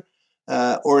future,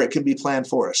 or it can be planned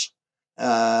for us.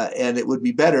 And it would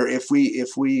be better if we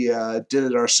did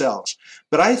it ourselves.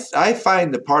 But I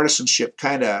find the partisanship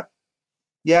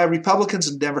Republicans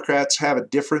and Democrats have a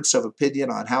difference of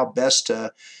opinion on how best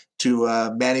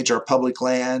to manage our public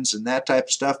lands and that type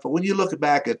of stuff. But when you look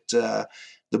back at the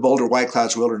Boulder White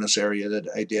Clouds Wilderness area that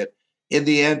I did, in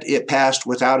the end, it passed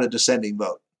without a dissenting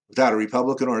vote, without a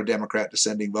Republican or a Democrat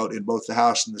dissenting vote in both the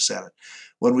House and the Senate.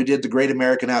 When we did the Great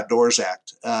American Outdoors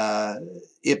Act,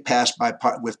 it passed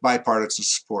with bipartisan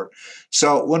support.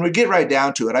 So when we get right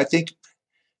down to it, I think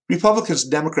Republicans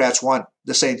and Democrats want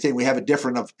the same thing. We have a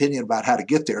different opinion about how to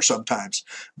get there sometimes,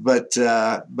 but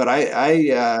I'm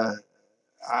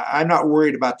not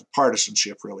worried about the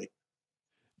partisanship, really.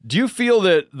 Do you feel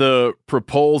that the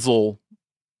proposal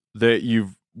that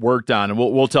you've worked on, and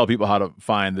we'll tell people how to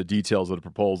find the details of the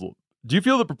proposal. Do you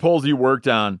feel the proposal you worked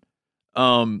on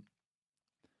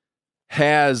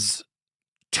has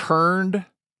turned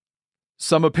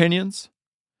some opinions,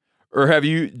 or do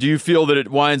you feel that it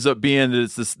winds up being that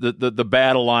it's the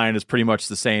battle line is pretty much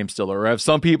the same still, or have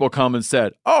some people come and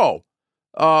said,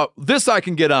 this I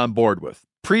can get on board with,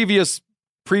 previous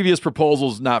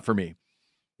proposals not for me?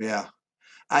 Yeah.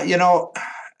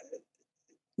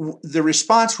 The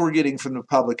response we're getting from the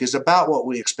public is about what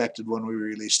we expected when we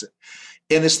released it.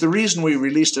 And it's the reason we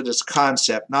released it as a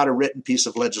concept, not a written piece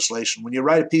of legislation. When you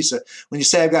when you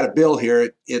say I've got a bill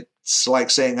here, it's like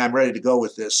saying I'm ready to go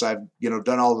with this. I've,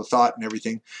 done all the thought and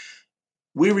everything.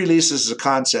 We released this as a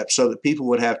concept so that people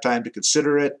would have time to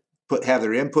consider it, have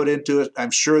their input into it.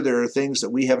 I'm sure there are things that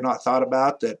we have not thought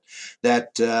about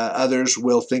that others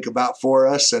will think about for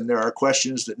us, and there are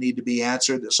questions that need to be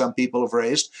answered that some people have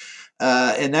raised,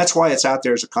 and that's why it's out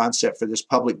there as a concept for this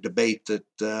public debate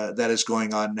that is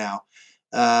going on now.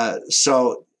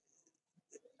 So,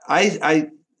 as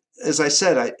I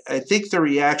said, I think the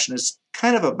reaction is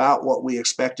kind of about what we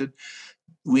expected.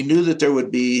 We knew that there would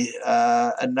be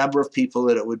a number of people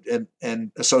that it would,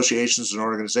 and associations and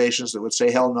organizations that would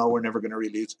say, "Hell no, we're never going to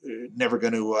release, never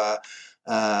going to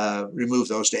remove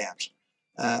those dams.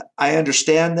 I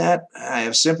understand that. I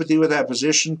have sympathy with that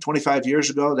position. 25 years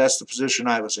ago, that's the position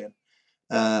I was in.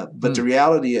 But the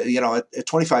reality, at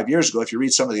 25 years ago, if you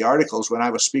read some of the articles when I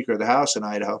was Speaker of the House in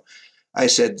Idaho, I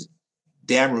said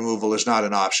dam removal is not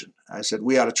an option. I said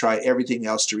we ought to try everything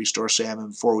else to restore salmon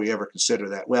before we ever consider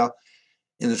that. Well,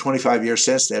 in the 25 years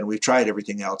since then, we've tried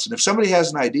everything else. And if somebody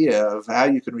has an idea of how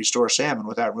you can restore salmon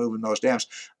without removing those dams,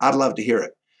 I'd love to hear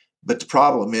it. But the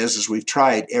problem is we've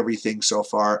tried everything so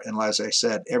far. And as I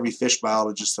said, every fish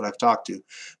biologist that I've talked to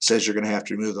says you're going to have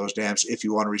to remove those dams if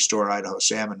you want to restore Idaho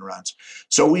salmon runs.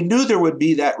 So we knew there would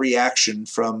be that reaction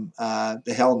from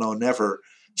the hell no never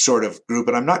sort of group.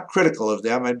 And I'm not critical of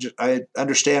them. I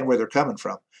understand where they're coming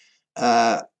from.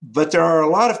 But there are a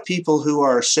lot of people who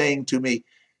are saying to me,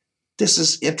 this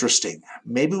is interesting.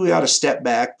 Maybe we ought to step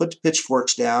back, put the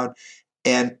pitchforks down,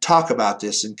 and talk about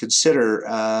this and consider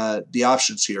the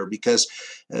options here. Because,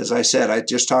 as I said, I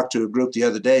just talked to a group the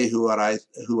other day who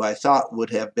I thought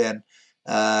would have been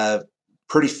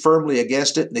pretty firmly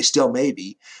against it, and they still may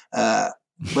be.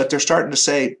 But they're starting to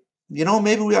say,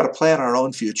 maybe we ought to plan our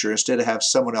own future instead of have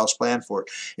someone else plan for it.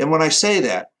 And when I say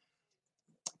that,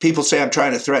 people say I'm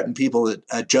trying to threaten people that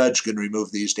a judge can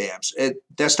remove these dams.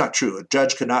 That's not true. A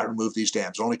judge cannot remove these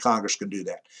dams. Only Congress can do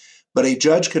that. But a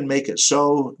judge can make it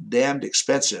so damned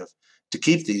expensive to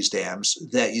keep these dams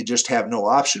that you just have no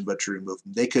option but to remove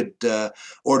them. They could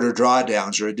order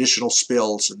drawdowns or additional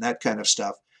spills and that kind of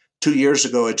stuff. 2 years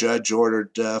ago, a judge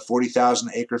ordered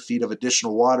 40,000 acre-feet of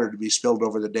additional water to be spilled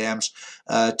over the dams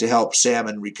to help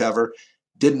salmon recover.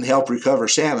 Didn't help recover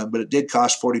salmon, but it did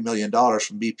cost $40 million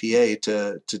from BPA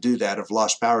to do that of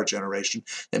lost power generation.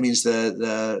 That means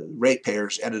the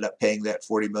ratepayers ended up paying that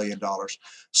 $40 million.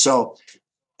 So,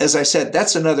 as I said,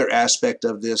 that's another aspect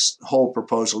of this whole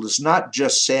proposal. It's not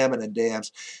just salmon and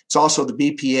dams. It's also the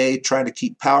BPA trying to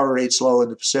keep power rates low in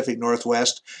the Pacific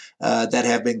Northwest that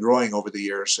have been growing over the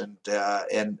years.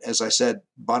 And as I said,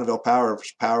 Bonneville Power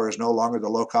is no longer the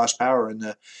low-cost power in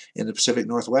the Pacific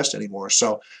Northwest anymore.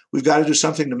 So we've got to do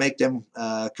something to make them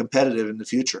competitive in the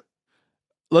future.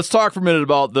 Let's talk for a minute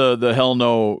about the hell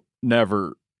no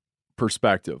never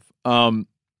perspective.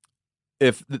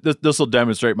 If this will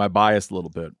demonstrate my bias a little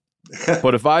bit,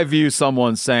 but if I view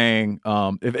someone saying,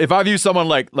 if I view someone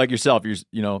like yourself,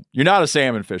 you're not a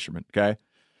salmon fisherman, okay,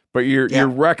 but you're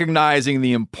recognizing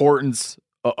the importance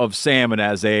of salmon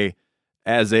as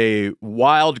a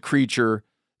wild creature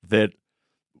that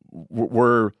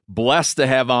we're blessed to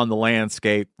have on the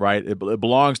landscape, right? It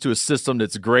belongs to a system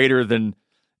that's greater than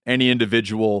any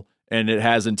individual, and it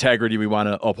has integrity. We want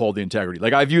to uphold the integrity.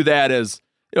 Like I view that as,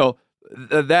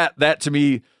 that to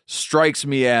me strikes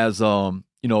me as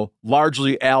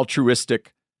largely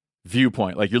altruistic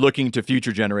viewpoint. Like you're looking to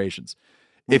future generations.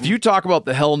 Mm-hmm. If you talk about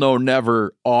the hell no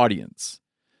never audience,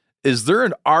 is there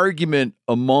an argument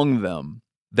among them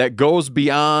that goes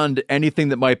beyond anything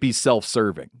that might be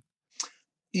self-serving?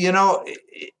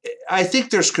 I think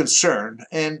there's concern.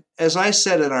 And as I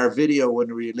said in our video when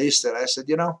we released it, I said,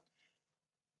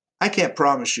 I can't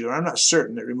promise you, or I'm not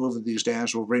certain that removing these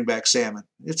dams will bring back salmon.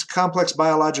 It's a complex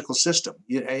biological system.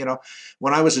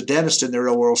 When I was a dentist in the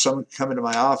real world, someone could come into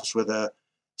my office with a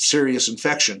serious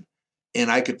infection,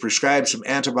 and I could prescribe some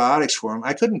antibiotics for them.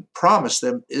 I couldn't promise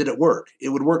them that it worked. It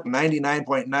would work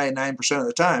 99.99% of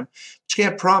the time, but you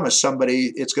can't promise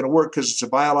somebody it's going to work because it's a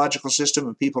biological system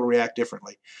and people react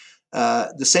differently.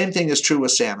 The same thing is true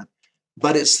with salmon.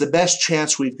 But it's the best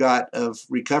chance we've got of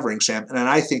recovering salmon, and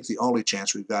I think the only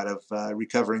chance we've got of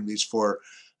recovering these four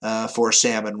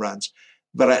salmon runs.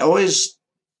 But I always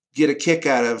get a kick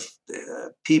out of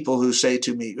people who say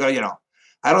to me, well,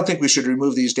 I don't think we should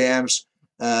remove these dams.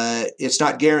 It's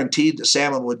not guaranteed that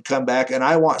salmon would come back, and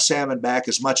I want salmon back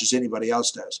as much as anybody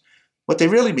else does. What they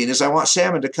really mean is I want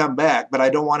salmon to come back, but I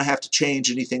don't want to have to change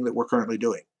anything that we're currently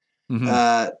doing.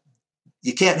 Mm-hmm.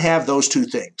 You can't have those two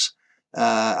things.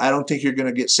 I don't think you're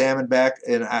going to get salmon back,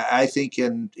 and I think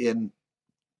in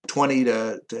 20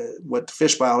 to what the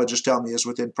fish biologists tell me is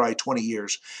within probably 20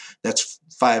 years, that's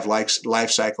 5 life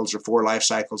cycles or 4 life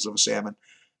cycles of a salmon,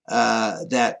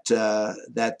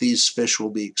 that these fish will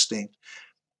be extinct.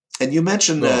 And you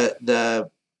mentioned the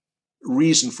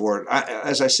reason for it.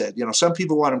 As I said, some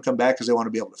people want them to come back because they want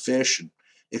to be able to fish, and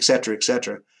et cetera, et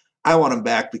cetera. I want them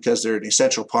back because they're an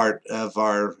essential part of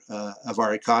our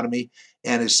economy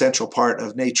and an essential part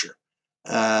of nature.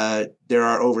 There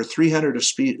are over 300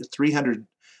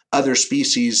 other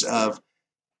species of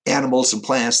animals and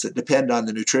plants that depend on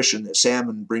the nutrition that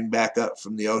salmon bring back up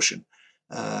from the ocean.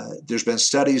 There's been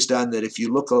studies done that if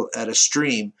you look at a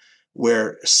stream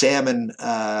where salmon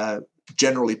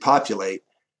generally populate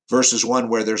versus one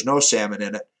where there's no salmon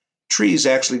in it, trees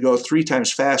actually grow 3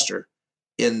 times faster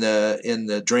in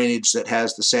the drainage that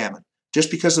has the salmon, just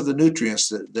because of the nutrients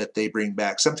that they bring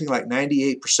back. Something like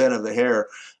 98% of the hair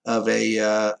of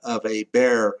a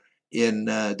bear in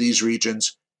these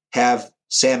regions have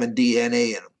salmon DNA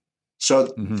in them.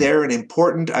 So they're an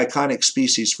important, iconic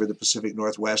species for the Pacific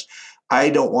Northwest.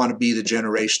 I don't want to be the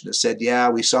generation that said, yeah,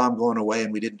 we saw them going away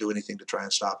and we didn't do anything to try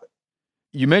and stop it.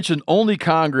 You mentioned only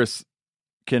Congress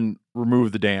can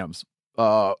remove the dams.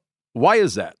 Why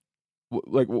is that?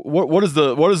 Like, what is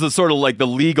the sort of like the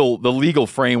legal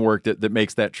framework that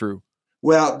makes that true?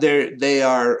 Well, they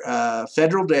are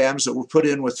federal dams that were put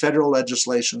in with federal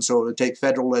legislation, so it would take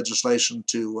federal legislation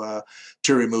to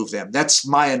remove them. That's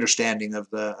my understanding of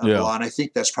the law, and I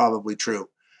think that's probably true.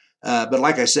 But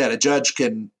like I said, a judge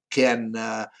can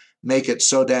make it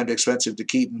so damned expensive to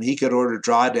keep them. He could order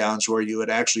drawdowns where you would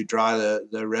actually draw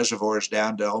the reservoirs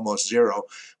down to almost zero,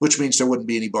 which means there wouldn't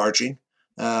be any barging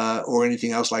or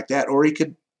anything else like that. Or he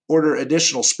could order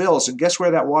additional spills, and guess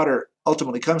where that water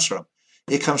ultimately comes from?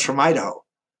 It comes from Idaho,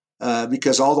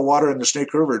 because all the water in the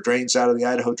Snake River drains out of the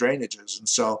Idaho drainages, and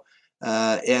so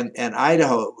and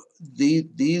Idaho, the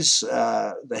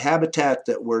habitat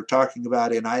that we're talking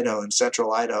about in Idaho, in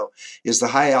central Idaho, is the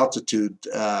high altitude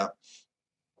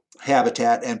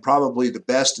habitat, and probably the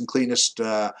best and cleanest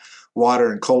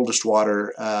water and coldest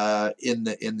water in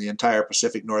the entire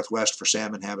Pacific Northwest for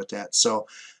salmon habitat. So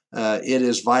it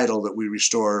is vital that we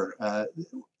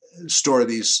store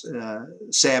these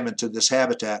salmon to this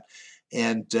habitat,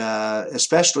 and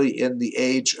especially in the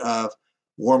age of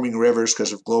warming rivers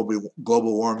because of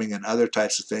global warming and other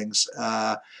types of things,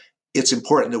 it's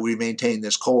important that we maintain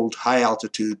this cold, high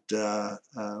altitude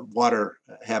water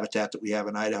habitat that we have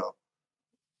in Idaho.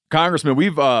 Congressman,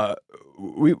 we've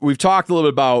talked a little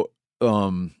bit about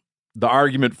the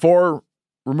argument for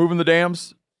removing the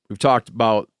dams. We've talked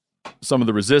about some of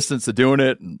the resistance to doing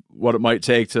it and what it might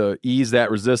take to ease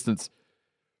that resistance.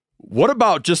 What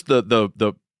about just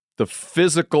the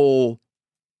physical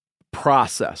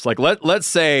process? Like let's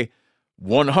say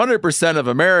 100% of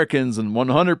Americans and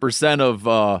 100%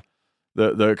 of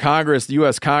the Congress, the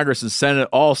U.S. Congress and Senate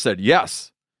all said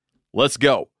yes, let's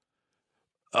go.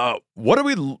 What are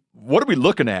we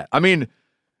looking at? I mean,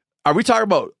 are we talking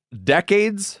about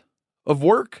decades of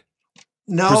work?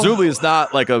 No. Presumably it's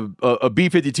not like a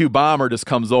B-52 bomber just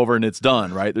comes over and it's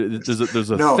done, right? There's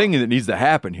a thing that needs to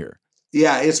happen here.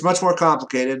 Yeah, it's much more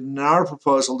complicated. In our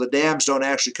proposal, the dams don't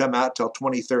actually come out till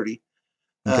 2030,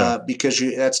 because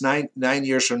that's nine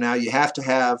years from now. You have to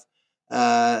have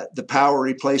the power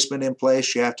replacement in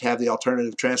place. You have to have the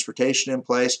alternative transportation in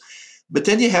place. But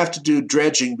then you have to do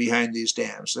dredging behind these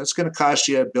dams. That's going to cost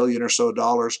you $1 billion or so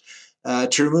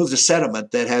to remove the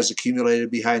sediment that has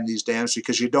accumulated behind these dams,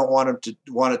 because you don't want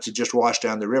it to just wash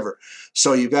down the river.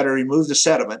 So you've got to remove the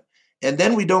sediment, and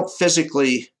then we don't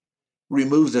physically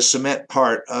remove the cement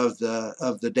part of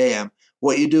the dam.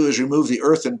 What you do is remove the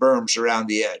earthen berms around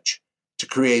the edge to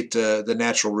create the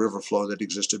natural river flow that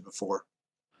existed before.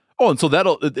 Oh, and so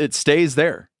it stays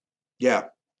there. Yeah.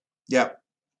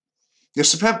 The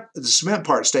cement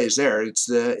part stays there. It's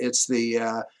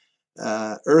the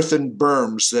earthen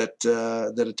berms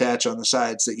that attach on the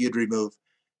sides that you'd remove,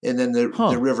 and then the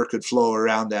river could flow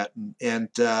around that. And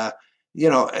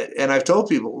I've told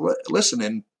people, listen,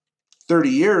 in 30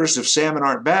 years, if salmon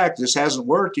aren't back, this hasn't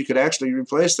worked. You could actually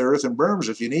replace the earthen berms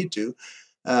if you need to.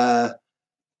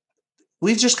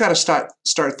 We've just got to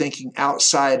start thinking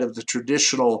outside of the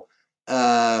traditional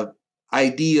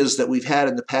ideas that we've had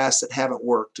in the past that haven't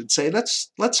worked, and say, let's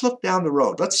look down the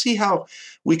road. Let's see how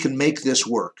we can make this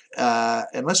work,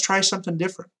 and let's try something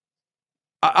different.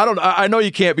 I know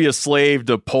you can't be a slave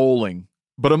to polling,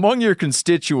 but among your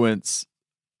constituents,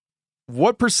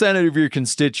 what percentage of your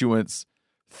constituents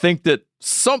think that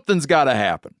something's got to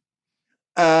happen?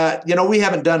 We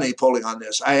haven't done any polling on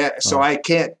this, so I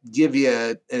can't give you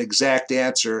an exact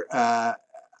answer.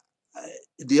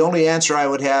 The only answer I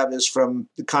would have is from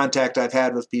the contact I've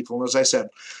had with people. And as I said,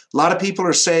 a lot of people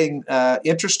are saying,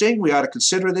 interesting, we ought to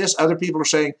consider this. Other people are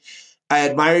saying, I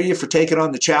admire you for taking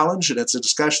on the challenge, and it's a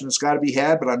discussion that's got to be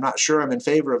had, but I'm not sure I'm in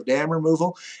favor of dam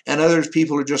removal. And other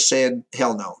people are just saying,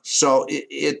 hell no. So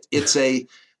it's a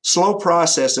slow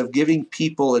process of giving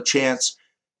people a chance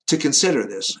to consider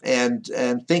this and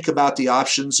think about the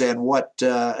options and what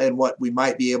we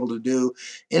might be able to do,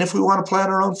 and if we want to plan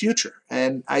our own future.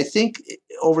 And I think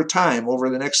over time, over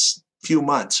the next few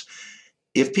months,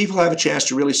 if people have a chance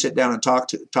to really sit down and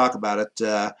talk about it,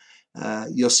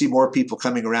 you'll see more people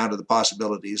coming around to the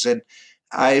possibilities. And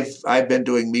I've been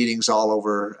doing meetings all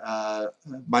over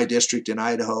my district in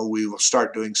Idaho. We will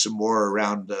start doing some more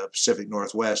around the Pacific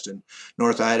Northwest and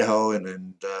North Idaho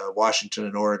and Washington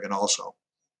and Oregon also.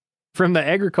 From the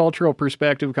agricultural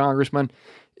perspective, Congressman,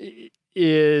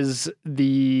 is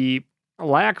the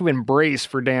lack of embrace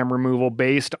for dam removal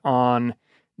based on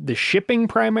the shipping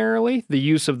primarily, the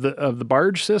use of the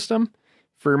barge system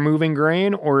for moving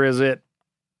grain, or is it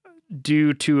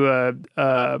due to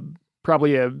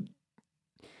probably a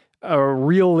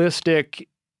realistic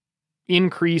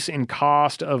increase in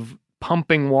cost of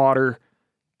pumping water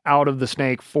out of the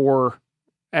snake for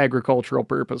agricultural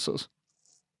purposes?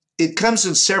 It comes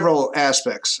in several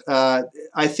aspects. I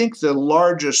think the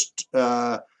largest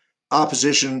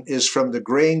opposition is from the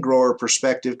grain grower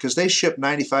perspective, because they ship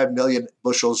 95 million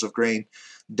bushels of grain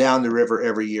down the river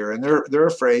every year, and they're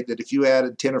afraid that if you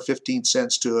added 10 or 15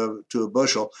 cents to a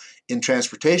bushel in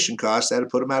transportation costs, that'd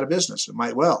put them out of business. It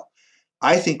might well.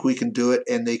 I think we can do it,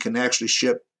 and they can actually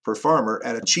ship per farmer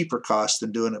at a cheaper cost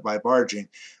than doing it by barging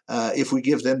if we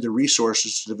give them the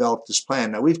resources to develop this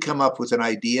plan. Now, we've come up with an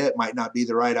idea. It might not be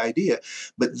the right idea,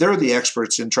 but they're the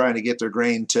experts in trying to get their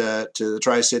grain to the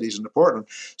Tri-Cities and to Portland.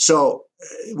 So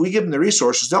we give them the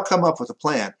resources. They'll come up with a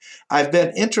plan. I've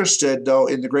been interested, though,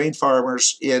 in the grain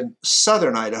farmers in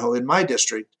southern Idaho, in my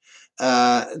district,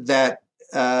 that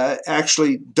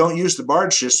actually don't use the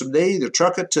barge system. They either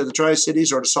truck it to the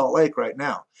Tri-Cities or to Salt Lake right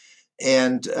now.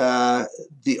 And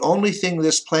the only thing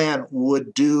this plan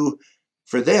would do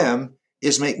for them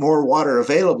is make more water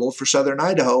available for southern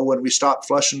Idaho when we stop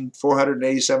flushing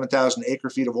 487,000 acre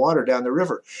feet of water down the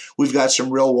river. We've got some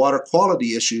real water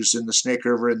quality issues in the Snake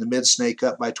River and the Mid Snake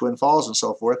up by Twin Falls and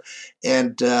so forth.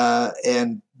 And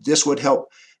this would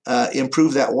help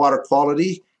improve that water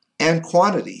quality and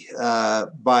quantity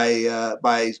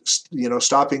by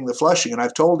stopping the flushing. And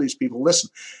I've told these people, listen,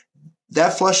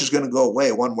 that flush is going to go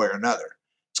away one way or another.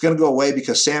 It's going to go away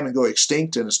because salmon go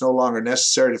extinct and it's no longer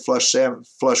necessary to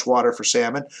flush water for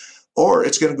salmon, or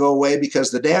it's going to go away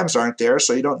because the dams aren't there,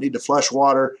 so you don't need to flush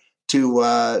water to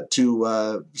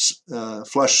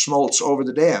flush smolts over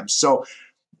the dams. So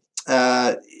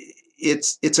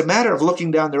it's a matter of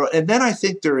looking down the road. And then I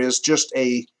think there is just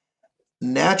a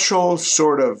natural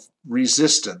sort of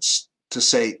resistance to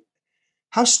say,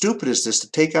 how stupid is this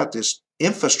to take out this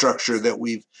infrastructure that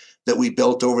we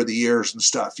built over the years and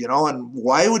stuff, and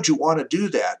why would you want to do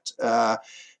that?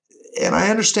 And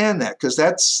I understand that, because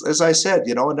that's, as I said,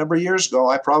 a number of years ago,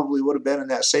 I probably would have been in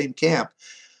that same camp.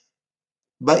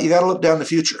 But you got to look down the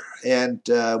future. And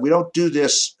we don't do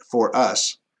this for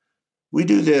us. We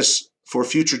do this for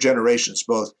future generations,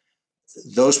 both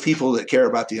those people that care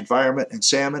about the environment and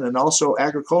salmon, and also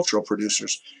agricultural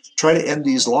producers. Try to end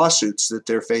these lawsuits that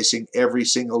they're facing every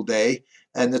single day,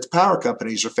 and that the power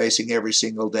companies are facing every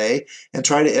single day, and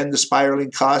try to end the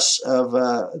spiraling costs of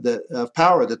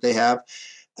power that they have.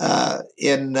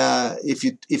 If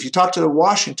you talk to the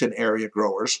Washington area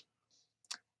growers,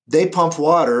 they pump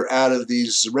water out of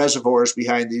these reservoirs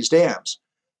behind these dams,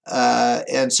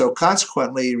 and so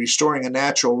consequently, restoring a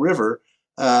natural river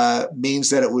means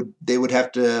that they would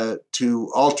have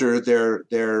to alter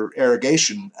their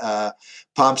irrigation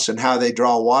pumps and how they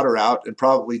draw water out, and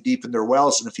probably deepen their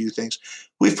wells and a few things.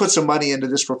 We've put some money into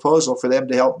this proposal for them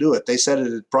to help do it. They said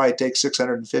it'd probably take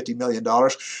 $650 million.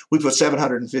 We put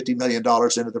 $750 million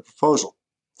into the proposal.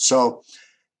 So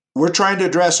we're trying to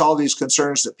address all these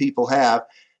concerns that people have,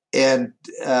 and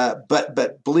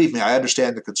but believe me, I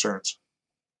understand the concerns.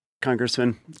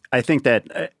 Congressman, I think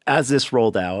that as this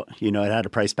rolled out, it had a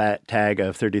price tag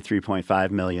of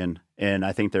 $33.5 million, and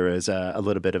I think there was a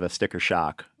little bit of a sticker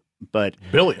shock. But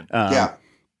billion,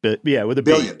 with a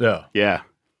billion,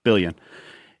 billion.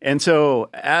 And so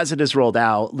as it is rolled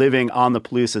out, living on the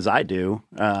Palouse as I do,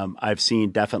 I've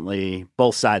seen definitely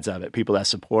both sides of it. People that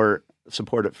support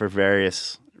it for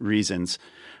various reasons,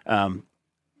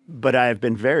 but I've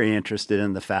been very interested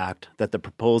in the fact that the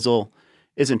proposal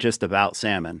isn't just about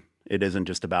salmon. It isn't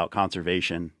just about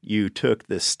conservation. You took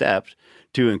this step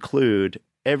to include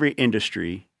every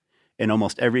industry and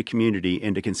almost every community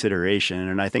into consideration.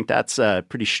 And I think that's a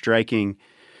pretty striking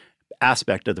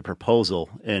aspect of the proposal.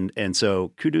 And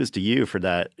so kudos to you for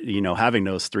that, having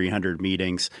those 300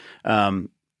 meetings. Do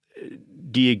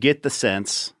you get the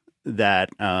sense that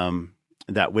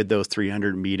that with those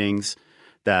 300 meetings,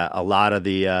 that a lot of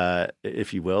the,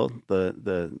 if you will,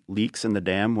 the leaks in the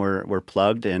dam were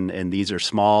plugged, and these are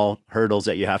small hurdles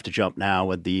that you have to jump now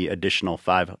with the additional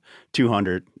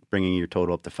 200, bringing your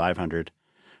total up to 500?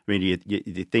 I mean, do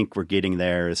you think we're getting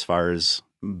there as far as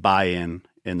buy-in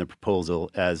in the proposal,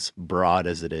 as broad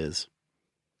as it is?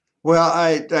 Well,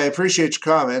 I appreciate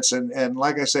your comments, and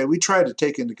like I say, we try to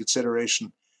take into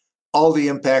consideration all the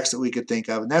impacts that we could think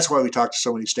of, and that's why we talked to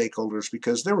so many stakeholders,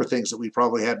 because there were things that we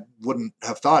probably wouldn't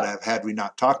have thought of had we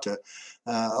not talked to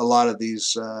a lot of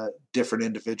these different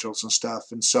individuals and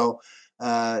stuff. And so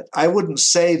I wouldn't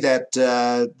say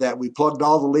that we plugged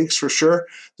all the leaks for sure.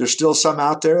 There's still some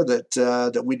out there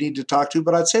that we need to talk to,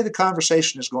 but I'd say the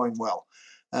conversation is going well.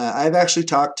 I've actually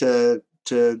talked to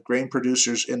grain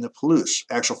producers in the Palouse,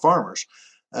 actual farmers,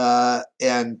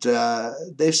 and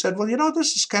they've said, well,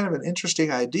 this is kind of an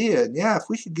interesting idea. And yeah, if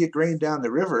we could get grain down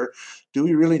the river, do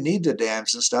we really need the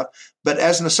dams and stuff? But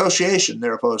as an association,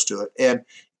 they're opposed to it. And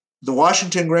the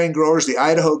Washington grain growers, the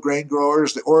Idaho grain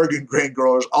growers, the Oregon grain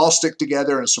growers all stick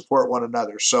together and support one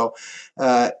another. So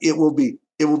it will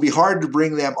be hard to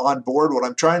bring them on board. What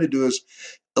I'm trying to do is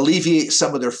alleviate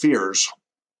some of their fears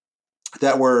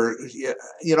that were,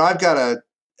 I've got a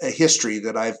history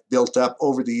that I've built up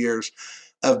over the years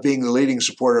of being the leading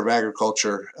supporter of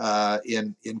agriculture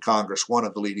in Congress, one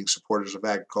of the leading supporters of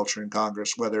agriculture in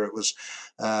Congress, whether it was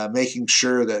making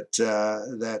sure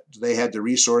that they had the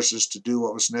resources to do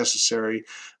what was necessary.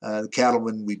 The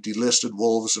cattlemen, we delisted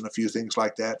wolves and a few things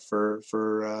like that for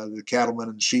the cattlemen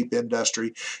and sheep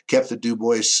industry, kept the Du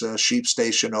Bois sheep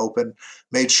station open,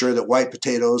 made sure that white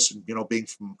potatoes, being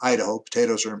from Idaho,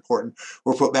 potatoes are important,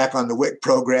 were put back on the WIC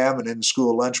program and in the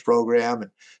school lunch program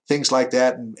and things like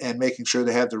that, and making sure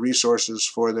they have the resources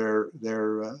for their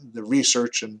the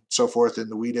research and so forth in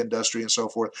the wheat industry and so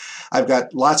forth. I've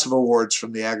got lots of awards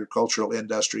from the agricultural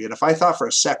industry, and if I thought for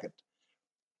a second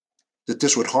that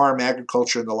this would harm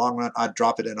agriculture in the long run, I'd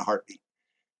drop it in a heartbeat.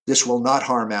 This will not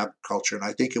harm agriculture, and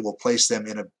I think it will place them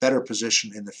in a better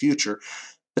position in the future.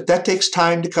 But that takes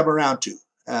time to come around to,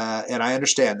 and I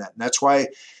understand that, and that's why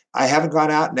I haven't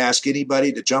gone out and asked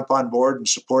anybody to jump on board and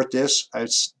support this. I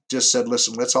just said,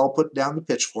 listen, let's all put down the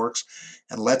pitchforks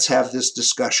and let's have this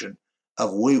discussion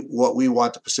of what we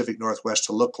want the Pacific Northwest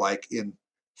to look like in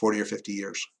 40 or 50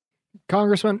 years.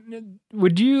 Congressman,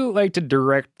 would you like to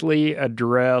directly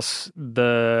address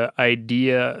the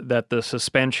idea that the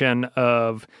suspension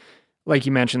of, like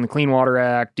you mentioned, the Clean Water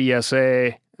Act,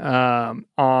 DSA,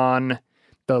 on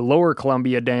the lower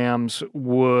Columbia dams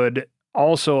would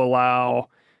also allow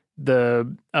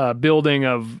the building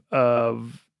of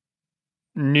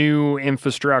new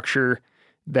infrastructure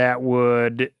that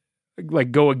would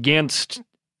go against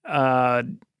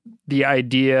the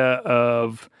idea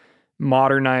of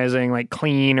modernizing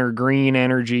clean or green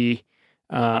energy.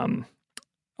 A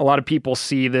lot of people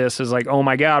see this as oh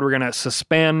my God, we're going to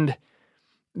suspend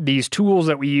these tools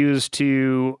that we use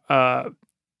to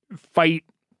fight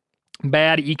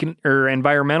bad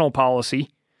environmental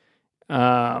policy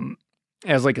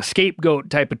as a scapegoat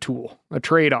type of tool, a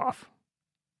trade-off.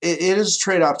 It is a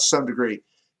trade-off to some degree,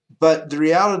 but the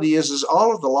reality is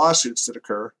all of the lawsuits that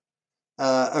occur,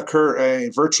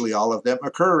 virtually all of them,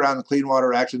 occur around the Clean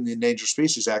Water Act and the Endangered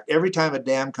Species Act. Every time a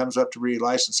dam comes up to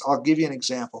relicense, I'll give you an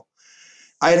example.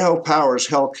 Idaho Power's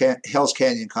Hell's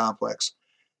Canyon Complex.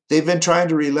 They've been trying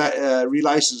to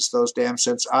relicense those dams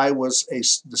since I was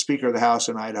the Speaker of the House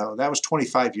in Idaho. That was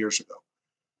 25 years ago.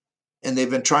 And they've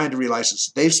been trying to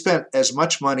relicense. They've spent as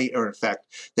much money, or in fact,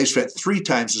 they've spent 3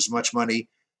 times as much money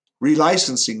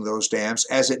relicensing those dams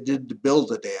as it did to build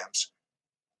the dams.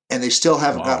 And they still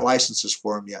haven't got licenses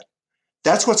for them yet.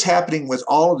 That's what's happening with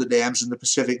all of the dams in the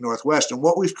Pacific Northwest. And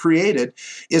what we've created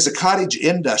is a cottage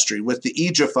industry with the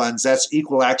EJA funds, that's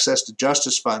Equal Access to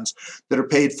Justice funds, that are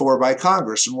paid for by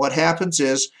Congress. And what happens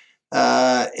is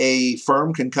a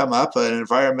firm can come up, an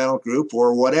environmental group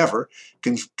or whatever,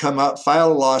 can come up,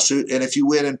 file a lawsuit, and if you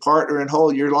win in part or in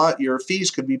whole, your fees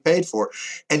can be paid for.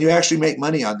 And you actually make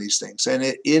money on these things. And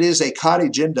it is a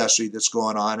cottage industry that's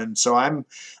going on. And so I'm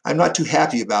not too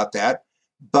happy about that.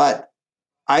 But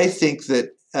I think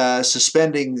that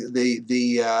suspending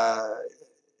the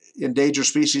Endangered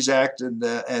Species Act and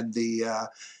the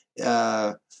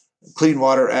Clean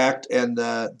Water Act and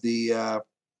the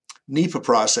NEPA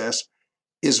process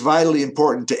is vitally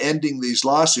important to ending these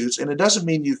lawsuits. And it doesn't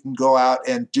mean you can go out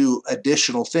and do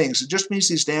additional things. It just means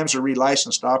these dams are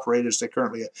relicensed to operate as they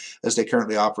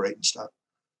currently operate and stuff.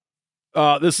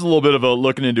 This is a little bit of a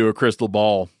looking into a crystal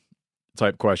ball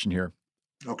type question here.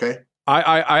 Okay.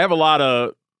 I have a lot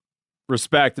of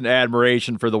respect and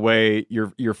admiration for the way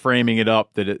you're framing it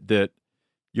up, that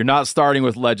you're not starting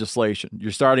with legislation.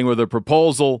 You're starting with a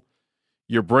proposal.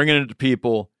 You're bringing it to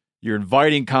people. You're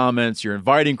inviting comments. You're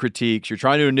inviting critiques. You're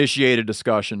trying to initiate a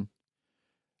discussion.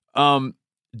 Do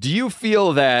you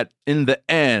feel that in the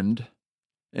end,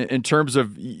 in terms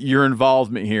of your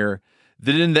involvement here,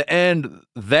 that in the end,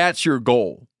 that's your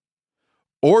goal?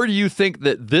 Or do you think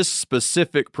that this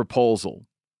specific proposal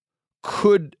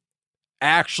could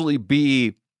actually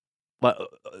be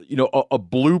a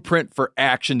blueprint for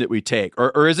action that we take?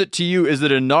 Or is it to you, is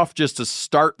it enough just to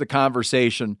start the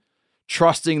conversation,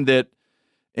 trusting that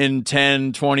in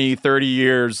 10, 20, 30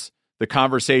 years, the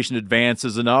conversation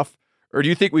advances enough? Or do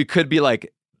you think we could be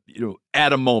like,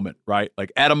 at a moment, right?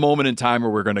 Like at a moment in time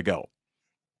where we're going to go?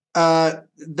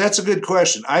 That's a good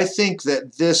question. I think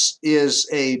that this is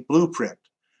a blueprint,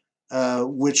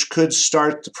 which could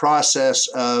start the process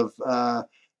of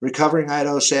recovering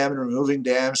Idaho salmon, removing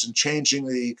dams, and changing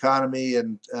the economy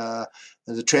and the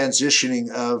transitioning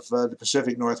of the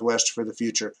Pacific Northwest for the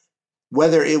future.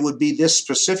 Whether it would be this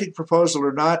specific proposal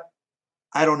or not,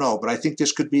 I don't know, but I think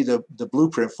this could be the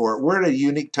blueprint for it. We're at a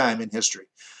unique time in history.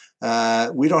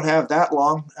 We don't have that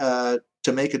long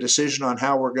to make a decision on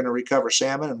how we're going to recover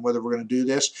salmon and whether we're going to do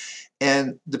this.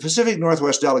 And the Pacific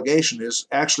Northwest delegation is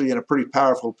actually in a pretty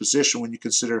powerful position when you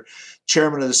consider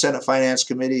chairman of the Senate Finance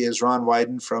Committee is Ron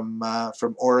Wyden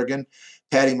from Oregon.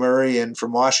 Patty Murray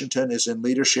from Washington is in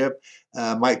leadership.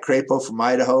 Mike Crapo from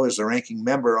Idaho is the ranking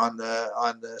member on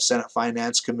the Senate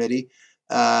Finance Committee.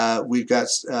 We've got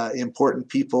important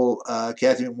people,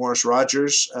 Kathy McMorris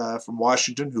Rogers from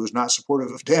Washington, who is not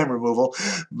supportive of dam removal,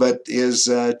 but is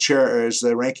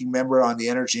the ranking member on the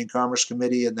Energy and Commerce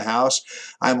Committee in the House.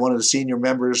 I'm one of the senior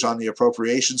members on the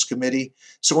Appropriations Committee.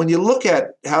 So when you look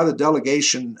at how the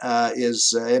delegation is,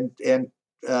 the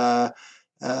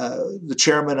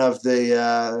chairman of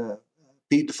the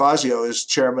Pete DeFazio is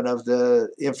chairman of the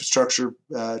Infrastructure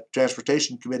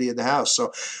Transportation Committee in the House.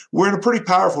 So we're in a pretty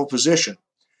powerful position.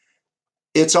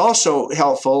 It's also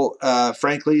helpful,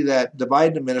 frankly, that the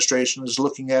Biden administration is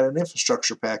looking at an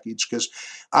infrastructure package, because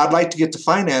I'd like to get the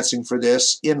financing for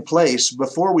this in place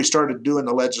before we started doing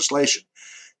the legislation.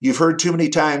 You've heard too many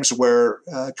times where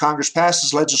Congress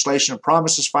passes legislation and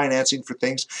promises financing for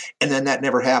things, and then that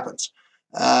never happens.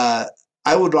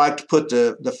 I would like to put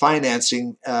the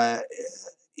financing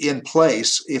in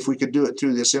place, if we could do it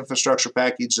through this infrastructure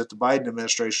package that the Biden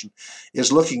administration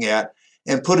is looking at,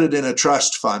 and put it in a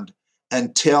trust fund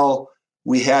until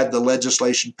we had the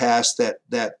legislation passed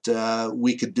that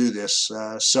we could do this.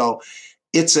 So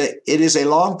it is a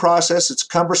long process. It's a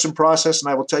cumbersome process,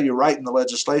 and I will tell you, writing the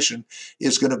legislation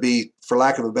is going to be, for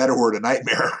lack of a better word, a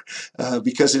nightmare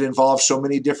because it involves so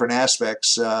many different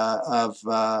aspects of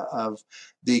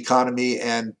the economy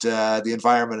and the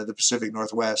environment of the Pacific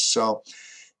Northwest. So,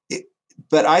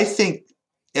 but I think,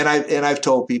 and I've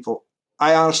told people,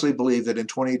 I honestly believe that in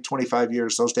 20, 25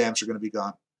 years, those dams are going to be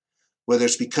gone. Whether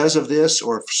it's because of this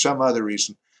or for some other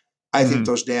reason, I think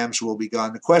those dams will be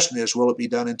gone. The question is, will it be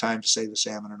done in time to save the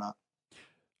salmon or not?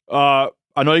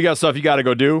 I know you got stuff you got to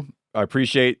go do. I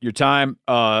appreciate your time.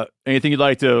 Anything you'd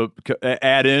like to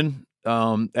add in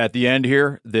at the end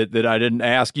here that I didn't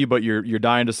ask you, but you're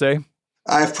dying to say?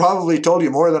 I've probably told you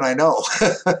more than I know.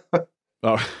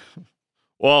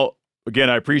 Well, again,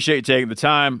 I appreciate you taking the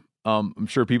time. I'm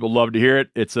sure people love to hear it.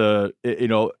 It's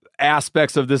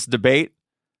aspects of this debate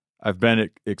I've been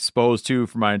exposed to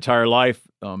for my entire life.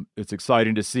 It's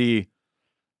exciting to see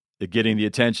it getting the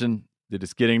attention that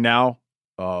it's getting now.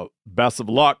 Best of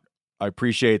luck. I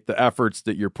appreciate the efforts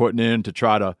that you're putting in to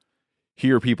try to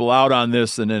hear people out on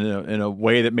this, and in a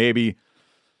way that maybe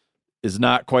is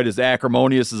not quite as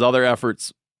acrimonious as other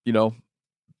efforts,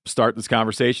 start this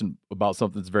conversation about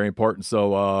something that's very important.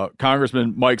 So,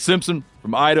 Congressman Mike Simpson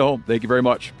from Idaho, thank you very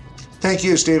much. Thank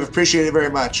you, Steve. Appreciate it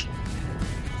very much.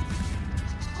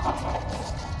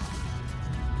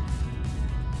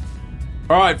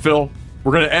 All right, Phil,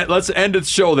 let's end the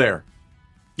show there.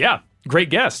 Yeah, great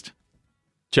guest.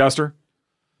 Chester,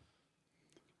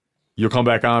 you'll come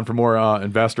back on for more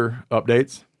investor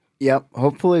updates? Yep.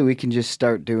 Hopefully we can just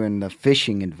start doing the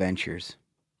fishing adventures.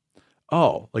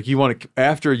 Oh, like you want to,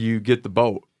 after you get the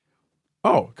boat.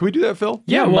 Oh, can we do that, Phil?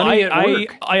 Yeah, well,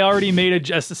 I already made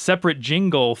a separate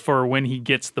jingle for when he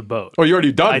gets the boat. Oh, you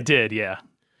already done it? I did, yeah.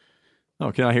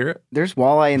 Oh, can I hear it? There's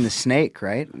walleye in the snake,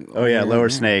 right? Oh, yeah, lower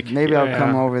snake. Maybe I'll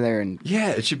come over there and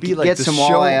it should be like get some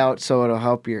walleye out so it'll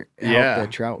help the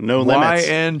trout. No Why limits.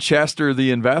 end Chester the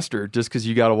investor just because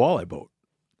you got a walleye boat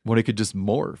when it could just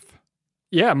morph?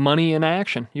 Yeah, money in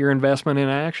action. Your investment in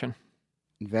action.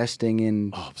 Investing in...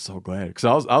 Oh, I'm so glad. Because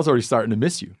I was already starting to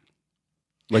miss you.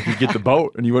 Like you get the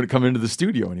boat and you wouldn't come into the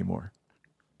studio anymore.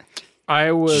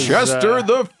 I was... Chester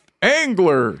the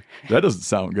angler. That doesn't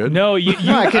sound good. No,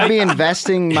 I could be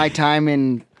investing my time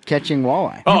in catching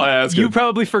walleye. Oh, yeah, that's good. You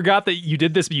probably forgot that you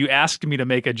did this, but you asked me to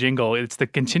make a jingle. It's the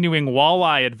continuing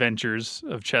walleye adventures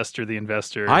of Chester the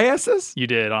investor. I asked this? You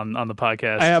did on the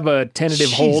podcast. I have a tentative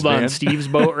Jeez, hold man. on Steve's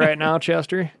boat right now,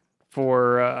 Chester,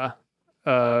 for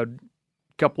a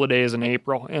couple of days in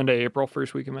April, end of April,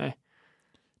 first week of May.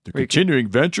 The continuing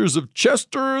ventures of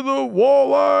Chester the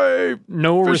walleye.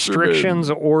 No fisherman.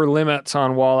 restrictions or limits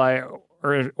on walleye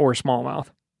or smallmouth.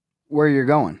 Where you're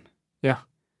going? Yeah.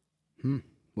 We'll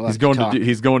He's have going talk. to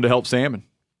he's going to help salmon.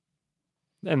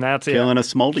 And that's it. Killing a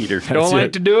smolt eater. Don't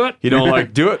like to do it? He don't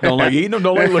like do it. Don't like eating them.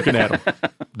 Don't like looking at them.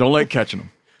 Don't like catching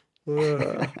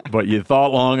them. But you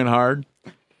thought long and hard.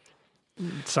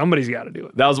 Somebody's got to do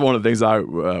it. That was one of the things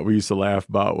we used to laugh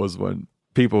about was when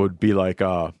people would be like,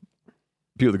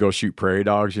 people that go shoot prairie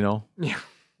dogs, you know? Yeah.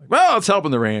 Well, it's helping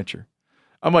the rancher.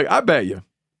 I'm like, I bet you.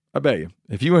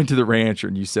 If you went to the rancher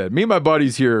and you said, me and my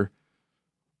buddies here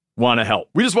want to help.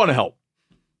 We just want to help.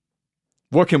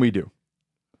 What can we do?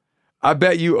 I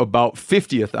bet you about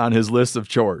 50th on his list of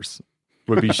chores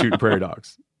would be shooting prairie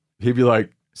dogs. He'd be like,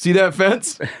 see that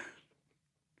fence?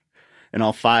 And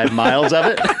all 5 miles of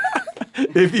it?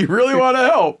 If you really want to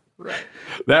help,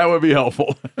 that would be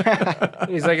helpful.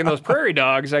 He's like, in those prairie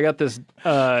dogs, I got this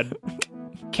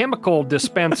chemical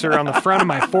dispenser on the front of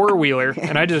my four-wheeler,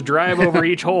 and I just drive over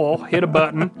each hole, hit a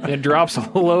button, and it drops a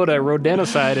load of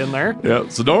rodenticide in there. Yeah,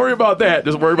 so don't worry about that.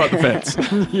 Just worry about the fence.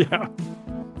 Yeah.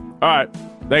 All right.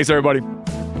 Thanks, everybody.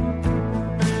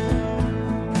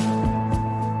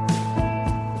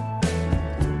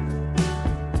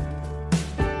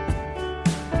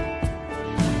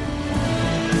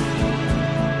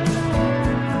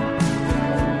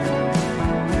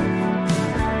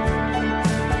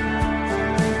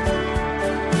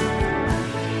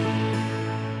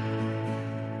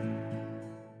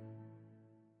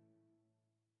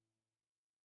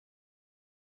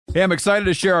 Hey, I'm excited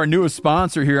to share our newest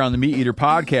sponsor here on the Meat Eater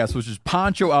podcast, which is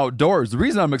Poncho Outdoors. The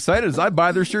reason I'm excited is I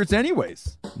buy their shirts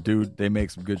anyways. Dude, they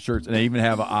make some good shirts. And they even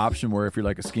have an option where if you're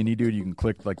like a skinny dude, you can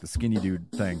click like the skinny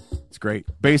dude thing. It's great.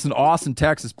 Based in Austin,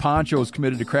 Texas, Poncho is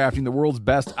committed to crafting the world's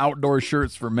best outdoor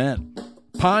shirts for men.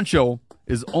 Poncho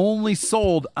is only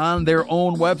sold on their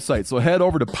own website. So head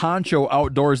over to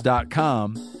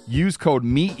ponchooutdoors.com, use code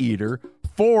MeatEater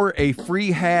for a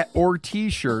free hat or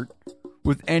t-shirt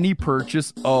with any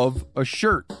purchase of a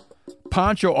shirt.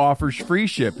 Poncho offers free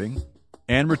shipping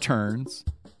and returns,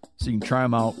 so you can try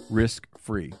them out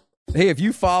risk-free. Hey, if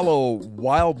you follow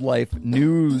wildlife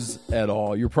news at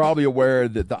all, you're probably aware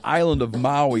that the island of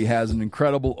Maui has an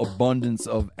incredible abundance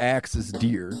of axis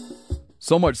deer,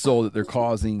 so much so that they're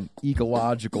causing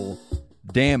ecological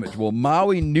damage. Well,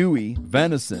 Maui Nui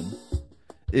venison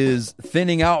is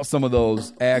thinning out some of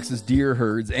those axis deer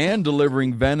herds and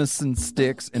delivering venison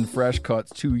sticks and fresh cuts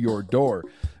to your door.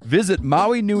 Visit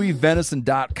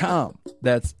MauiNuiVenison.com.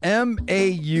 That's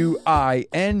MAUINUI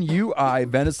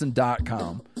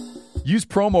venison.com. Use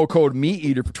promo code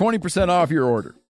MeatEater for 20% off your order.